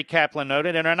history, Kaplan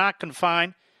noted, and are not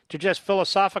confined to just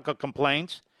philosophical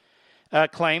claims,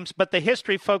 but the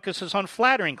history focuses on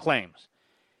flattering claims.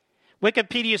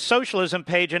 Wikipedia's socialism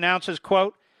page announces,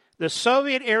 quote, the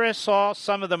Soviet era saw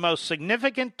some of the most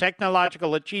significant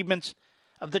technological achievements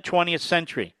of the 20th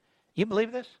century. You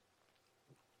believe this?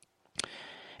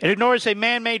 It ignores a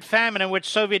man-made famine in which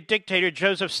Soviet dictator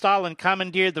Joseph Stalin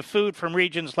commandeered the food from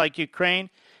regions like Ukraine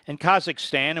and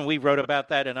Kazakhstan, and we wrote about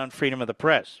that in Unfreedom of the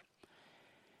Press.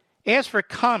 As for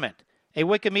comment, a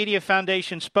Wikimedia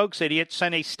Foundation spokesidiot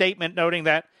sent a statement noting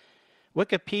that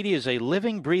Wikipedia is a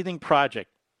living, breathing project.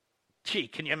 Gee,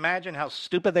 can you imagine how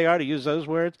stupid they are to use those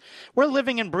words? We're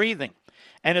living and breathing,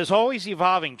 and is always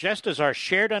evolving, just as our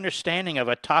shared understanding of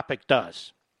a topic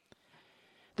does.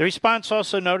 The response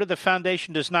also noted the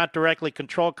Foundation does not directly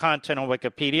control content on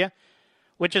Wikipedia,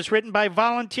 which is written by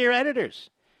volunteer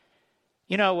editors.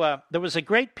 You know, there was a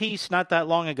great piece not that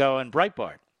long ago in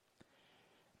Breitbart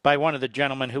by one of the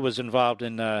gentlemen who was involved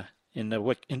in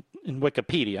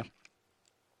Wikipedia.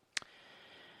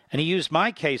 And he used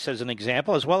my case as an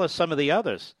example, as well as some of the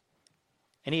others.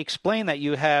 And he explained that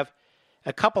you have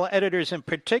a couple of editors in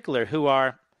particular who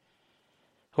are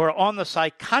on the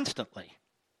site constantly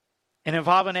and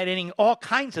involved in editing all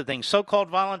kinds of things, so-called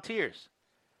volunteers.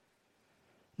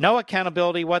 No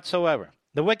accountability whatsoever.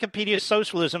 The Wikipedia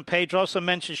socialism page also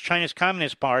mentions China's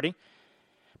Communist Party,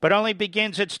 but only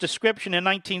begins its description in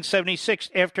 1976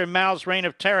 after Mao's reign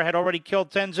of terror had already killed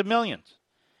tens of millions.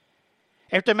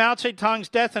 After Mao Zedong's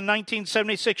death in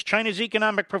 1976, China's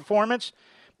economic performance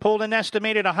pulled an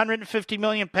estimated 150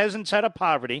 million peasants out of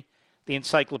poverty, the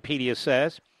encyclopedia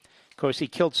says. Of course, he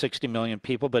killed 60 million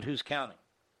people, but who's counting?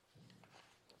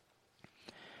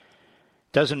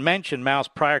 Doesn't mention Mao's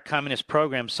prior communist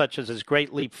programs, such as his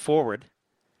Great Leap Forward,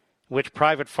 in which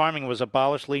private farming was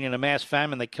abolished, leading to mass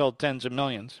famine that killed tens of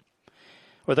millions,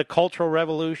 or the Cultural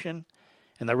Revolution,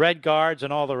 and the Red Guards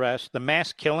and all the rest, the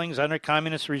mass killings under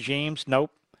communist regimes,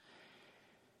 nope.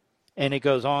 And it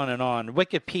goes on and on.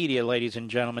 Wikipedia, ladies and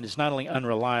gentlemen, is not only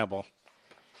unreliable,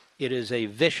 it is a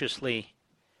viciously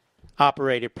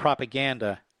operated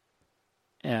propaganda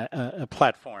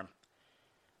platform,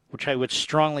 which I would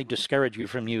strongly discourage you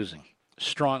from using.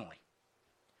 Strongly.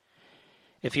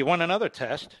 If you want another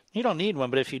test, you don't need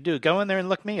one, but if you do, go in there and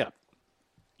look me up.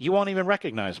 You won't even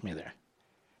recognize me there.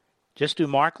 Just do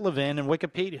Mark Levin and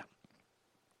Wikipedia.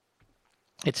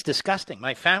 It's disgusting.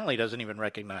 My family doesn't even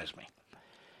recognize me.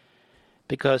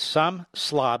 Because some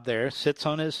slob there sits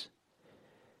on his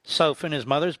sofa in his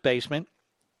mother's basement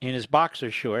in his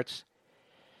boxer shorts,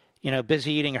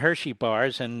 busy eating Hershey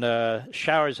bars and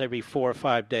showers every 4 or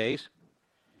 5 days.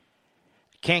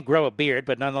 Can't grow a beard,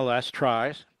 but nonetheless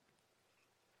tries.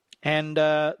 And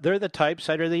they're the types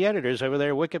that are the editors over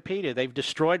there at Wikipedia. They've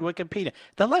destroyed Wikipedia.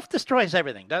 The left destroys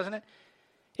everything, doesn't it?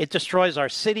 It destroys our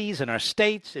cities and our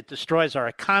states. It destroys our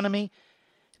economy.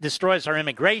 It destroys our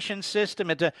immigration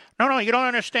system. No, you don't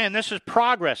understand. This is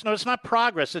progress. No, it's not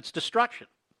progress. It's destruction.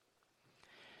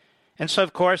 And so,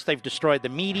 of course, they've destroyed the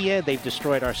media. They've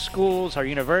destroyed our schools, our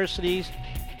universities.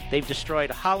 They've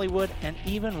destroyed Hollywood and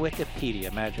even Wikipedia.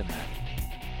 Imagine that.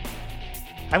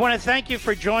 I want to thank you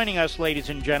for joining us, ladies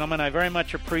and gentlemen. I very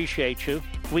much appreciate you.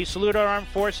 We salute our armed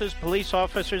forces, police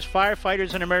officers,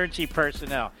 firefighters, and emergency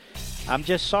personnel. I'm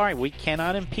just sorry, we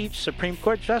cannot impeach Supreme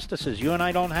Court justices. You and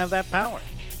I don't have that power.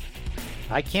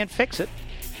 I can't fix it.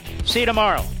 See you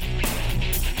tomorrow.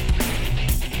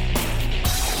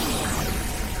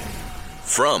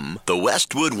 From the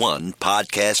Westwood One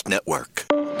Podcast Network.